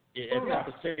too. At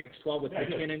the 6-12 with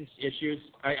McKinnon's issues,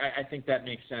 I think that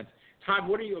makes sense. Todd,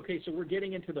 what are you? Okay, so we're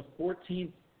getting into the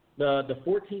 14th. The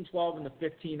 14-12 and the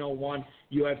 15-01,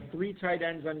 you have 3 tight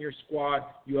ends on your squad.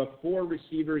 You have 4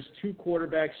 receivers, 2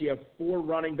 quarterbacks. You have 4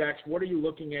 running backs. What are you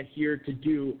looking at here to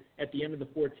do at the end of the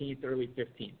 14th, early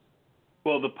 15th?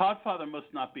 Well, the Podfather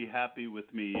must not be happy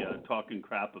with me talking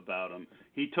crap about him.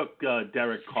 He took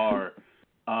Derek Carr.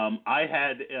 I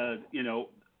had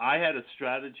a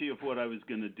strategy of what I was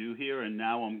going to do here, and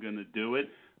now I'm going to do it.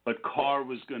 But Carr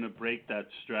was going to break that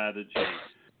strategy.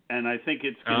 And I think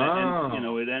it's going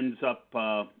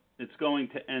to it's going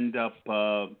to end up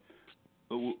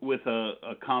with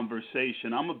a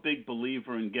conversation. I'm a big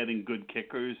believer in getting good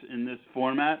kickers in this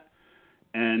format,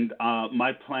 and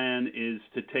my plan is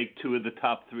to take 2 of the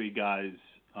top 3 guys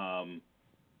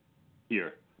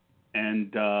here,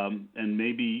 and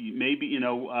maybe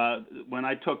when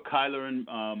I took Kyler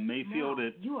and Mayfield,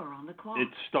 it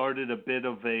started a bit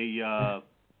of a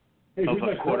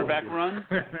quarterback run,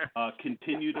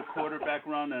 continued a quarterback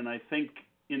run, and I think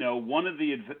one of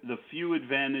the few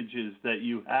advantages that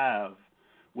you have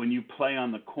when you play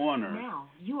on the corner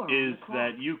is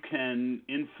that you can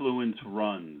influence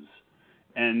runs,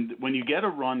 and when you get a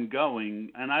run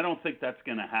going, and I don't think that's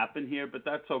going to happen here, but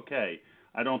that's okay.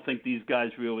 I don't think these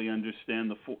guys really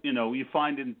understand you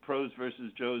find in pros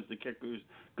versus Joes the kickers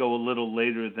go a little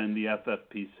later than the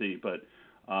FFPC, but.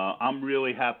 I'm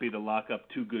really happy to lock up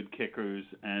 2 good kickers,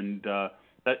 and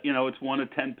it's 1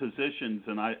 of 10 positions,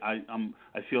 and I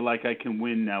feel like I can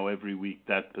win now every week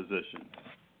that position.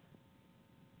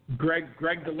 Greg,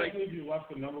 the late. You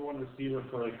left the number 1 receiver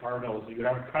for the Cardinals. You could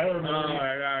have Kyler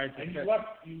Murray, and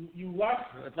you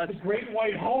left the Great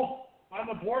White Hope on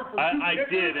the board for 2 I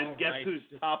kickers. did, and guess who's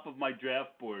top of my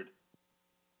draft board?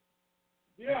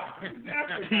 Yeah,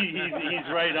 exactly.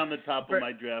 He's right on the top of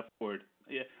my draft board.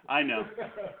 Yeah, I know.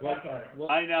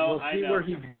 I know. We'll see where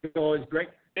he goes. Greg.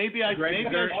 Maybe I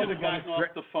should have gotten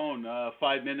off the phone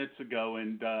 5 minutes ago,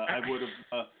 and I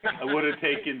would have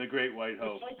taken the Great White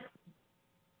Hope.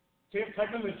 Type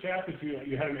in the chat that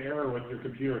you had an error with your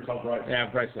computer. Tell Bryce. Yeah,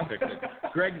 Bryce will fix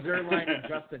it. Greg Zerline and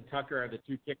Justin Tucker are the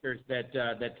two kickers that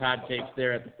Todd takes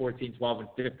there at the 14-12 and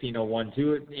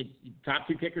 15-01. Top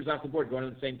two kickers off the board going to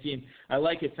the same team. I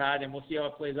like it, Todd, and we'll see how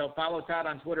it plays out. Follow Todd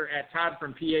on Twitter at Todd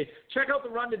from PA. Check out the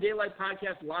Run to Daylight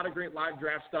podcast. A lot of great live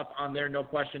draft stuff on there, no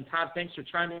question. Todd, thanks for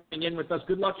chiming in with us.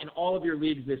 Good luck in all of your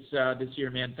leagues this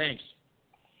year, man. Thanks.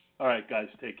 All right, guys,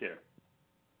 take care.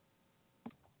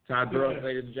 Todd Burrows,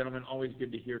 ladies and gentlemen, always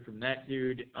good to hear from that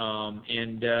dude.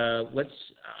 Let's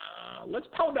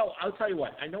pound out. I'll tell you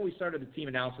what. I know we started the team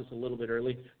analysis a little bit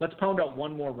early. Let's pound out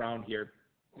one more round here,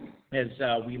 as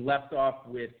we left off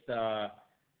with.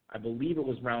 I believe it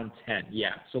was round 10. Yeah.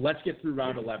 So let's get through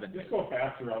round 11. Just go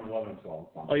fast around 11 and 12.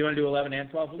 Oh, you want to do 11 and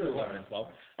 12? We'll do 11 and 12.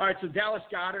 All right. So Dallas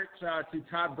Goedert to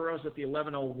Todd Burrows at the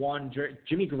 11:01.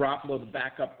 Jimmy Garoppolo, the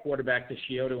backup quarterback, to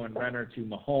Chiodo and Renner to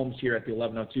Mahomes here at the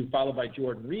 11:02. Followed by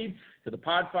Jordan Reed to the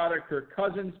Podfather, Kirk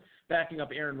Cousins, backing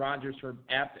up Aaron Rodgers for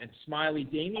Apt and Smiley.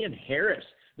 Damian Harris,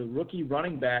 the rookie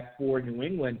running back for New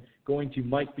England, going to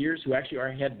Mike Beers, who actually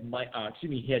already had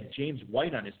he had James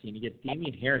White on his team. You get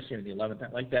Damian Harris here in the 11th.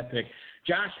 I like that pick.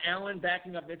 Josh Allen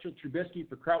backing up Mitchell Trubisky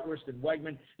for Krautwurst and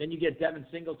Wegman. Then you get Devin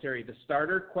Singletary, the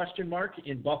starter,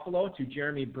 in Buffalo, to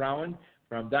Jeremy Brown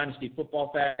from Dynasty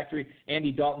Football Factory.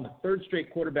 Andy Dalton, the third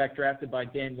straight quarterback drafted by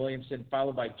Dan Williamson,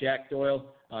 followed by Jack Doyle,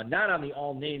 not on the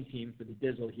all-name team for the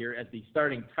Dizzle here, as the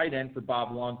starting tight end for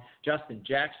Bob Long. Justin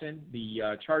Jackson,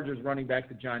 the Chargers running back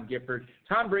to John Gifford.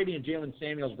 Tom Brady and Jalen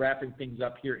Samuels wrapping things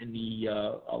up here in the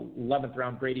 11th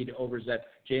round. Brady to Overzet,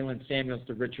 Jalen Samuels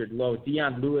to Richard Lowe.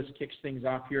 Deion Lewis kicks things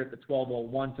off here at the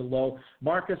 12:01 to Lowe.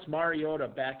 Marcus Mariota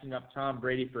backing up Tom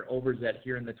Brady for Overzet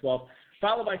here in the 12th.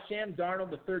 Followed by Sam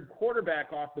Darnold, the third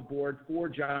quarterback off the board for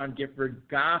John Gifford.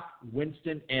 Goff,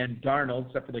 Winston, and Darnold,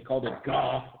 except for they called it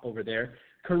Goff over there.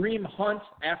 Kareem Hunt,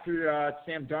 after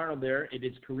Sam Darnold there, it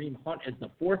is Kareem Hunt as the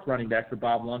fourth running back for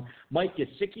Bob Long. Mike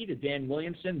Gesicki to Dan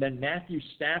Williamson. Then Matthew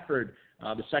Stafford,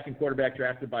 the second quarterback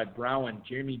drafted by Brown.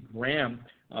 Jeremy Graham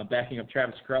backing up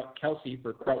Travis Kelce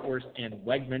for Krautwurst and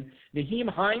Wegman. Naheem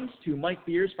Hines to Mike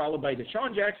Beers, followed by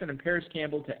Deshaun Jackson and Paris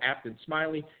Campbell to Afton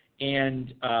Smiley.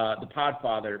 And the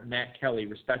Podfather, Matt Kelly,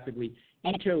 respectively.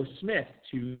 Ito Smith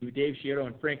to Dave Chiodo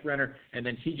and Frank Renner, and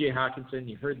then T.J. Hawkinson.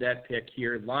 You heard that pick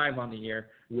here live on the air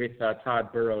with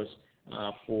Todd Burrows.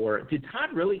 Did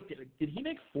Todd really? Did he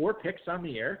make 4 picks on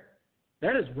the air?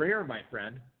 That is rare, my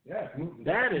friend. Yeah,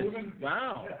 that is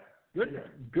wow. Yeah.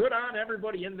 Good on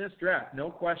everybody in this draft, no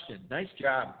question. Nice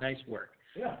job, nice work.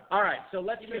 Yeah. All right, so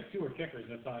let's get 2 kickers.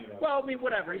 That's all you know. Well, I mean,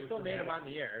 whatever. He still made them on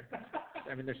the air.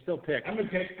 I mean, they're still picks. I'm gonna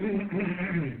pick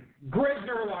Greg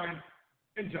Zerline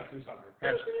and Justin Tucker.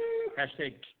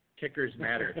 Hashtag kickers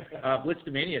matter.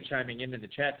 Blitzdomania chiming in the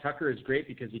chat. Tucker is great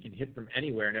because he can hit from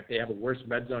anywhere, and if they have a worse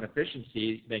red zone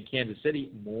efficiency than Kansas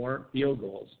City, more field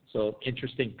goals. So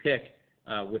interesting pick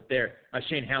with there.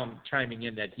 Shane Hallam chiming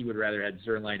in that he would rather have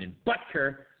Zerline and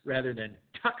Butker rather than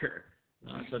Tucker.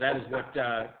 So that is what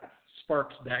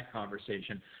sparks that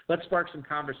conversation. Let's spark some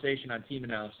conversation on team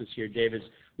analysis here, Dave.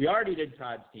 We already did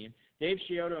Todd's team. Dave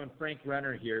Chiodo and Frank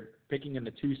Renner here picking in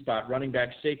the 2 spot. Running back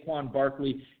Saquon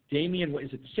Barkley. Damian,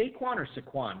 is it Saquon or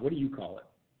Saquon? What do you call it?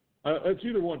 It's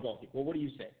either one, both. Well, what do you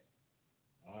say?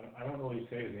 I don't really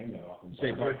say his name that often.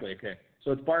 Say Barkley, okay.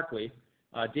 So it's Barkley.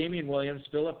 Damian Williams,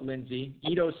 Philip Lindsay,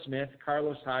 Ito Smith,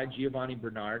 Carlos Hyde, Giovanni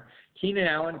Bernard, Keenan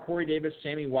Allen, Corey Davis,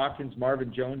 Sammy Watkins,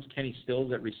 Marvin Jones, Kenny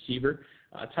Stills at receiver.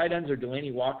 Tight ends are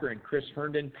Delaney Walker and Chris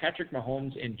Herndon, Patrick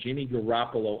Mahomes, and Jimmy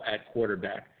Garoppolo at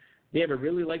quarterback. Dave, I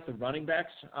really like the running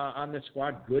backs on this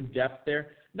squad. Good depth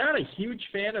there. Not a huge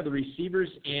fan of the receivers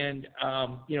and,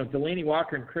 Delaney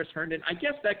Walker and Chris Herndon. I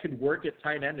guess that could work at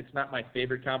tight end. It's not my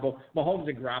favorite combo. Mahomes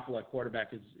and Garoppolo at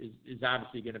quarterback is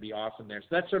obviously going to be awesome there. So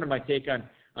that's sort of my take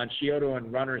on Chiodo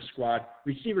and Runner's squad.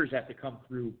 Receivers have to come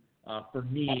through for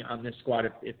me on this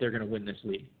squad if they're going to win this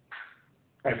league.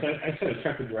 All right, so I said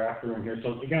check the draft room here.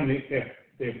 So, again,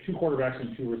 they have 2 quarterbacks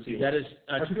and 2 receivers. That is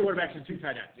 2 quarterbacks and 2 tight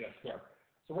ends. Yes, correct.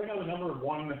 So right now the number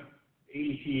 1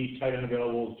 ADP tight end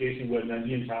available is Jason Witten, then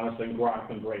Ian Thomas, then Gronk,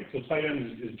 then Drake. So tight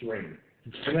end is drained.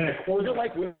 And then at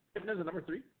quarterback, you like Witten as a number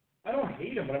 3? I don't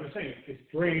hate him, but I'm just saying it's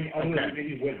drained other than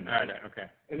maybe Witten. All right, okay.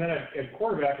 And then at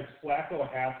quarterback, it's Flacco,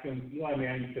 Haskins, Eli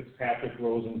Manning, Fitzpatrick,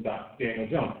 Rosen, Daniel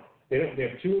Jones. They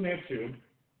have 2 and they have 2.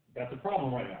 That's a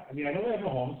problem right now. I mean, I know they have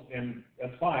Mahomes, and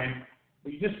that's fine,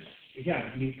 but you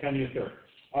need kind of a third.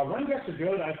 Running backs are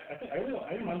good. I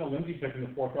didn't mind the Lindsey pick in the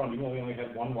 4th round, even though they only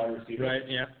had 1 wide receiver. Right,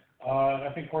 yeah. I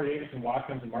think Corey Davis and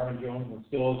Watkins and Marvin Jones and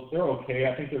Stills, they're okay.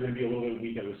 I think they're going to be a little bit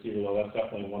weak at receiver, though. That's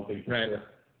definitely one thing for sure.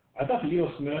 I thought the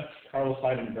Ito Smith, Carlos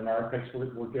Hyde, and Bernard picks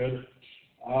were good.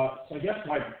 So I guess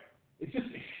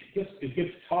it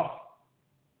gets tough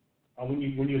when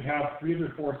you have 3 of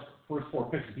your first 4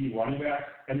 picks be running back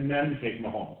and then take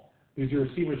Mahomes, because your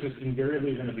receivers just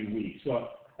invariably are going to be weak. So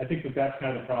I think that's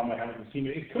kind of the problem I have with the team.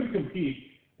 It could compete,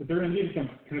 but they're going to need to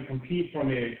compete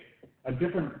from a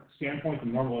different standpoint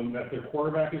than normal, in that their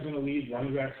quarterback is going to lead,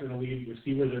 running backs are going to lead,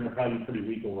 receivers are going to probably be pretty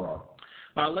weak overall.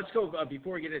 Let's go,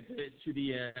 before we get to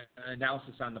the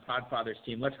analysis on the Podfathers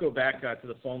team, let's go back to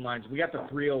the phone lines. We got the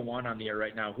 301 on the air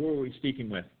right now. Who are we speaking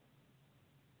with?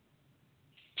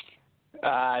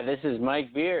 This is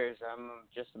Mike Beers. I'm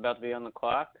just about to be on the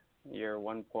clock. You're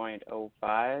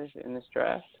 1.05 in this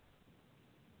draft.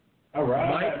 All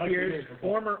right. Mike Beers,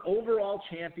 former overall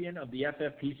champion of the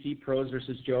FFPC Pros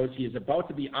versus Joes. He is about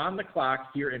to be on the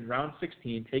clock here in round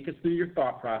 16. Take us through your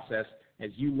thought process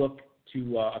as you look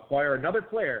to acquire another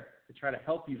player to try to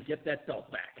help you get that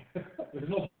belt back.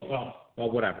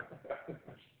 Well, whatever.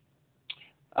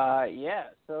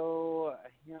 So,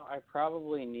 I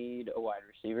probably need a wide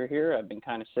receiver here. I've been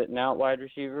kind of sitting out wide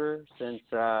receiver since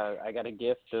I got a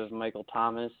gift of Michael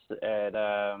Thomas at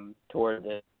toward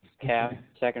the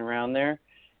second round there.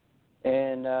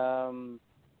 And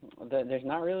there's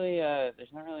not really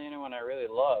anyone I really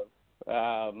love.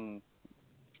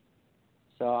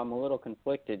 So I'm a little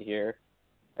conflicted here.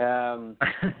 I'm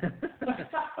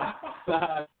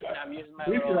using my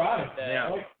little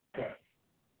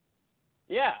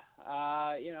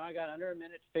I got under a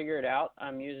minute to figure it out.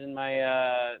 I'm using my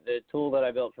the tool that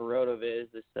I built for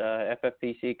RotoViz, this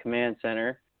FFPC Command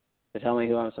Center, to tell me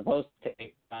who I'm supposed to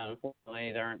take.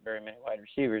 Unfortunately, there aren't very many wide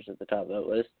receivers at the top of that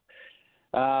list.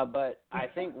 But I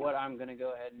think what I'm going to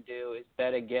go ahead and do is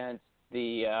bet against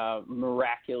the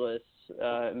miraculous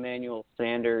Emmanuel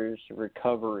Sanders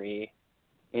recovery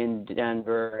in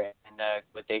Denver and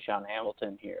with Deshaun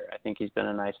Hamilton here. I think he's been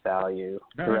a nice value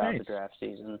throughout the draft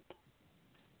season.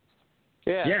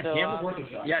 Yeah, no, what are you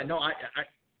saying?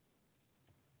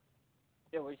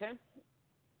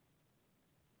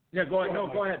 Yeah,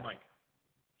 go ahead, Mike.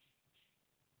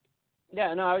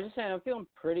 Yeah, no, I was just saying I'm feeling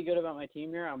pretty good about my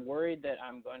team here. I'm worried that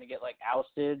I'm going to get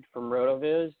ousted from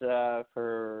RotoViz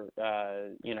for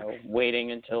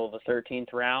waiting until the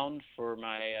 13th round for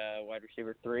my wide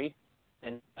receiver 3,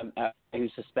 and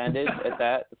who's suspended at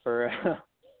that for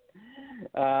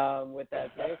with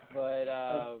that pick. But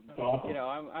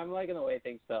I'm liking the way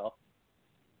things fell.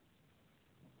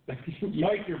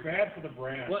 Mike, you're bad for the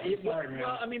brand. Well, sorry, man.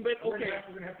 Well, I mean, but okay.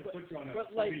 We're gonna have to put you on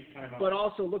but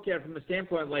also look at it from the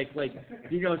standpoint,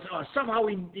 somehow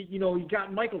we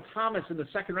got Michael Thomas in the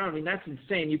second round. I mean, that's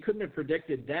insane. You couldn't have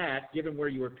predicted that, given where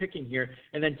you were picking here,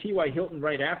 and then T.Y. Hilton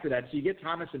right after that. So you get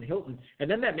Thomas and Hilton,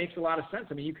 and then that makes a lot of sense.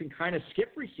 I mean, you can kind of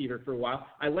skip receiver for a while.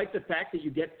 I like the fact that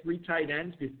you get 3 tight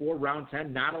ends before round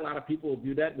 10. Not a lot of people will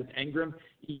do that with Engram,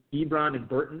 Ebron, and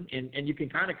Burton, and you can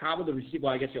kind of cobble the receiver.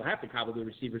 Well, I guess you'll have to cobble the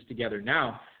receivers together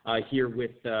now here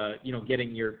with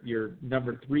getting your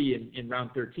number 3 in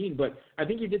round 13. But I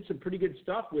think you did some pretty good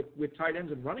stuff with tight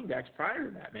ends and running backs prior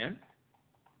to that, man.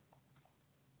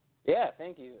 Yeah,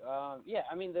 thank you.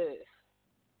 I mean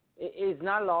it's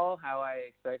not at all how I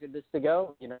expected this to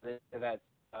go. That's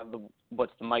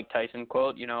what's the Mike Tyson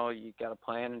quote? You got to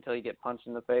plan until you get punched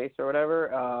in the face or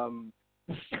whatever.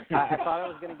 I thought I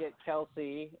was going to get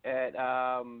Kelsey at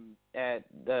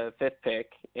the 5th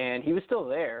pick, and he was still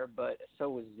there, but so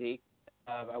was Zeke.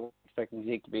 I wasn't expecting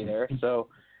Zeke to be there, so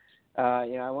I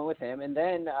went with him. And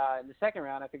then in the second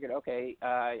round, I figured, okay,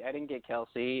 I didn't get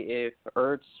Kelsey. If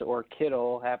Ertz or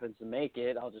Kittle happens to make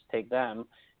it, I'll just take them.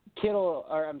 Kittle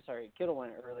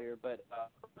went earlier, but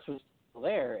Ertz was still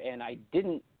there, and I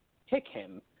didn't pick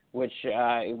him, which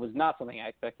it was not something I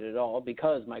expected at all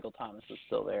because Michael Thomas was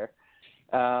still there.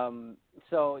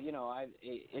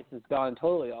 It has gone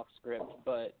totally off script,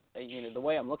 but the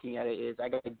way I'm looking at it is I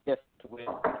got a gift with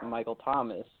Michael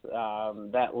Thomas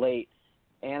that late,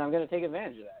 and I'm going to take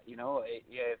advantage of that.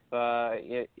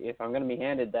 If I'm going to be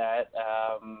handed that,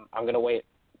 I'm going to wait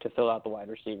to fill out the wide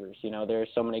receivers. There are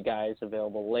so many guys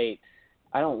available late.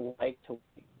 I don't like to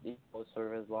wait sort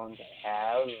of as long as I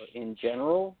have in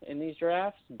general in these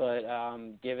drafts, but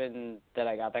given that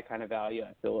I got that kind of value,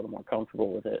 I feel a little more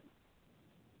comfortable with it.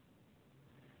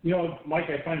 Mike,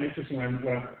 I find it interesting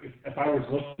if I was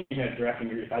looking at drafting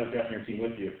your team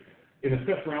with you, in the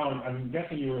 5th round, I'm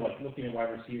guessing you were looking at wide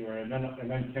receiver, and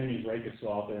then Kenny Drake is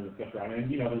still out there in the 5th round,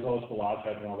 and there's all this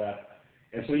velocity and all that,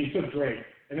 and so you took Drake,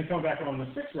 and then come back around the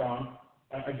 6th round,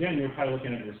 again you were probably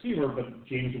looking at a receiver, but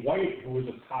James White, who was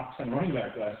a top 10 running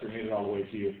back last year, made it all the way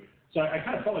to you. So I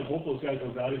kind of felt like both those guys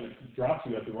were valued that dropped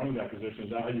you at the running back position.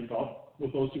 Is that how you felt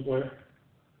with those 2 players?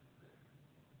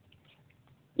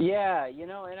 Yeah,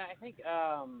 and I think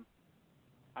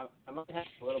I might have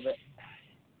a little bit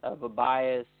of a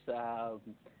bias, or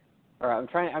I'm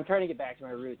trying to get back to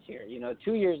my roots here.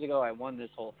 2 years ago I won this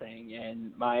whole thing,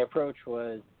 and my approach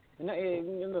was,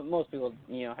 most people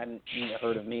hadn't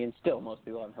heard of me, and still most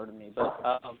people haven't heard of me, but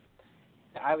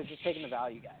I was just taking the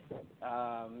value guys.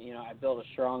 I built a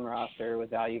strong roster with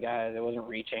value guys. I wasn't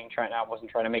I wasn't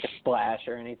trying to make a splash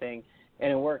or anything,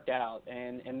 and it worked out.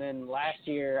 And then last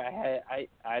year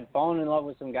I'd fallen in love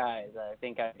with some guys. I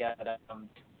think I got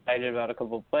excited about a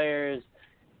couple of players.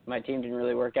 My team didn't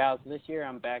really work out. So this year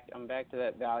I'm back to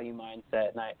that value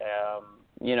mindset.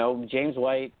 And James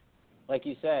White, like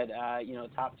you said,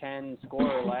 top 10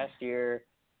 scorer last year.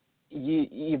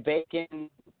 You bake in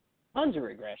tons of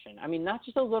regression. I mean, not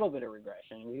just a little bit of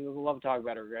regression. We love to talk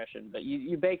about regression, but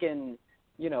you bake in,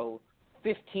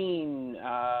 15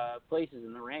 places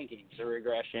in the rankings of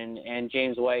regression, and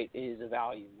James White is a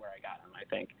value where I got him, I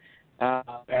think.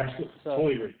 Absolutely.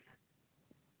 Totally agree.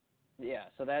 Yeah,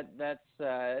 so that's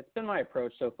it's been my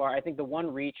approach so far. I think the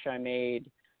one reach I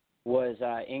made was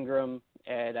Ingram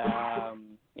at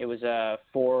it was a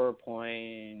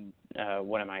 4.8.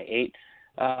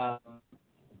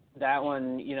 That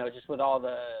one, just with all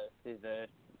the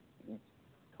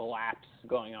collapse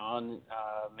going on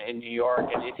in New York,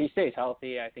 and if he stays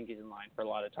healthy, I think he's in line for a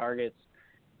lot of targets.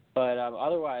 But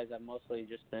otherwise, I've mostly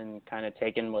just been kind of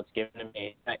taking what's given to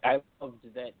me. I loved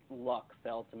that luck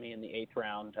fell to me in the 8th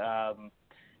round,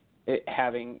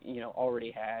 having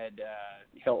already had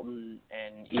Hilton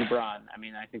and Ebron. I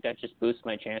mean, I think that just boosts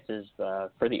my chances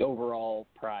for the overall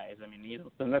prize. I mean,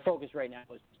 my focus right now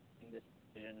is this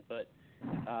decision, but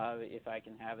if I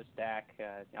can have a stack,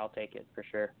 I'll take it for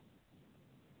sure.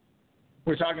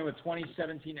 We're talking with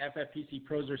 2017 FFPC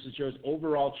Pros versus Joe's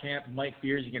overall champ, Mike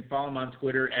Beers. You can follow him on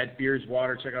Twitter at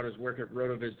BeersWater. Check out his work at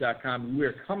rotoviz.com. We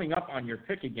are coming up on your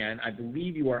pick again. I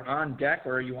believe you are on deck,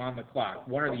 or are you on the clock?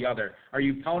 One or the other. Are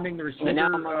you pounding the receiver? Now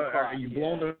I'm on the clock, are you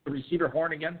blowing the receiver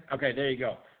horn again? Okay, there you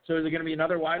go. So is it going to be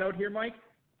another wideout here, Mike?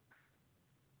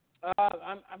 I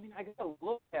got to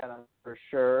look at him for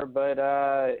sure, but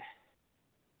I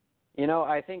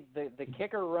think the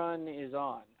kicker run is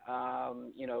on. I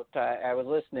was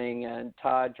listening, and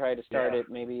Todd tried to start it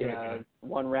maybe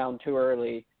one round too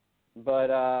early,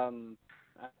 but I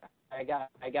got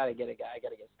to get a guy. I got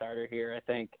to get a starter here, I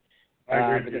think,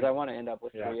 because I want to end up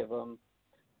with 3 of them.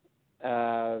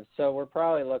 So we're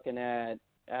probably looking at,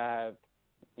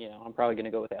 I'm probably going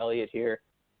to go with Elliott here,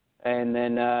 and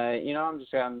then I'm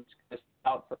just going to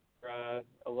out for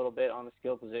a little bit on the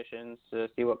skill positions to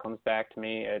see what comes back to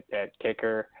me at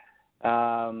kicker.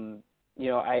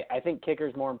 I think kicker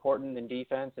is more important than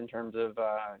defense in terms of,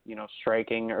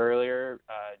 striking earlier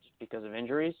just because of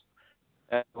injuries.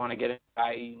 I want to get a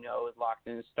guy is locked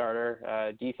in as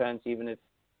starter. Defense, even if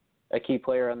a key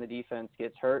player on the defense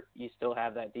gets hurt, you still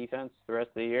have that defense the rest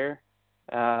of the year.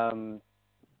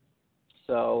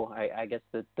 So I guess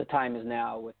the time is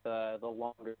now with the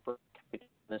longer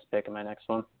this pick in my next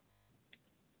one.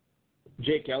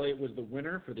 Jake Elliott was the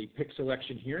winner for the pick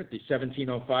selection here at the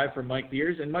 1705 for Mike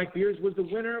Beers, and Mike Beers was the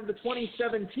winner of the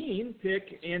 2017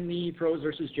 pick in the Pros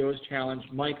versus Joe's Challenge.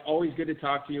 Mike, always good to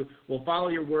talk to you. We'll follow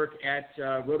your work at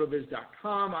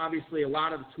rotoviz.com. Obviously, a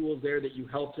lot of the tools there that you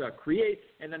helped create,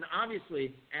 and then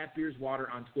obviously at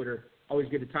BeersWater on Twitter. Always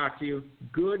good to talk to you.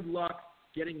 Good luck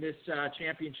getting this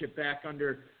championship back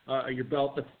under your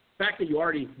belt. The fact that you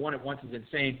already won it once is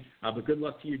insane, but good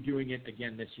luck to you doing it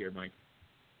again this year, Mike.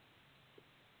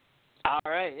 All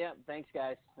right, yeah, thanks,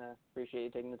 guys. Appreciate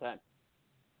you taking the time.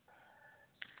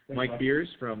 Mike Beers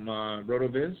from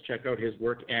RotoViz. Check out his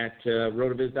work at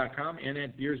rotoviz.com and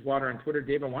at BeersWater on Twitter.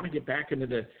 Dave, I want to get back into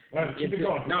the – No. I'm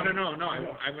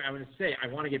going to say I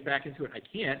want to get back into it. I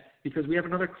can't because we have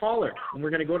another caller, and we're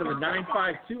going to go to the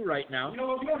 952 right now. You know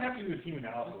what? We don't have to do the team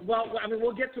analysis. Well,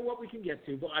 we'll get to what we can get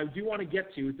to, but I do want to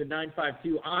get to the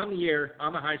 952 on the air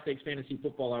on the High Stakes Fantasy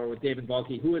Football Hour with Dave and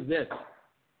Balky. Who is this?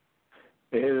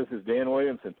 Hey, this is Dan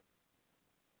Williamson.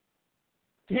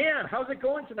 Dan, how's it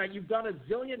going tonight? You've done a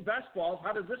zillion best balls.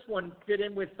 How does this one fit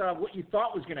in with what you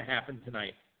thought was going to happen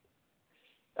tonight?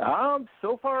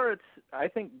 So far it's, I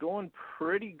think, going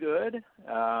pretty good.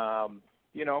 A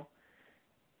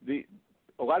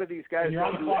lot of these guys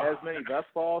don't do as many best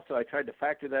balls, so I tried to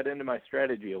factor that into my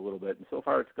strategy a little bit, and so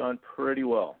far it's gone pretty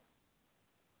well.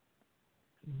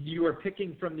 You are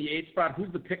picking from the 8th spot.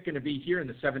 Who's the pick going to be here in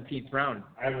the 17th round?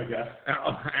 I have a guess.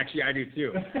 Actually, I do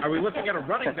too. Are we looking at a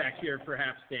running back here,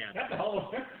 perhaps, Dan? That's a hell of a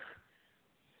pick.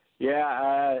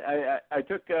 Yeah, I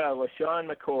took LaShawn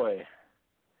McCoy.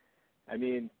 I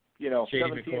mean,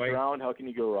 17th round, how can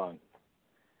you go wrong?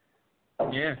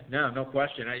 Yeah, no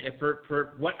question.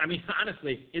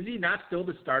 Honestly, is he not still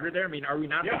the starter there? I mean, are we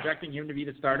not projecting him to be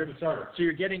the starter? The starter. So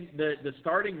you're getting the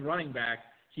starting running back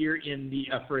here in the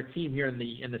for a team here in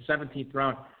the 17th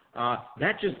round.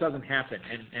 That just doesn't happen,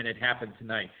 and it happened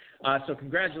tonight. So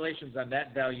congratulations on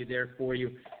that value there for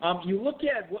you. You look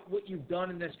at what you've done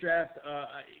in this draft.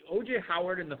 O.J.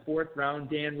 Howard in the 4th round,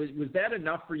 Dan, was that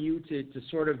enough for you to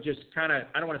sort of just kind of,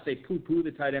 I don't want to say poo-poo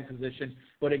the tight end position,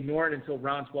 but ignore it until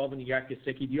round 12 when you got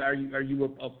Gesicki? Are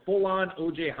you a full-on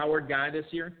O.J. Howard guy this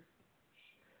year?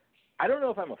 I don't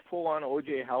know if I'm a full-on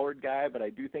O.J. Howard guy, but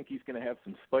I do think he's going to have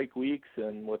some spike weeks,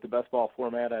 and with the best ball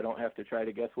format, I don't have to try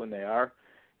to guess when they are.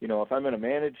 You know, if I'm in a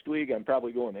managed league, I'm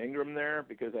probably going Ingram there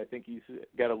because I think he's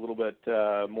got a little bit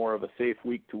more of a safe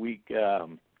week-to-week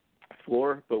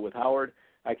floor. But with Howard,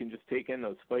 I can just take in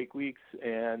those spike weeks,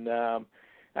 and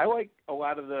I like a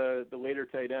lot of the later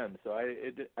tight ends. So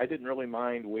I didn't really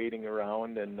mind waiting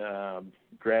around and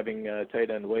grabbing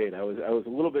tight end late. I was a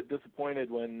little bit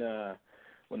disappointed when the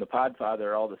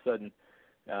Podfather all of a sudden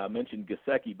mentioned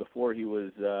Gesicki before he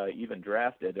was even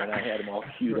drafted, and I had him all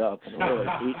queued up, and we're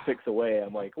like 8 picks away.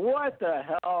 I'm like, what the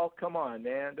hell? Come on,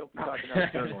 man. Don't be talking out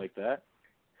of turn like that.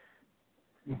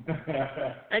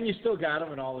 And you still got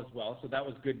him and all as well, so that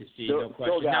was good to see, no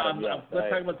question. Now, let's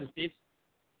talk about this.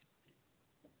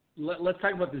 Let's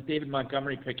talk about this David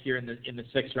Montgomery pick here in the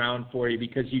 6th round for you,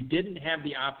 because you didn't have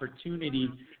the opportunity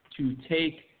to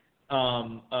take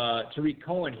Tariq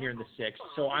Cohen here in the 6th.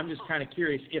 So I'm just kind of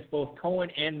curious, if both Cohen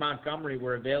and Montgomery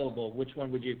were available, which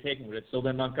one would you have taken? Would it still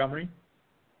been Montgomery?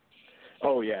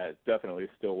 Oh, yeah, it definitely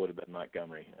still would have been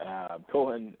Montgomery.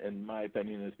 Cohen, in my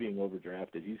opinion, is being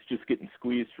overdrafted. He's just getting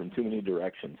squeezed from too many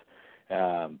directions.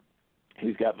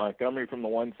 He's got Montgomery from the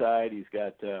one side. He's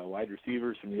got wide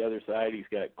receivers from the other side. He's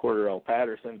got Cordarrelle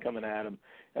Patterson coming at him.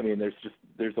 I mean,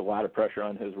 there's a lot of pressure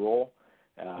on his role.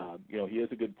 He is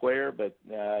a good player, but,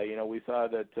 we saw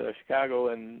that Chicago,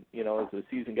 and, as the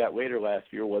season got later last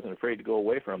year, wasn't afraid to go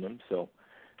away from him. So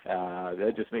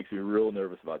that just makes me real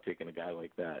nervous about taking a guy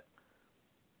like that.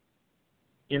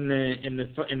 In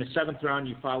the 7th round,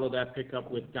 you follow that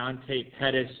pickup with Dante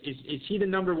Pettis. Is he the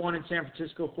number 1 in San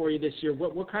Francisco for you this year?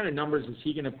 What kind of numbers is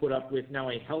he going to put up with now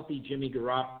a healthy Jimmy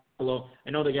Garoppolo? I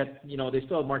know they got, they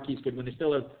still have Marquise Goodwin. They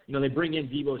still have, they bring in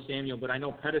Deebo Samuel, but I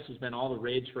know Pettis has been all the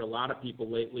rage for a lot of people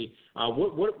lately.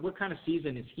 What kind of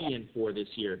season is he in for this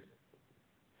year?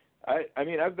 I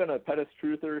mean, I've been a Pettis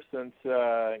truther since,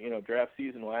 draft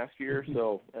season last year,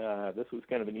 so this was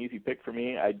kind of an easy pick for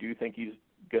me. I do think he's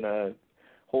going to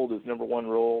hold his number 1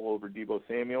 role over Deebo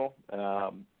Samuel.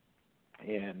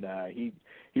 And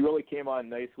he really came on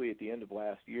nicely at the end of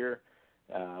last year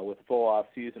with a full off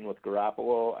season with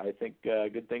Garoppolo. I think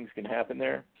good things can happen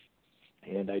there.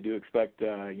 And I do expect,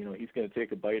 he's going to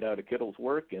take a bite out of Kittle's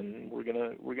work, and we're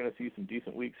gonna see some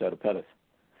decent weeks out of Pettis.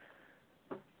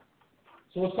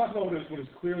 So let's talk about what is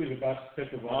clearly the best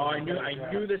pick of all. I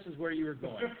knew this is where you were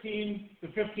going. The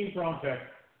 15th round pick,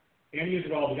 Andy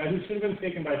Isabella, the guy who should have been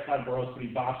taken by Todd Burrows, but he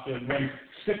botched it when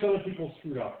 6 other people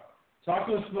screwed up. Talk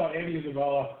to us about Andy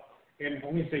Isabella, and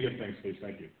only say good things, please.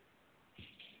 Thank you.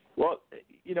 Well,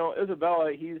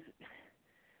 Isabella, he's,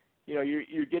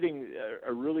 you're getting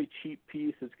a really cheap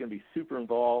piece that's going to be super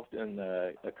involved in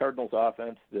the Cardinals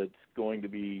offense that's going to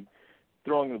be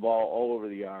throwing the ball all over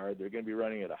the yard. They're going to be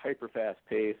running at a hyper-fast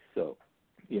pace. So,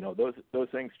 those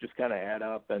things just kind of add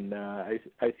up. And I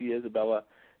see Isabella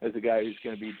as a guy who's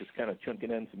going to be just kind of chunking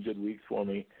in some good weeks for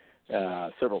me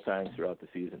several times throughout the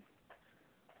season.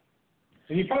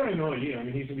 And you probably don't really need him. I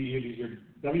mean, he's your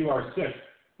WR6.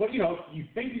 But, you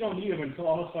think you don't need him until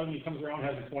all of a sudden he comes around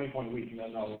and has a 20-point week, and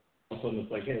then all of a sudden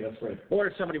it's like, hey, that's great. Or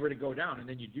if somebody were to go down, and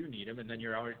then you do need him, and then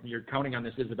you're counting on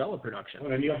this Isabella production. Well,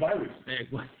 then you have bye weeks.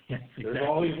 Yeah, exactly. There's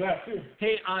always that, too.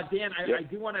 Hey, Dan, I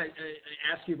do want to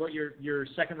ask you about your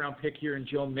 2nd-round pick here in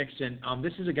Joe Mixon.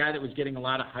 This is a guy that was getting a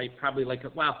lot of hype, probably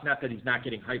not that he's not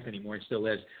getting hype anymore, he still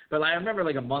is. But I remember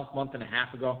like a month and a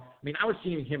half ago, I mean, I was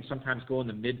seeing him sometimes go in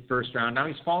the mid-1st round. Now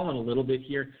he's fallen a little bit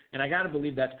here, and I got to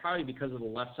believe that's probably because of the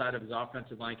left side of his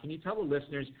offensive line. Can you tell the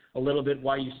listeners a little bit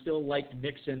why you still like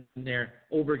Mixon there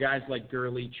over guys like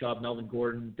Gurley, Chubb, Melvin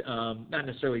Gordon, not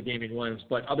necessarily Damian Williams,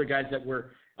 but other guys that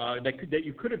were that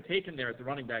you could have taken there at the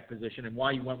running back position, and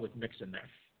why you went with Mixon there?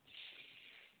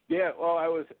 Yeah, well, I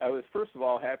was first of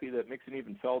all happy that Mixon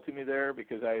even fell to me there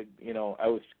because I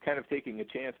was kind of taking a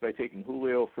chance by taking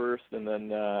Julio first, and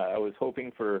then I was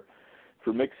hoping for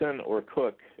Mixon or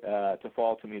Cook to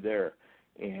fall to me there.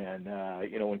 And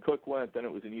when Cook went, then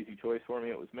it was an easy choice for me.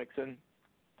 It was Mixon.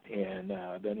 And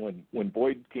then when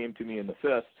Boyd came to me in the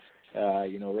 5th,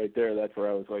 right there, that's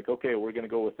where I was like, okay, we're going to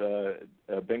go with a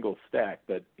Bengals stack.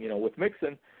 But with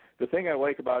Mixon, the thing I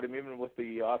like about him, even with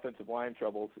the offensive line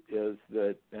troubles, is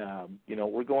that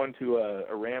we're going to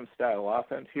a Ram style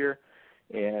offense here,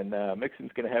 and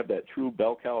Mixon's going to have that true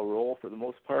bell cow role for the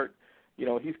most part. He's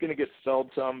going to get spelled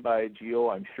some by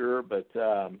Gio, I'm sure, but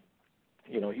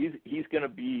he's going to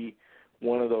be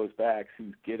one of those backs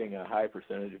who's getting a high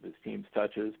percentage of his team's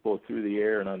touches, both through the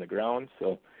air and on the ground.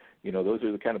 So, those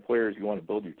are the kind of players you want to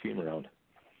build your team around.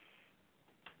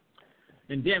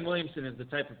 And Dan Williamson is the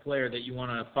type of player that you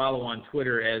want to follow on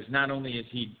Twitter, as not only is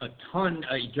he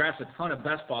he drafts a ton of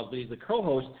best balls, but he's the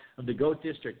co-host of the GOAT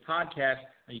District podcast.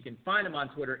 You can find him on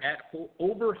Twitter at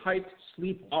Overhyped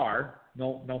Sleep R.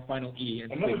 No final E.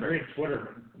 In Another great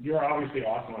Twitter. You're obviously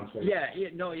awesome on Twitter.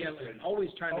 Always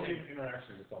trying to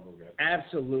interactions with all those guys.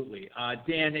 Absolutely,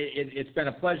 Dan. It's been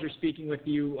a pleasure speaking with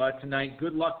you tonight.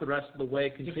 Good luck the rest of the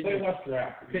way. Just play less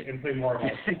draft and play more.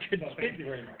 Thank you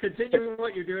very much. Continue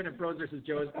what you're doing at Bros vs.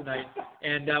 Joes tonight,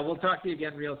 and we'll talk to you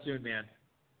again real soon, man.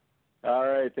 All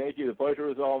right, thank you. The pleasure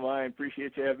was all mine.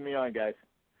 Appreciate you having me on, guys.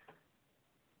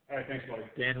 All right, thanks, buddy.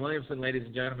 Dan Williamson, ladies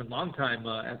and gentlemen, longtime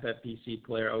FFPC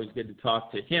player. Always good to talk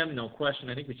to him, no question.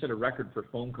 I think we set a record for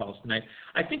phone calls tonight.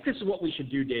 I think this is what we should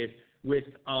do, Dave, with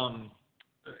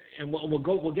and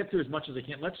we'll get through as much as I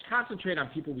can. Let's concentrate on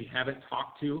people we haven't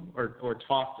talked to or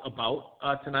talked about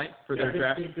tonight for their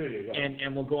draft,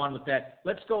 and we'll go on with that.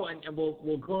 Let's go and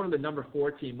we'll go to the number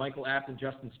 4 team, Michael Apt and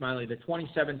Justin Smiley, the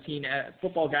 2017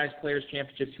 Football Guys Players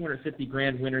Championship,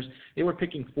 $250,000 winners. They were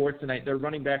picking 4th tonight. Their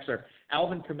running backs are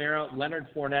Alvin Kamara, Leonard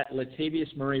Fournette,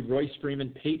 Latavius Murray, Royce Freeman,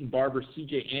 Peyton Barber,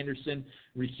 C.J. Anderson.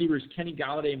 Receivers Kenny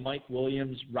Golladay, Mike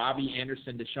Williams, Robbie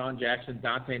Anderson, Deshaun Jackson,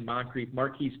 Dante Moncrief,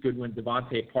 Marquise Goodwin,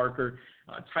 Devontae Parker.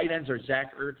 Tight ends are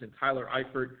Zach Ertz and Tyler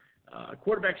Eifert.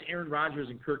 Quarterbacks Aaron Rodgers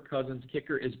and Kirk Cousins.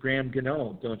 Kicker is Graham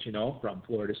Gano, don't you know, from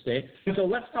Florida State. So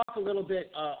let's talk a little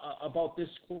bit about this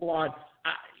squad.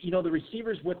 The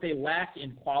receivers, what they lack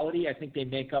in quality, I think they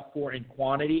make up for in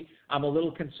quantity. I'm a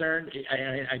little concerned.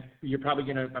 You're probably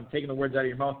I'm taking the words out of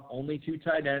your mouth. Only 2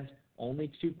 tight ends,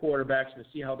 only 2 quarterbacks. We'll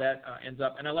see how that ends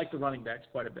up. And I like the running backs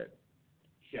quite a bit.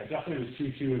 Yeah, definitely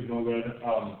the 2-2 is no good.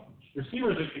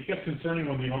 Receivers, it gets concerning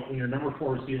when your number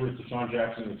 4 receiver is Deshaun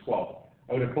Jackson in the 12th.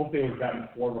 I would have hoped they would have gotten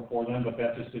 4 before then, but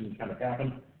that just didn't kind of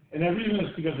happen. And the reason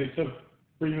is because they took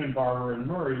Freeman, Barber, and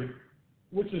Murray,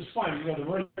 which is fine. The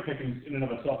Murray picking in and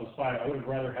of itself is fine. I would have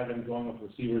rather had them going with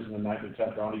receivers in the 9th and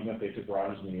 10th round, even if they took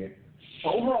Rodgers in the 8th. So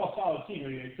overall, solid team.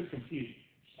 They could compete,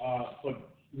 but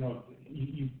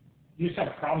you just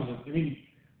have problems with.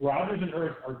 Rodgers and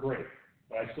Ertz are great,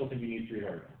 but I still think you need 3 of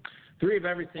everything. 3 of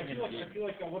everything. I feel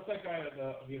like what's that guy,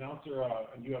 the announcer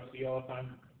on UFC all the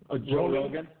time? Joe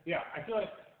Rogan? Yeah, I feel like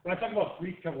when I talk about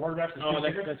 3 quarterbacks,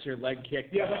 that's your leg kick.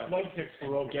 Yeah, that's leg kicks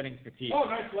for Rogan. Getting fatigued. Oh,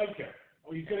 nice leg kick.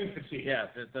 Oh, he's getting fatigued. Yeah,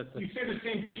 that's you say the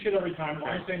same shit every time.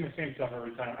 I'm saying the same stuff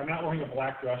every time. I'm not wearing a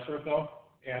black dress shirt though,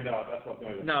 and that's what's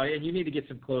going to do. No, and you need to get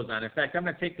some clothes on. In fact, I'm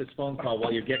going to take this phone call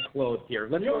while you get clothed here.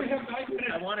 We only have 9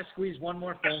 minutes. I want to squeeze one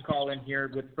more phone call in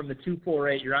here from the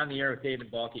 248. You're on the air with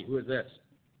David Balke. Who is this?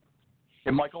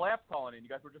 And Michael Apt calling in. You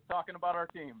guys were just talking about our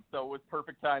team, so it was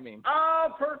perfect timing. Oh,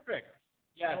 perfect.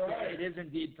 Yes, right. It is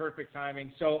indeed perfect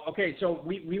timing. So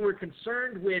we were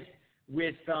concerned with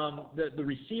the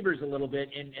receivers a little bit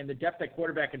and the depth at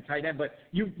quarterback and tight end, but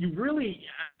you really,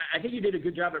 I think you did a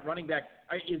good job at running back.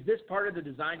 Is this part of the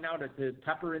design now to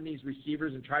pepper in these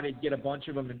receivers and try to get a bunch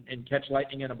of them and catch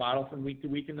lightning in a bottle from week to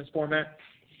week in this format?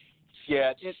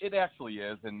 Yeah, it actually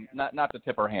is, and not to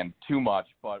tip our hand too much,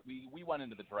 but we went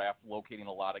into the draft locating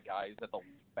a lot of guys at the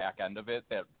back end of it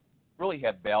that really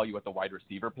had value at the wide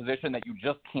receiver position that you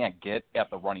just can't get at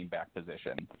the running back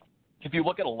position. If you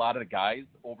look at a lot of the guys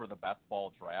over the best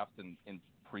ball drafts and in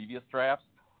previous drafts,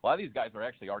 a lot of these guys are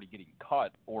actually already getting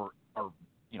cut or are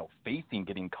facing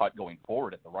getting cut going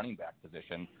forward at the running back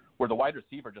position, where the wide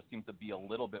receiver just seems to be a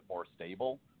little bit more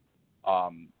stable.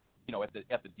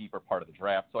 At the deeper part of the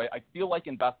draft. So I feel like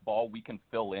in best ball we can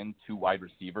fill in 2 wide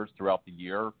receivers throughout the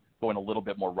year, going a little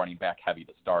bit more running back heavy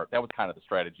to start. That was kind of the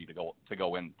strategy to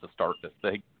go in to start this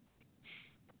thing.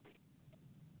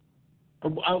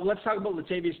 Let's talk about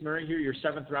Latavius Murray here, your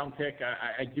 7th round pick.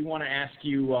 I do want to ask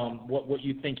you what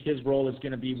you think his role is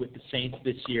going to be with the Saints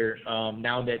this year.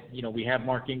 Now that we have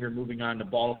Mark Ingram moving on to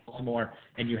Baltimore,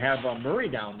 and you have Murray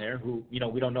down there, who we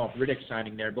don't know if Riddick's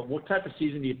signing there. But what type of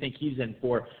season do you think he's in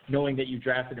for, knowing that you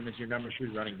drafted him as your number 3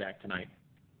 running back tonight?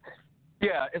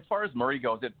 Yeah, as far as Murray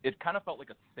goes, it kind of felt like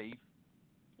a safe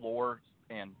floor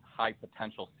and high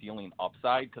potential ceiling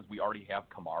upside because we already have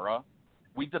Kamara.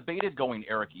 We debated going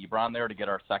Eric Ebron there to get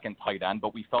our 2nd tight end,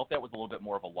 but we felt that was a little bit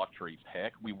more of a luxury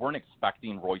pick. We weren't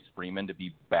expecting Royce Freeman to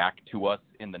be back to us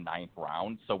in the 9th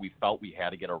round, so we felt we had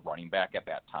to get a running back at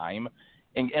that time.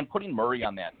 And putting Murray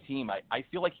on that team, I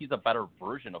feel like he's a better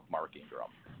version of Mark Ingram.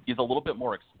 He's a little bit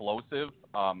more explosive.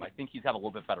 I think he's had a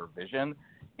little bit better vision.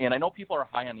 And I know people are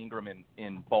high on Ingram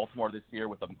in Baltimore this year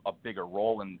with a bigger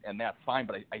role, and that's fine.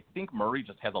 But I think Murray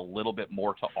just has a little bit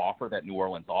more to offer that New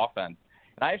Orleans offense.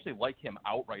 And I actually like him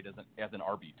outright as an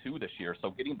RB2 this year.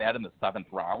 So getting that in the 7th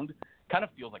round kind of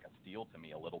feels like a steal to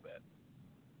me a little bit.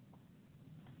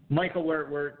 Michael,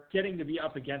 we're getting to be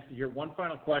up against it here. One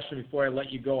final question before I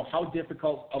let you go. How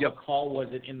difficult of a call was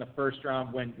it in the first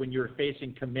round when you were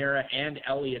facing Kamara and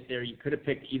Elliott there? You could have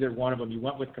picked either one of them. You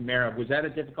went with Kamara. Was that a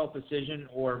difficult decision,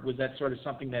 or was that sort of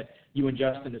something that you and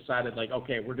Justin decided, like,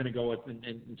 okay, we're going to go with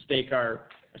and stake our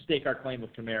claim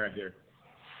with Kamara here?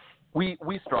 We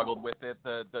struggled with it.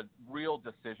 The real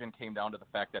decision came down to the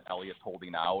fact that Elliott's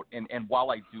holding out. And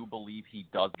while I do believe he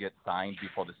does get signed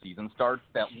before the season starts,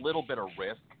 that little bit of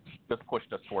risk just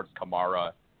pushed us towards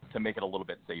Kamara to make it a little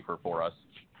bit safer for us.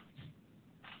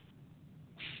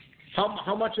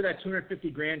 How much of that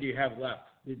 $250,000 do you have left?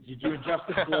 Did you and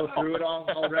Justin blow through it all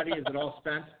already? Is it all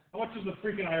spent? How much does the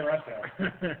freaking IRS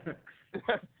have?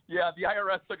 Yeah, the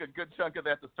IRS took a good chunk of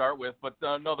that to start with, but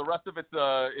no, the rest of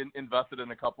it's invested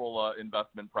in a couple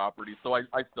investment properties, so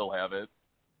I still have it.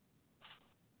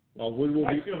 Well, we will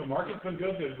be. The market's been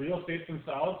good, the real estate's been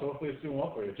solid, so hopefully it's doing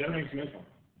well for you. Generating some income.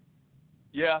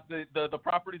 Yeah, the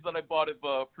properties that I bought have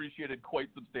appreciated quite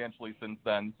substantially since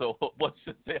then, so let's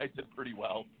just say I did pretty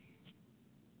well.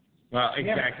 Well,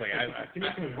 exactly. Give me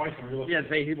some advice on real estate. Yeah,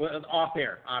 say he was off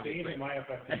air, obviously. My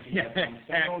FFPC. Yeah,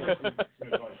 exactly.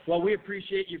 Well, we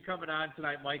appreciate you coming on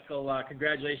tonight, Michael.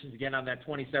 Congratulations again on that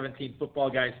 2017 Football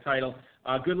Guys title.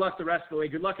 Good luck the rest of the way.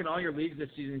 Good luck in all your leagues this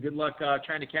season. Good luck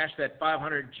trying to cash that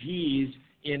 500 G's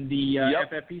in the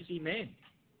FFPC main.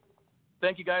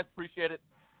 Thank you, guys. Appreciate it.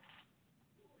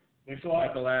 Thanks a lot.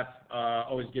 Michael F.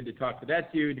 Always good to talk to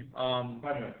that dude. 5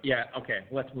 minutes. Yeah, okay.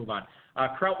 Let's move on.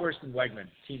 Krautwurst and Wegman,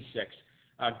 Team 6.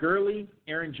 Gurley,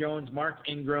 Aaron Jones, Mark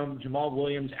Ingram, Jamal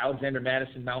Williams, Alexander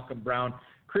Madison, Malcolm Brown,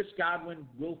 Chris Godwin,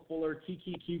 Will Fuller,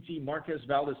 Kiki QT, Marquez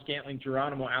Valdez-Scantling,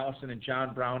 Geronimo Allison, and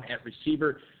John Brown at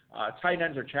receiver. Tight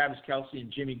ends are Travis Kelce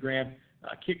and Jimmy Graham.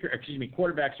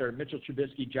 Quarterbacks are Mitchell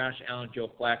Trubisky, Josh Allen,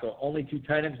 Joe Flacco. Only 2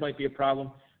 tight ends might be a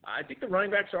problem. I think the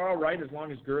running backs are all right as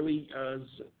long as Gurley's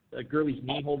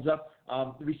knee holds up.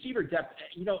 The receiver depth,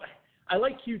 I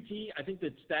like QT. I think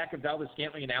the stack of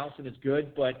Valdez-Scantling and Allison is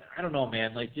good, but I don't know,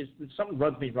 man. Like, just something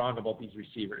rubs me wrong about these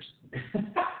receivers.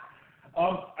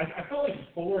 I felt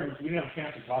like Fuller and we didn't have a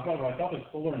chance to talk about it, but I felt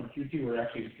like Fuller and QT were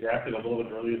actually drafted a little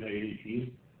bit earlier than the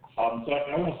ADPs. So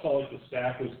I almost felt like the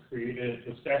stacks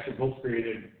were both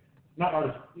created,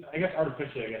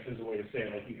 artificially, I guess is the way to say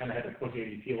it. Like, you kind of had to push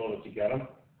ADP a little bit to get them.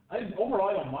 Overall,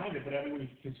 I don't mind it, but I mean, when you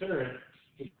consider it,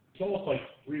 it's almost like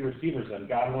 3 receivers then.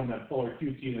 Godwin, then Fuller,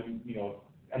 QT, then,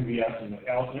 MVS and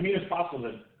Allison. I mean, it's possible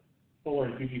that Fuller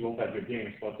and QT both have good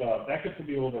games, but that gets to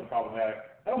be a little bit problematic.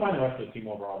 I don't mind the rest of the team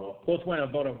overall, though. Both went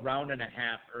about a round and a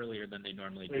half earlier than they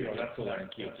normally do. That's Fuller and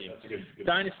QT. That's a good.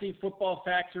 Dynasty Football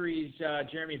Factory's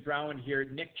Jeremy Brown here.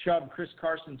 Nick Chubb, Chris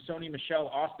Carson, Sony Michel,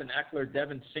 Austin Eckler,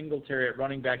 Devin Singletary at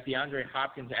running back, DeAndre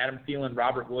Hopkins, Adam Thielen,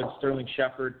 Robert Woods, Sterling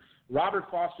Shepard, Robert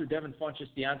Foster, Devin Funchess,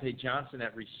 Deontay Johnson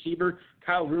at receiver,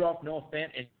 Kyle Rudolph, Noah Fant,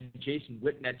 and Jason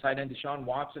Witten at tight end, Deshaun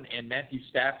Watson, and Matthew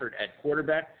Stafford at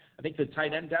quarterback. I think the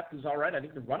tight end depth is all right. I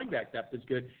think the running back depth is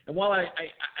good. And while I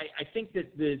think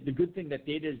that the good thing that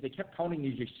they did is they kept counting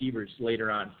these receivers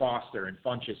later on, Foster and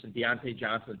Funchess and Deontay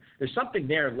Johnson. There's something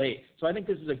there late. So I think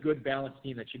this is a good balanced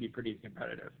team that should be pretty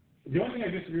competitive. The only thing I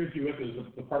disagree with you with is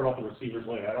the part about the receivers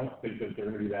late. I don't think that they're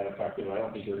going to be that effective. I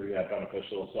don't think they're going to be that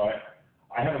beneficial. So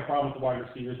I have a problem with the wide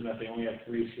receivers in that they only have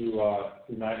 3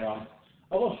 through 9 rounds.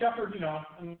 Although Shepard,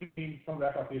 coming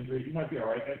back off the injury, he might be all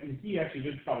right. I mean, he actually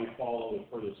did probably fall a little bit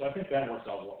further, so I think that works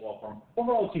out well for him.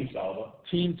 Overall, the team's solid, though.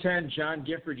 Team 10, John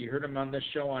Gifford, you heard him on this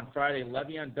show on Friday.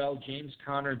 Le'Veon Bell, James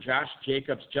Conner, Josh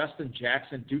Jacobs, Justin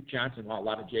Jackson, Duke Johnson. Well, a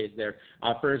lot of J's there.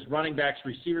 For his running backs,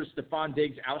 receivers, Stephon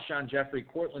Diggs, Alshon Jeffrey,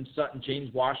 Cortland Sutton,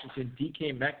 James Washington,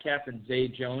 DK Metcalf, and Zay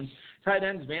Jones. Tight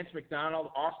ends, Vance McDonald,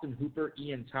 Austin Hooper,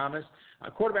 Ian Thomas.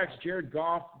 Quarterbacks, Jared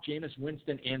Goff, Jameis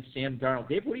Winston, and Sam Darnold.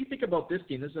 Dave, what do you think about this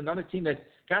team? This is another team that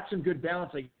got some good balance.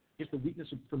 I guess the weakness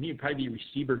for me would probably be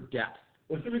receiver depth.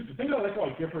 Well, the thing I like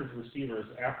about Gifford's receivers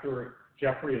after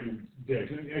Jeffrey and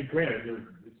Diggs, and granted,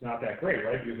 it's not that great,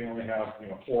 right, because they only have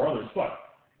 4 others, but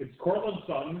it's Cortland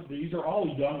Sutton. These are all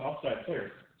young upside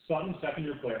players. Sutton,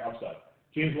 second-year player, upside.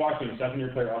 James Washington,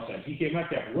 7-year player, upside. DK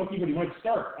Metcalf, rookie, but he might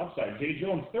start, upside. Zay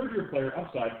Jones, 3rd-year player,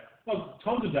 upside. Well,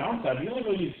 tons of downside. He only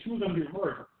really needs 2 of them to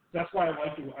emerge. That's why I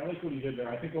like what he did there.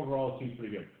 I think overall the team's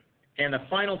pretty good. And the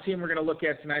final team we're going to look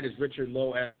at tonight is Richard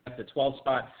Lowe at the 12th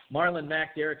spot. Marlon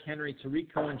Mack, Derrick Henry,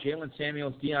 Tariq Cohen, Jalen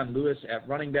Samuels, Dion Lewis at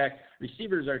running back.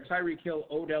 Receivers are Tyreek Hill,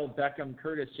 Odell Beckham,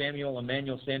 Curtis Samuel,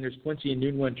 Emmanuel Sanders, Quincy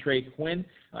Enunwa, and Trey Quinn.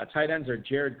 Tight ends are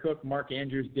Jared Cook, Mark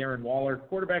Andrews, Darren Waller.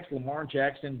 Quarterbacks Lamar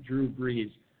Jackson, Drew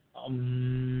Brees.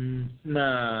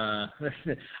 Nah.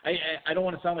 I don't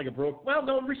want to sound like a broke. Well,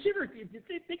 no, receiver,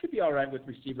 they could be all right with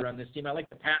receiver on this team. I like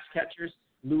the pass catchers,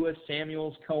 Lewis,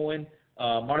 Samuels, Cohen,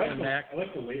 Marlon Mack. I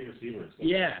like the late receivers.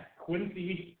 Yeah.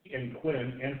 Quincy and Quinn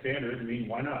and Sanders, I mean,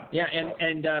 why not? Yeah,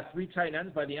 and 3 tight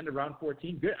ends by the end of round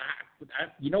 14. Good.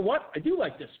 You know what? I do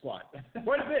like this squad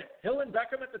quite a bit. Hill and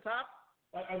Beckham at the top.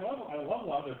 I love a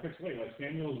lot of their picks late, like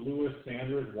Samuels, Lewis,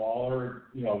 Sanders, Waller,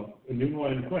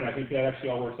 Enunwa and Quinn. I think that actually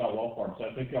all works out well for him. So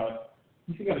I think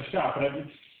he's got a shot, but I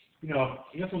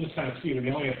guess we'll just kind of see.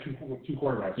 They only have two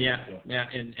quarterbacks. Yeah,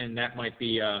 and that might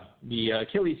be the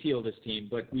Achilles heel of this team,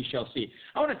 but we shall see.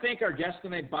 I want to thank our guests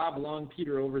tonight, Bob Long,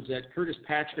 Peter Overzet, Curtis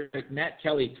Patrick, Matt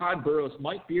Kelly, Todd Burrows,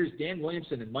 Mike Beers, Dan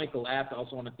Williamson, and Michael Apt. I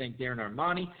also want to thank Darren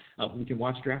Armani, who can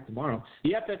watch draft tomorrow.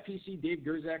 The FFPC, Dave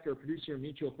Gerzak, our producer and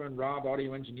mutual friend Rob,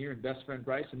 audio engineer, and best friend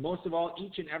Bryce, and most of all,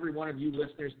 each and every one of you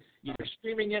listeners, either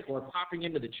streaming it or popping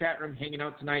into the chat room, hanging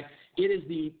out tonight. It is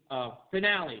the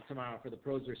finale tomorrow for the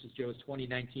Pros vs. Joe's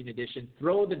 2019 edition.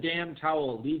 Throw the Damn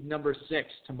Towel, League number 6,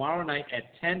 tomorrow night at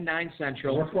 10/9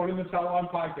 Central. We're throwing the towel on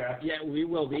podcast. Yeah, we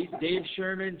will be. Dave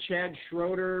Sherman, Chad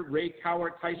Schroeder, Ray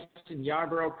Cowart, Tyson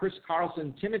Yarborough, Chris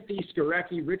Carlson, Timothy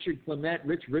Skorecki, Richard Clement,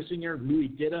 Rich Rissinger, Louis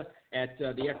Ditta at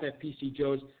the FFPC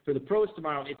Joe's. For the Pros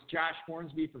tomorrow, it's Josh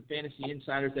Hornsby from Fantasy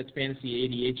Insiders. That's Fantasy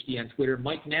ADHD on Twitter.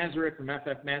 Mike Nazareth from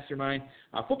FF Mastermind.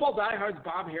 Football Diehards,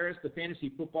 Bob Harris. The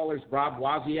Fantasy Footballers, Rob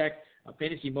Wozniak.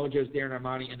 Fantasy Mojo's Darren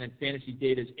Armani. And then Fantasy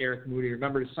Data's Eric Moody.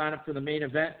 Remember to sign up for the main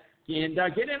event and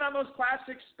get in on those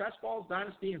classics, Best Balls,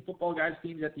 Dynasty, and Football Guys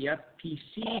teams at the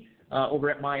FPC over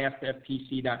at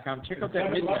myffpc.com. Check out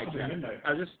that midnight draft.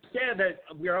 I was just saying that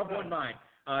we are up 1 mind.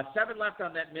 7 left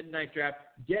on that midnight draft.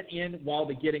 Get in while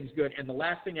the getting's good. And the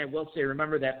last thing I will say,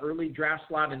 remember that early draft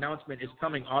slot announcement is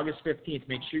coming August 15th.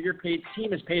 Make sure your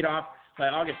team is paid off by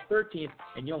August 13th,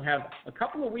 and you'll have a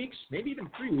couple of weeks, maybe even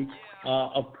 3 weeks,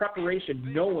 of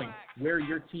preparation knowing where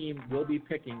your team will be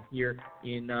picking here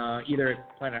in either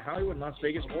at Planet Hollywood, Las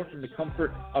Vegas, or from the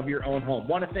comfort of your own home.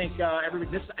 Want to thank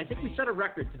everybody. I think we set a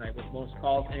record tonight with most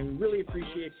calls, and we really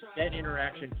appreciate that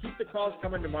interaction. Keep the calls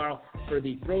coming tomorrow for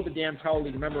the Throw the Damn Towel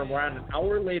League. Remember, we're on an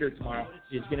hour later tomorrow.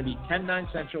 It's going to be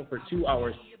 10/9 Central for 2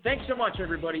 hours. Thanks so much,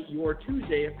 everybody. Your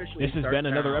Tuesday officially This has been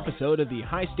another episode of the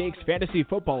High Stakes Fantasy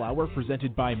Football Hour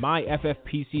presented by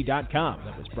myffpc.com.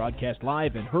 That was broadcast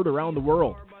live and heard around the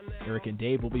world. Eric and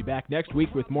Dave will be back next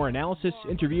week with more analysis,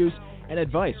 interviews, and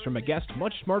advice from a guest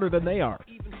much smarter than they are.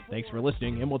 Thanks for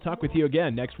listening, and we'll talk with you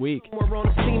again next week. We're on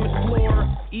a team explorer,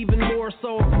 even more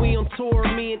so if we on tour.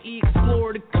 Me and E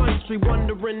explore the country,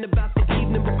 wondering about the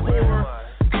evening before.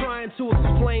 Trying to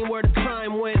explain where the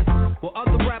time went, while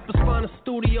other rappers find a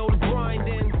studio to grind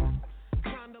in.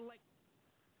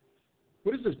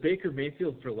 What is this Baker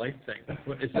Mayfield for life thing?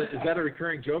 Is that a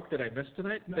recurring joke that I missed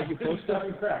tonight that you posted?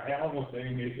 I almost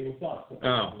saying Mayfield sucks.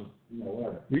 Oh.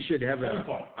 We should have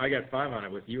I got 5 on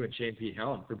it with you and Shane P.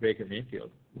 Helen for Baker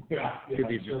Mayfield. Yeah,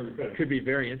 could be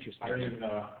very interesting. I didn't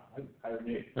All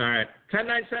right.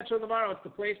 10/9 Central tomorrow. It's the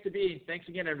place to be. Thanks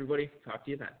again, everybody. Talk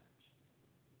to you then.